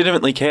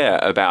legitimately care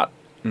about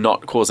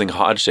not causing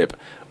hardship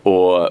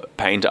or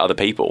pain to other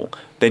people,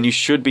 then you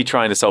should be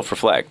trying to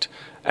self-reflect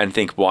and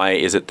think, why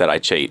is it that I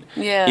cheat?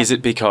 Yeah. Is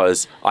it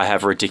because I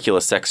have a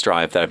ridiculous sex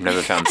drive that I've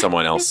never found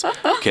someone else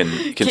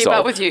can Keep solve?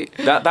 up with you.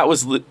 That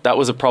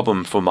was a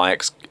problem for my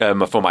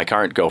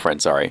current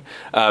girlfriend. Sorry,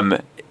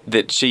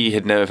 that she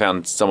had never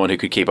found someone who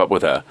could keep up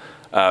with her.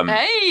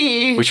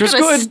 Hey, Which was got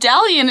a good.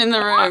 stallion in the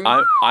room.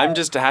 I'm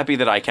just happy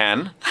that I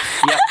can.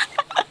 Yeah.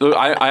 Look,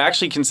 I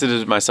actually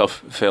considered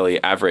myself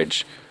fairly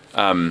average.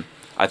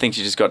 I think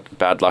she just got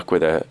bad luck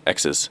with her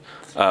exes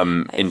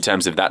in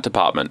terms of that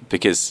department,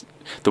 because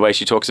the way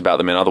she talks about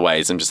them in other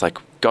ways, I'm just like,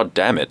 God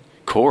damn it,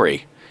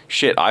 Corey.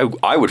 Shit,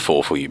 I would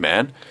fall for you,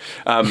 man.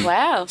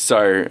 Wow.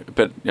 So,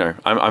 but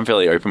I'm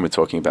fairly open with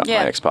talking about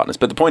Yeah. my ex-partners.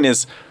 But the point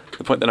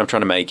that I'm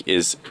trying to make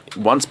is,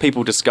 once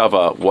people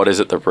discover what is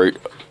at the root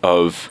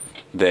of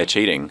their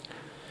cheating,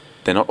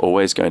 they're not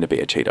always going to be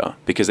a cheater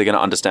because they're going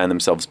to understand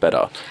themselves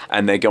better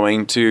and they're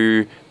going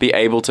to be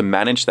able to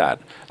manage that.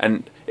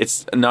 And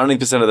it's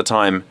 90% of the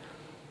time.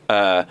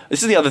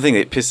 This is the other thing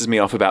that pisses me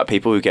off about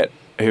people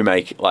who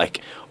make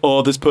like,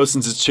 oh, this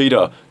person's a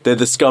cheater. They're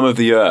the scum of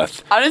the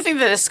earth. I don't think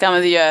they're the scum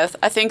of the earth.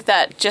 I think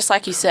that, just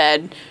like you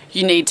said,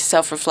 you need to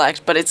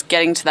self-reflect, but it's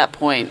getting to that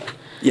point.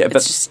 Yeah,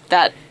 It's just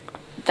that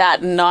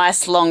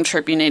nice long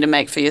trip you need to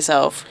make for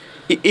yourself.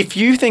 If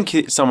you think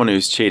someone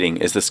who's cheating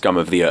is the scum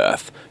of the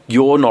earth,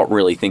 you're not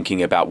really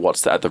thinking about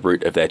what's at the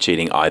root of their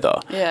cheating either.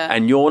 Yeah.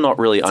 And you're not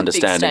really It's a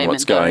big understanding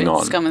what's statement, going though,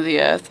 on. Scum of the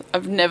earth.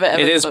 I've never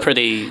ever. It is thought-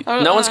 pretty.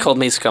 No one's called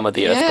me scum of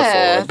the earth before.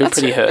 I'd be that's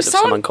pretty what- hurt if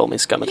someone- someone called me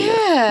scum of the earth.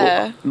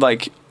 Yeah.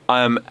 Like,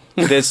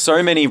 there's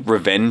so many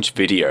revenge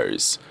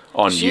videos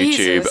on YouTube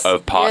Jesus.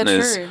 of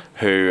partners Yeah,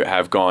 true. who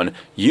have gone,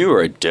 you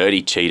are a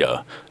dirty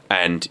cheater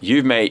and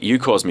you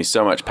caused me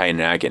so much pain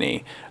and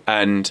agony.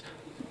 And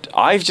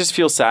I just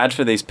feel sad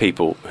for these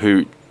people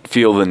who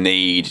feel the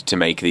need to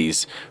make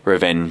these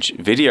revenge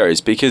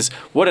videos, because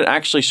what it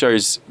actually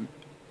shows,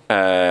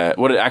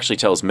 what it actually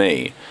tells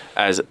me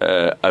as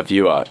a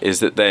viewer is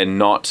that they're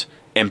not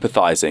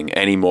empathizing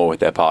anymore with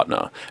their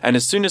partner. And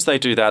as soon as they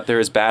do that, they're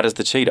as bad as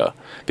the cheater,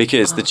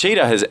 because the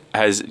cheater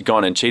has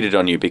gone and cheated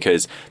on you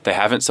because they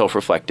haven't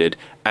self-reflected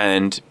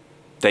and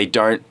they've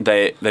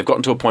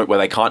gotten to a point where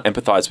they can't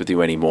empathize with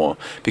you anymore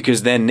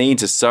because their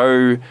needs are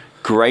so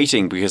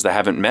grating because they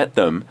haven't met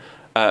them,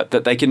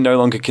 that they can no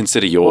longer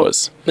consider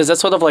yours. Is that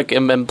sort of like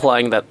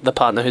implying that the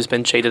partner who's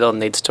been cheated on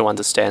needs to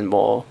understand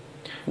more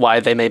why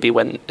they maybe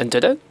went and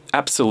did it?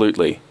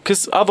 Absolutely,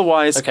 because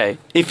otherwise, Okay.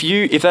 if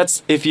you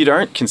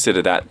don't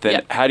consider that, then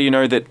Yep. how do you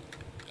know that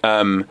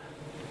how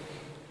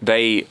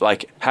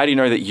do you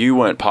know that you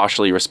weren't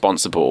partially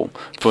responsible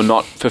for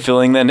not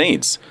fulfilling their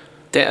needs?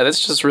 Damn,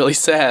 that's just really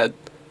sad.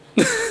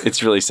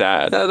 It's really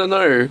sad. I don't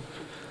know.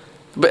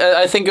 But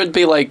I think it would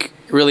be like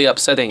really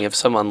upsetting if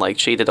someone like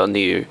cheated on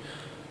you,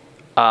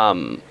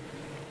 and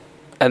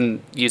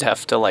you'd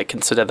have to like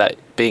consider that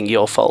being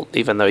your fault,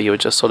 even though you were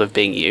just sort of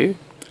being you.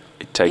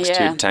 It takes two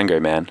Yeah. to tango,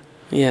 man.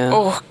 Yeah.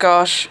 Oh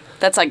gosh,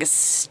 that's like a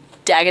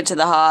dagger to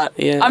the heart.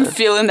 Yeah. I'm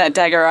feeling that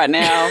dagger right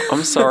now.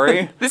 I'm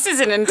sorry. This is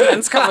an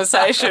intense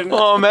conversation.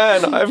 Oh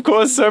man, I've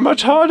caused so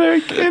much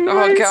heartache in Oh,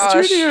 my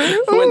gosh. studio.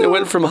 It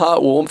went from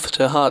heart warmth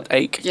to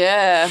heartache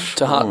Yeah.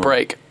 to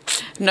heartbreak.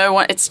 No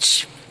one.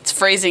 It's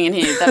freezing in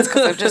here. That's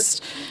because I'm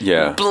just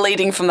Yeah.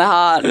 bleeding from the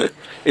heart.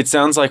 It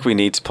sounds like we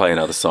need to play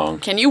another song.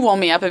 Can you warm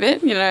me up a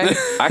bit? You know,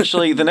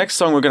 Actually, the next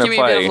song we're going give to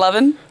me a play. bit of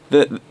lovin'.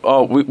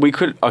 We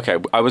could. Okay,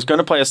 I was going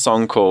to play a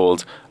song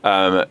called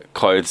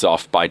 "Clothes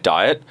Off" by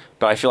Diet,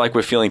 but I feel like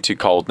we're feeling too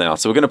cold now,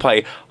 so we're going to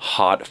play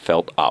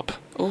 "Heartfelt Up"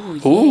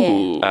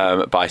 Ooh,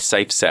 yeah. by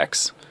Safe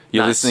Sex.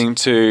 You're Nice. listening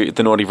to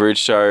the Naughty Rude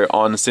Show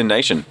on Sin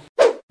Nation.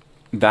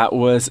 That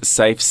was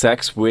Safe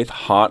Sex with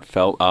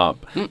 "Heartfelt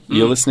Up."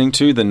 You're listening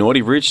to the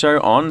Naughty Rude Show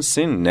on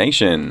Sin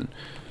Nation.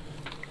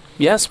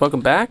 Yes, welcome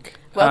back.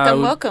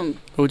 Welcome, welcome.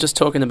 We were just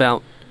talking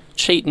about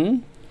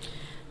cheating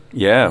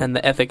Yeah, and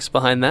the ethics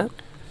behind that.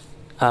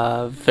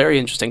 Very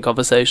interesting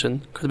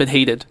conversation. Could have been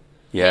heated.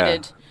 yeah.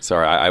 Heated.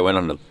 Sorry, I went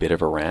on a bit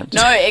of a rant.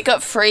 No, it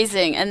got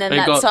freezing, and then It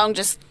that got- song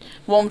just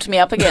warmed me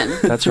up again.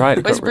 That's right.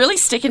 I was really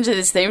sticking to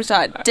this theme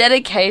tonight.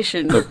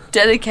 Dedication to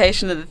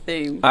the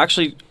theme.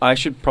 Actually, I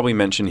should probably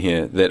mention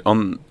here that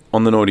on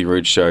the Naughty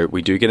Rude Show,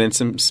 we do get in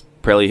some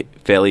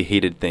fairly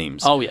heated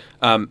themes. Oh, yeah.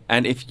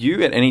 And if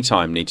you at any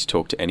time need to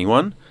talk to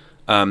anyone,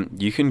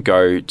 you can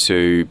go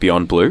to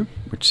Beyond Blue,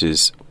 which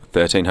is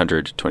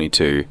 1300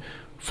 22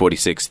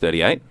 46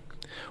 38.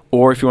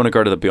 Or if you want to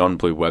go to the Beyond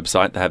Blue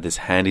website, they have this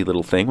handy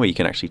little thing where you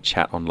can actually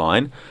chat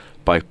online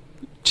by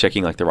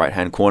checking like the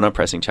right-hand corner,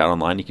 pressing chat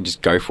online. You can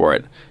just go for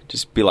it.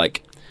 Just be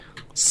like,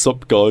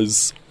 "Sup,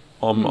 guys?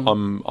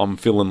 I'm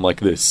feeling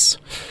like this."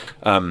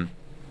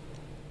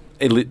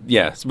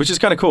 Which is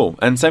kind of cool.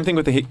 And same thing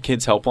with the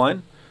Kids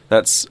Helpline.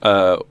 That's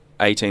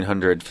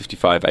 1800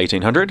 55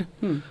 1800.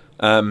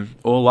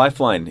 Or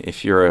Lifeline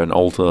if you're an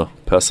older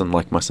person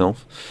like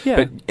myself. Yeah.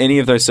 But any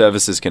of those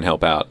services can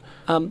help out.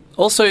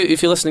 Also,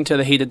 if you're listening to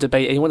the heated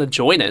debate and you want to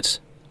join it,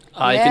 you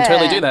can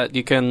totally do that.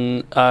 You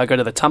can go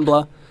to the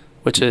Tumblr,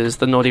 which is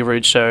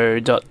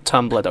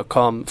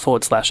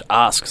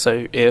thenaughtyrudeshow.tumblr.com/ask.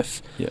 So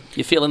if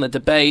you're feeling the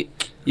debate,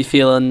 you're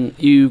feeling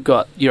you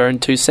got your own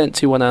 2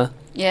 cents you want to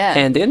Yeah.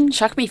 hand in,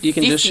 Chuck me you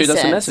can just 50 shoot us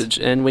a cents. message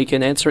and we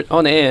can answer it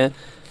on air.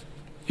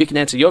 You can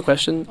answer your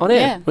question on air,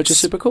 Yeah. which is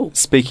super cool.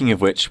 Speaking of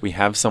which, we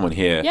have someone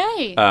here.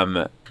 Yay.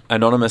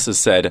 Anonymous has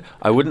said,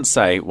 "I wouldn't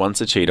say once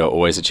a cheater,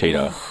 always a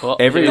cheater. Oh,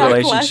 Every yeah.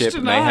 relationship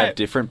Backlash may tonight. have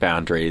different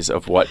boundaries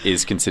of what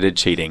is considered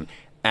cheating,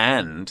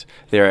 and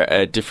there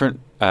are different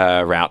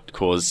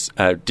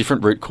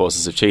different root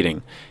causes of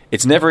cheating.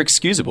 It's never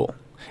excusable.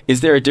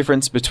 Is there a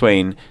difference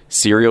between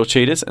serial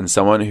cheaters and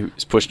someone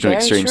who's pushed to an Very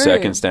extreme true.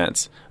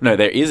 circumstance? No,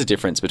 there is a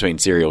difference between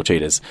serial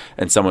cheaters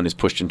and someone who's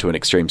pushed into an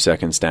extreme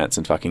circumstance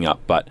and fucking up,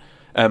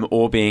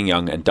 or being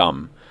young and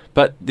dumb.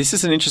 But this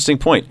is an interesting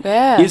point.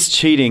 Yeah. Is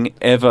cheating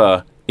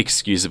ever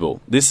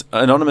excusable? This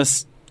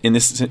Anonymous in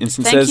this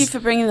instance Thank says, you for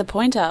bringing the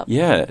point up.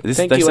 yeah, this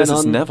Thank they you, says it's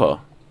Anon. never.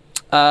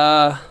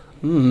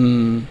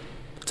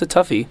 It's a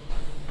toughie.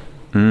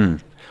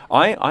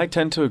 I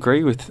tend to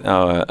agree with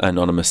our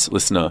anonymous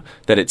listener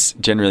that it's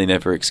generally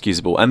never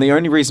excusable. And the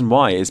only reason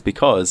why is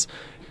because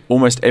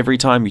almost every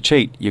time you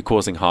cheat, you're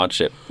causing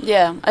hardship.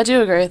 Yeah, I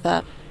do agree with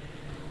that.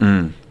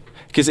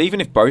 Because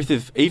even if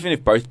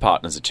both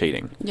partners are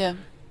cheating, Yeah.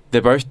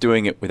 they're both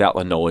doing it without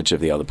the knowledge of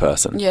the other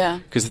person. Yeah.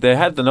 Because if they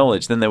had the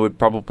knowledge, then there would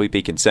probably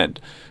be consent.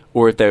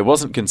 Or if there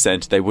wasn't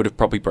consent, they would have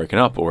probably broken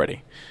up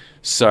already.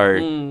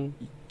 So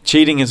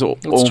cheating is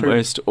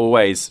almost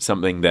always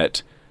something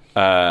that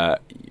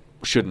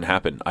shouldn't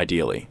happen,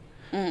 ideally.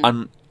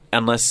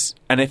 Unless,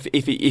 and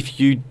if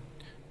you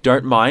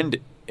don't mind,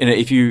 and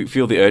if you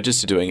feel the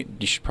urges to doing it,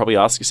 you should probably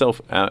ask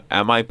yourself,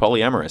 am I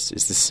polyamorous?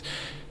 Is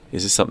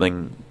this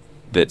something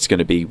that's going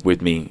to be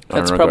with me on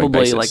That's an ongoing probably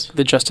basis? like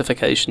the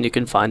justification you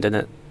can find in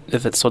it,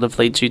 if it sort of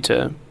leads you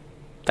to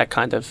that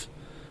kind of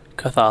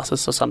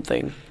catharsis or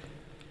something.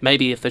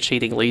 Maybe if the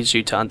cheating leads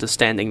you to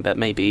understanding that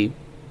maybe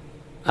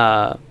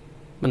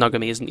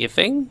monogamy isn't your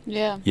thing,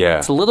 Yeah. Yeah.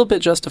 it's a little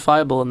bit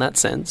justifiable in that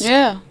sense.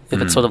 Yeah.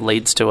 If it sort of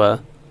leads to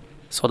a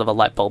sort of a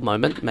light bulb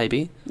moment,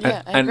 maybe.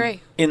 Yeah, I And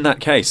agree. in that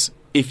case,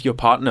 if your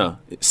partner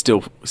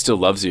still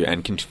loves you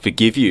and can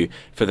forgive you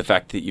for the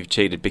fact that you've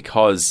cheated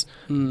because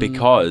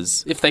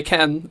If they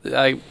can,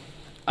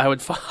 I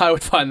would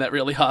find that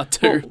really hard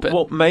too.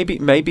 well,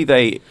 maybe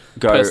they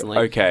go, Personally.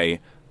 okay,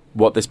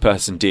 what this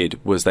person did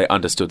was they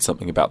understood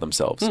something about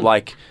themselves.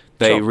 Like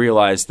they Sure.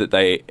 realized that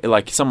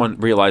like someone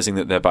realizing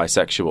that they're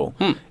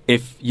bisexual.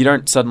 If you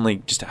don't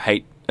suddenly just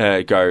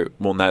go,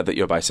 well, now that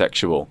you're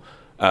bisexual,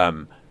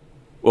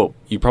 well,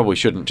 you probably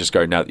shouldn't just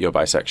go, now that you're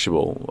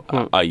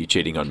bisexual, are you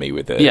cheating on me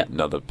with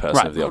another person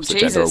Right. of the Oh, opposite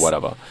gender or Jesus.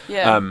 whatever?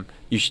 Yeah.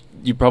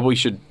 You probably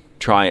should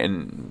try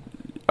and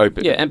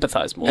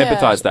empathize more. Yeah.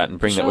 empathize that and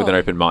bring that with an Sure.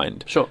 open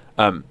mind. Sure.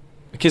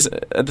 Because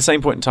at the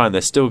same point in time,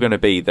 there's still going to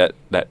be that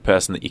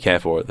person that you care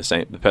for, the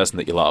person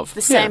that you love.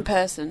 The same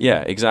person.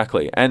 Yeah,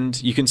 exactly.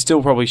 And you can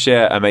still probably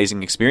share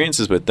amazing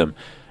experiences with them.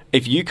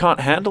 If you can't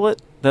handle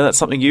it, then that's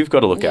something you've got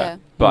to look Yeah. at.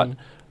 But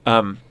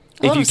A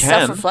if lot you of can,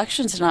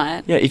 self-reflection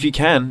tonight. yeah, if you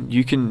can,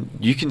 you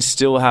can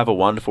still have a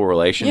wonderful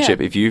relationship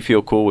Yeah. if you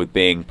feel cool with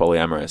being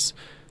polyamorous.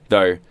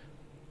 Though,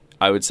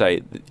 I would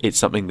say it's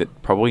something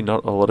that probably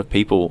not a lot of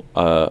people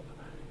are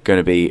going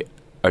to be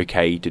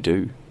okay to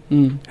do.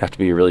 Have to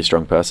be a really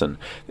strong person.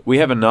 We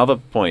have another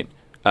point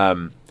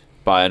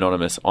by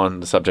Anonymous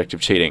on the subject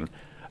of cheating.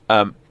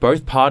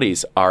 Both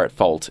parties are at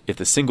fault if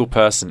the single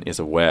person is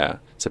aware.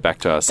 So back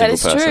to our That single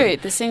is person. true.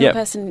 The single Yeah.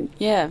 person,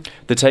 yeah.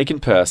 The taken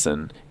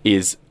person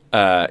is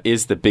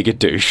the bigger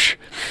douche,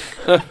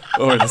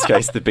 or in this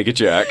case, the bigger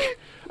jerk.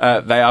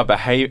 They are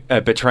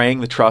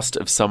betraying the trust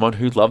of someone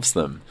who loves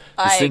them.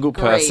 The I single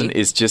agree. person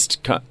is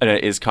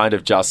kind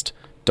of just ...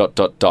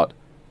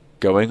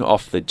 going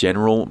off the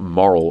general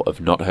moral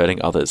of not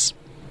hurting others.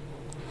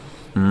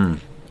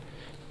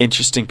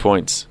 Interesting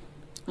points.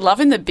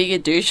 Loving the bigger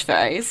douche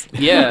phase.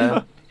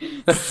 Yeah.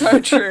 So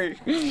true.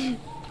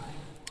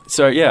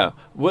 So yeah,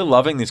 we're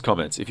loving these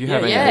comments. If you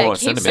have any Yeah, more,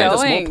 keep send them Send in. us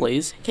more, going.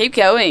 please. Keep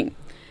going.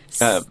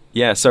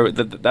 Yeah, so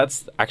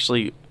that's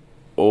actually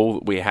all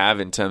we have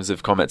in terms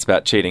of comments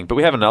about cheating. But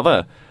we have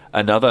another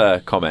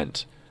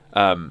comment.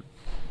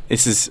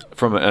 This is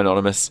from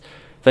Anonymous.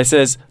 They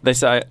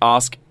say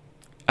ask,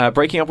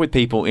 breaking up with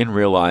people in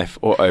real life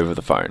or over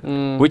the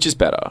phone, which is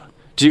better?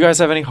 Do you guys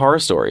have any horror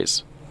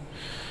stories?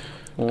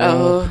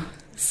 Oh,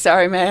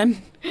 sorry,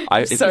 man.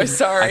 So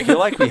sorry. I feel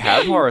like we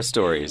have horror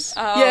stories.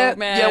 Oh,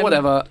 man. Yeah,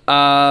 whatever.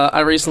 I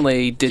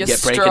recently did You're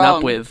get breaking strong.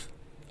 up with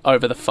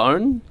over the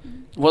phone.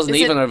 It wasn't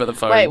Is even it- over the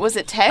phone. Wait, was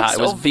it text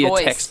It was or via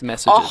voice? text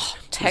messages. Oh,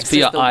 text it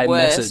was is the via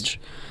worst. iMessage.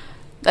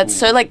 That's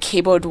so like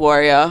keyboard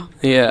warrior.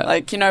 Yeah.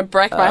 Like,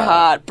 break my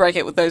heart, break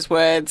it with those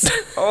words.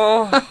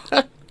 Oh.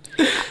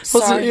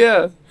 Sorry.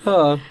 Yeah.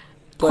 Oh,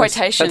 bless.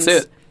 Quotations.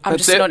 That's it. I'm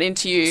That's just it. not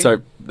into you.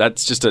 So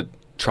that's just a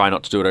try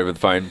not to do it over the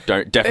phone.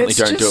 Definitely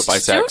don't do it by Do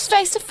it text.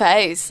 face to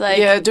face. Like,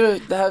 Yeah, do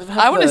it.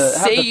 I wanna have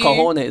see the you.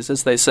 cojones,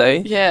 as they say.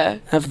 Yeah.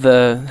 Have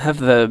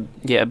the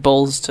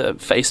balls to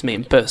face me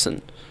in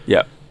person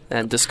Yeah.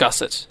 and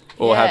discuss it.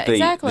 Or Yeah, have the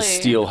exactly.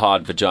 steel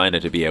hard vagina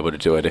to be able to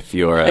do it if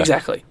you're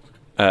Exactly.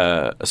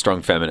 a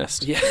strong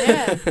feminist.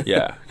 Yeah.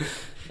 Yeah.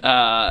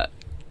 Yeah.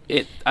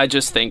 I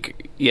just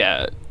think,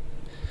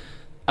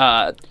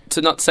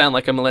 to not sound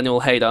like a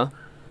millennial hater,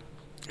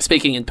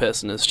 speaking in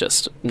person is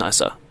just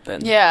nicer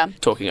than Yeah.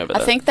 talking over I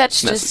the think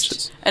that's messages.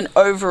 just an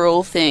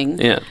overall thing.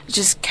 Yeah.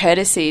 Just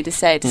courtesy to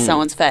say it to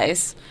someone's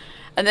face.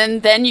 And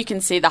then you can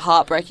see the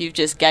heartbreak you've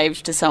just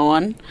gave to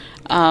someone.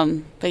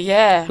 But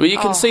yeah. Well, you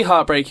can Oh. see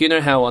heartbreak. You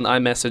know how on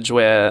iMessage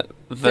where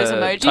Those the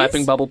emojis?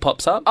 typing bubble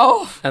pops up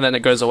Oh, and then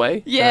it goes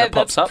away. yeah, and it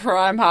pops that's up.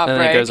 prime And heartbreak.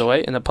 then it goes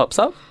away and it pops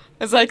up.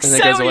 It's like, And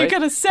then say it goes what away. you're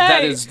going to say.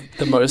 That is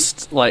the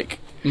most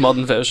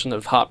modern version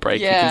of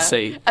heartbreak you can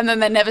see. And then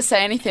they never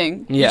say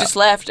anything. You Yeah. just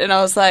left. And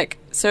I was like,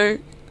 so,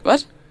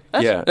 what?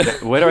 Yeah.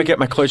 Where do I get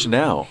my closure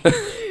now?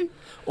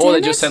 Or they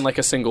Damn just it. send like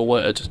a single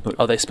word.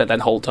 Oh, they spent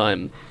that whole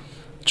time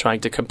trying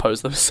to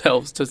compose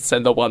themselves to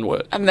send the one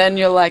word. And then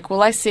you're like,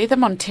 will I see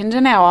them on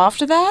Tinder now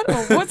after that?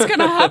 Or what's going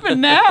to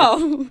happen now?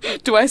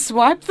 Do I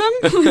swipe them?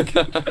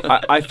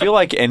 I feel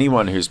like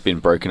anyone who's been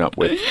broken up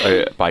with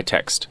by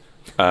text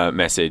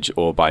message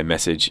or by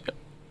message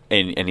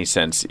in any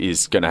sense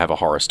is going to have a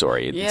horror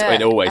story.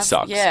 It always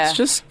sucks. Yeah. It's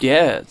just,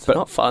 it's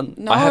not fun.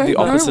 No, I have the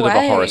opposite of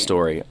a horror way.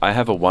 story. I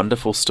have a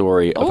wonderful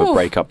story of a Ooh.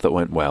 breakup that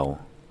went well.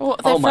 Oh,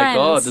 Oh my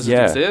god, does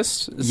Yeah. it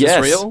exist? Is Yes.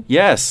 this real?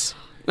 Yes.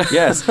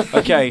 Yes.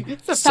 Okay.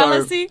 It's a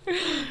fallacy.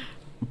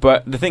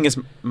 But the thing is,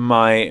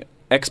 my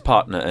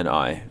ex-partner and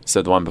I,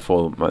 so the one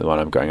before the one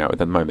I'm going out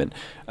with at the moment,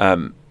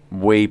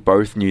 we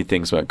both knew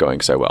things weren't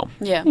going so well.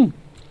 Yeah.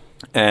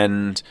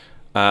 And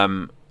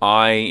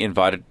I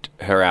invited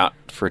her out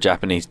for a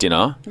Japanese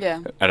dinner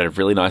Yeah. at a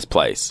really nice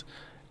place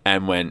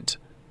and went,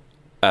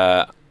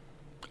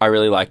 I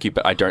really like you,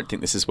 but I don't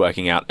think this is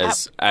working out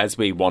as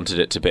we wanted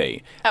it to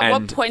be. At and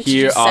what point did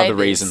here you are say the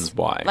this? reasons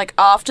why. Like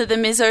after the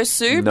miso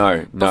soup?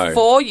 No.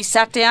 Before you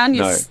sat down?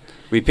 No.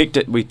 We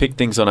picked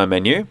things on our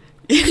menu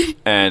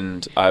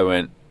and I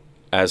went,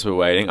 as we're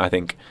waiting, I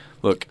think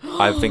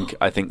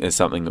there's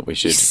something that we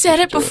should You said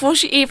we it should do before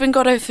she even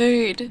got her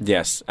food.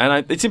 Yes,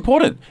 and it's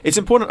important. It's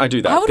important I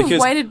do that. I would have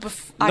because, waited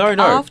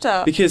no,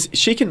 after. because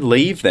she can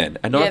leave then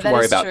and not Yeah, have to that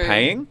worry is about true.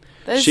 paying.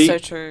 That is She- so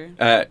true.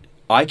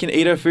 I can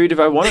eat her food if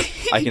I want it.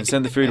 I can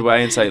send the food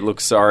away and say, "Look,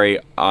 sorry,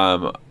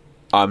 we're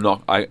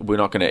not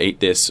going to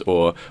eat this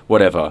or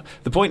whatever."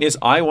 The point is,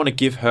 I want to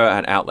give her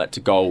an outlet to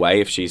go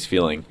away if she's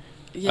feeling.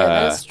 Yeah,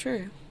 that is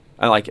true.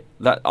 And like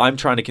that, I'm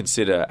trying to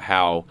consider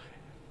how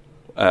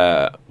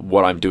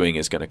what I'm doing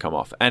is going to come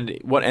off. And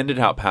what ended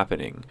up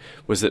happening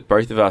was that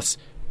both of us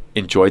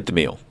enjoyed the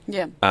meal.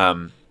 Yeah.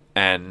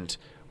 And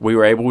we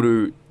were able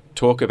to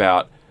talk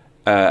about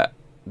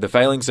the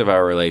failings of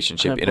our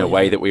relationship in a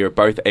way that we were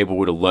both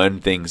able to learn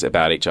things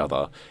about each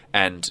other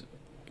and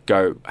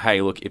go,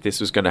 hey, look, if this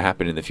was going to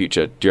happen in the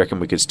future, do you reckon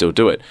we could still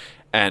do it?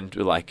 And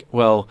we're like,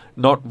 well,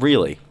 not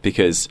really,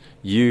 because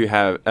you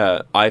have,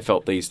 I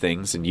felt these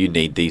things and you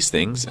need these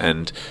things.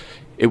 And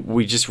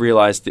we just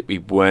realized that we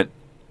weren't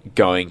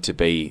going to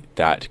be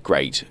that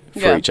great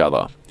for each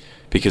other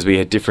because we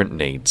had different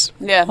needs.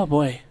 Yeah. Oh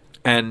boy.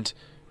 And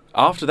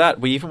after that,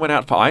 we even went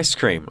out for ice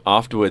cream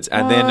afterwards,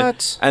 and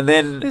What?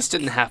 then This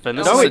didn't happen.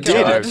 This no, is a it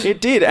did. joke. It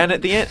did. And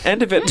at the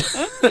end of it,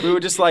 we were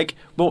just like,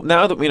 well,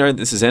 now that we know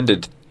this has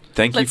ended,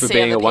 thank Let's you for see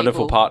being a other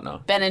wonderful people. partner.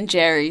 Ben and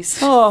Jerry's.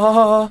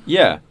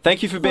 Yeah,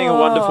 thank you for being a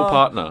wonderful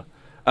partner.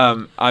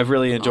 I've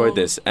really enjoyed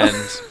this, and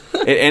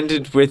it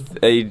ended with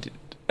a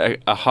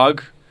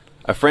hug,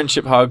 a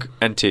friendship hug,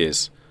 and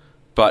tears.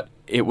 But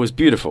it was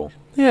beautiful.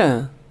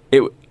 Yeah.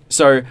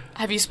 So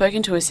Have you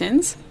spoken to her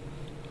since?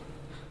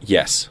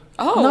 yes,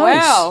 Oh, Nice.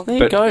 wow. There you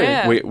but go.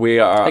 Yeah. we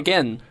are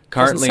Again,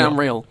 currently doesn't sound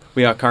real.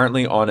 We are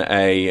currently on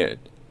a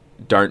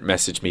don't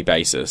message me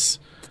basis.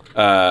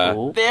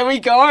 Cool. There we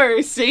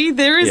go. See,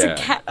 there is Yeah. a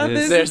cat.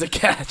 There's a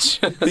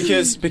catch.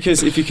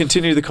 Because if you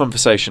continue the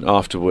conversation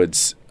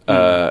afterwards,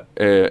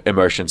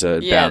 emotions are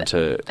Yeah, bound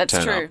to that's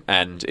turn true. up.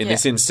 And in Yeah.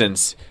 this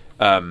instance,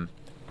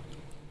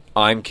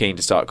 I'm keen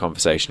to start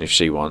conversation if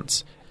she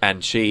wants,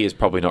 and she is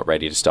probably not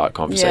ready to start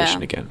conversation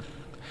Yeah. again.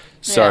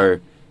 So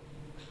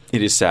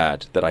it is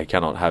sad that I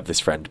cannot have this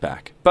friend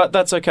back, but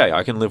that's okay.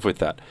 I can live with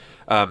that.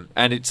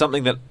 And it's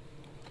something that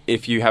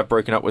if you have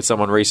broken up with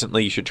someone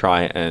recently, you should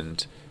try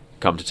and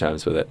come to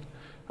terms with it.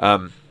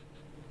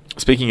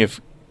 Speaking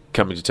of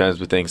coming to terms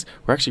with things,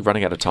 we're actually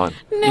running out of time.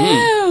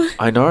 No.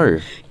 I know.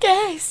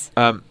 Guys.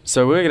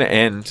 So we're going to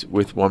end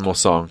with one more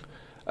song.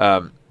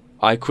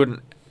 I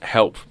couldn't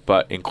help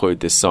but include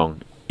this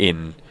song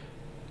in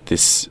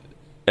this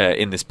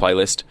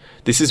playlist.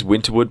 This is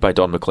Winterwood by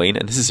Don McLean,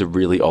 and this is a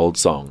really old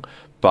song,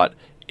 but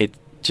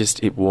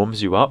it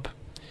warms you up.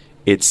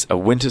 It's a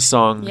winter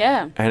song,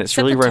 Yeah, and it's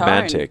set really the tone.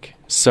 romantic.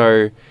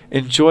 So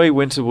enjoy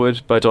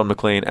Winterwood by Don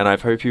McLean, and I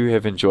hope you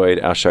have enjoyed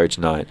our show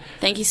tonight.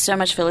 Thank you so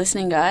much for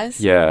listening,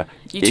 guys. Yeah.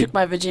 You took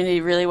my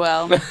virginity really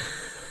well.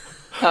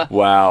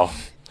 Wow.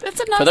 That's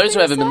a nice For those thing who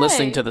haven't to been say.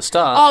 listening to the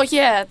start, Oh,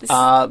 yeah.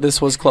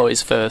 this was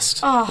Chloe's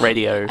first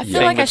radio I feel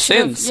thing like I with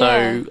should've-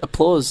 Sin, so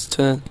applause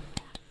to...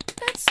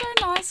 That's so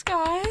nice,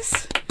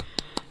 guys.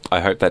 I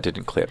hope that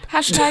didn't clip.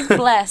 Hashtag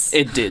bless.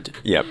 It did.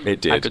 Yep,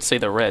 it did. I could see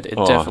the red. It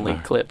Oh, definitely no.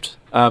 clipped.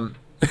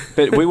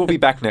 But we will be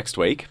back next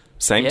week,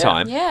 same Yeah.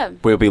 time. Yeah.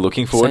 We'll be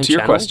looking forward Same to your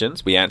channel.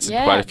 questions. We answered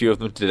Yeah. quite a few of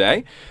them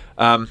today.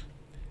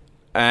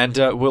 And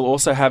we'll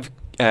also have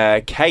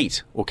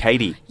Kate, or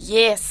Katie,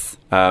 Yes.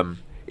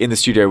 in the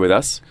studio with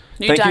us.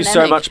 New Thank you so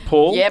dynamic. much,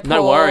 Paul. Yeah, Paul.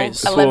 No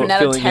worries. 11 For out of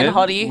filling 10 in.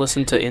 hottie.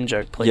 Listen to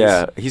In-Joke, please.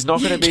 Yeah, he's not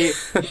going to be...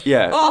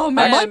 Yeah. Oh,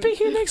 man. I might be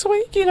here next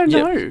week. You don't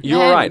Yeah, know. you're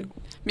Man, right.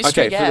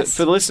 mystery Okay, guest.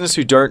 for the listeners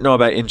who don't know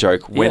about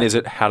In-Joke, when Yeah. is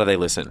it? How do they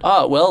listen?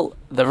 Oh, well,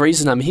 the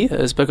reason I'm here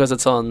is because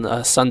it's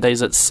on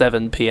Sundays at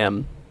 7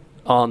 p.m.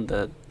 on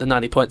the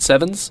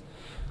 90.7s.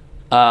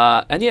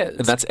 And yeah,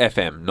 And that's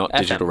FM, not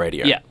digital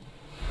radio. Yeah.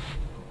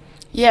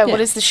 Yeah, what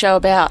Yeah. is the show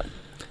about?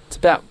 It's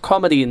about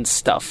comedy and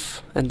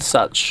stuff and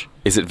such.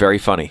 Is it very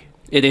funny?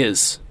 It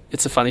is.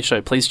 It's a funny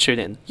show. Please tune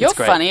in. You're It's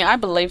great. funny. I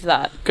believe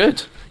that.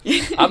 Good.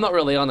 I'm not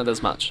really on it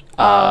as much.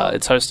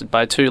 It's hosted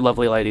by two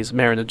lovely ladies,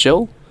 Maren and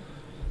Jill,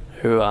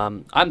 who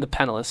I'm the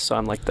panelist, so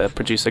I'm like the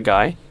producer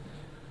guy.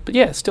 But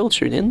yeah, still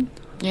tune in.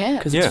 Yeah.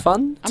 Because it's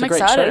fun. It's I'm a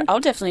great excited. show. I'll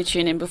definitely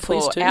tune in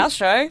before Please do. our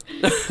show.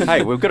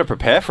 Hey, we've got to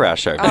prepare for our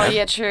show. Oh,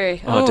 yeah, true.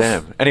 Oh, Oof.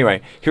 damn.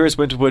 Anyway, here is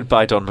Winterwood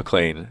by Don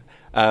McLean.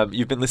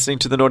 You've been listening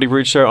to The Naughty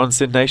Rude Show on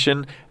Sin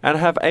Nation, and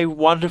have a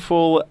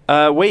wonderful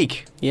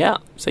week. Yeah.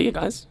 See you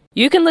guys.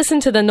 You can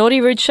listen to The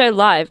Naughty Rude Show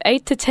live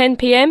 8 to 10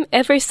 p.m.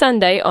 every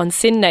Sunday on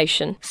Sin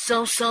Nation.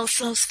 So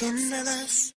scandalous.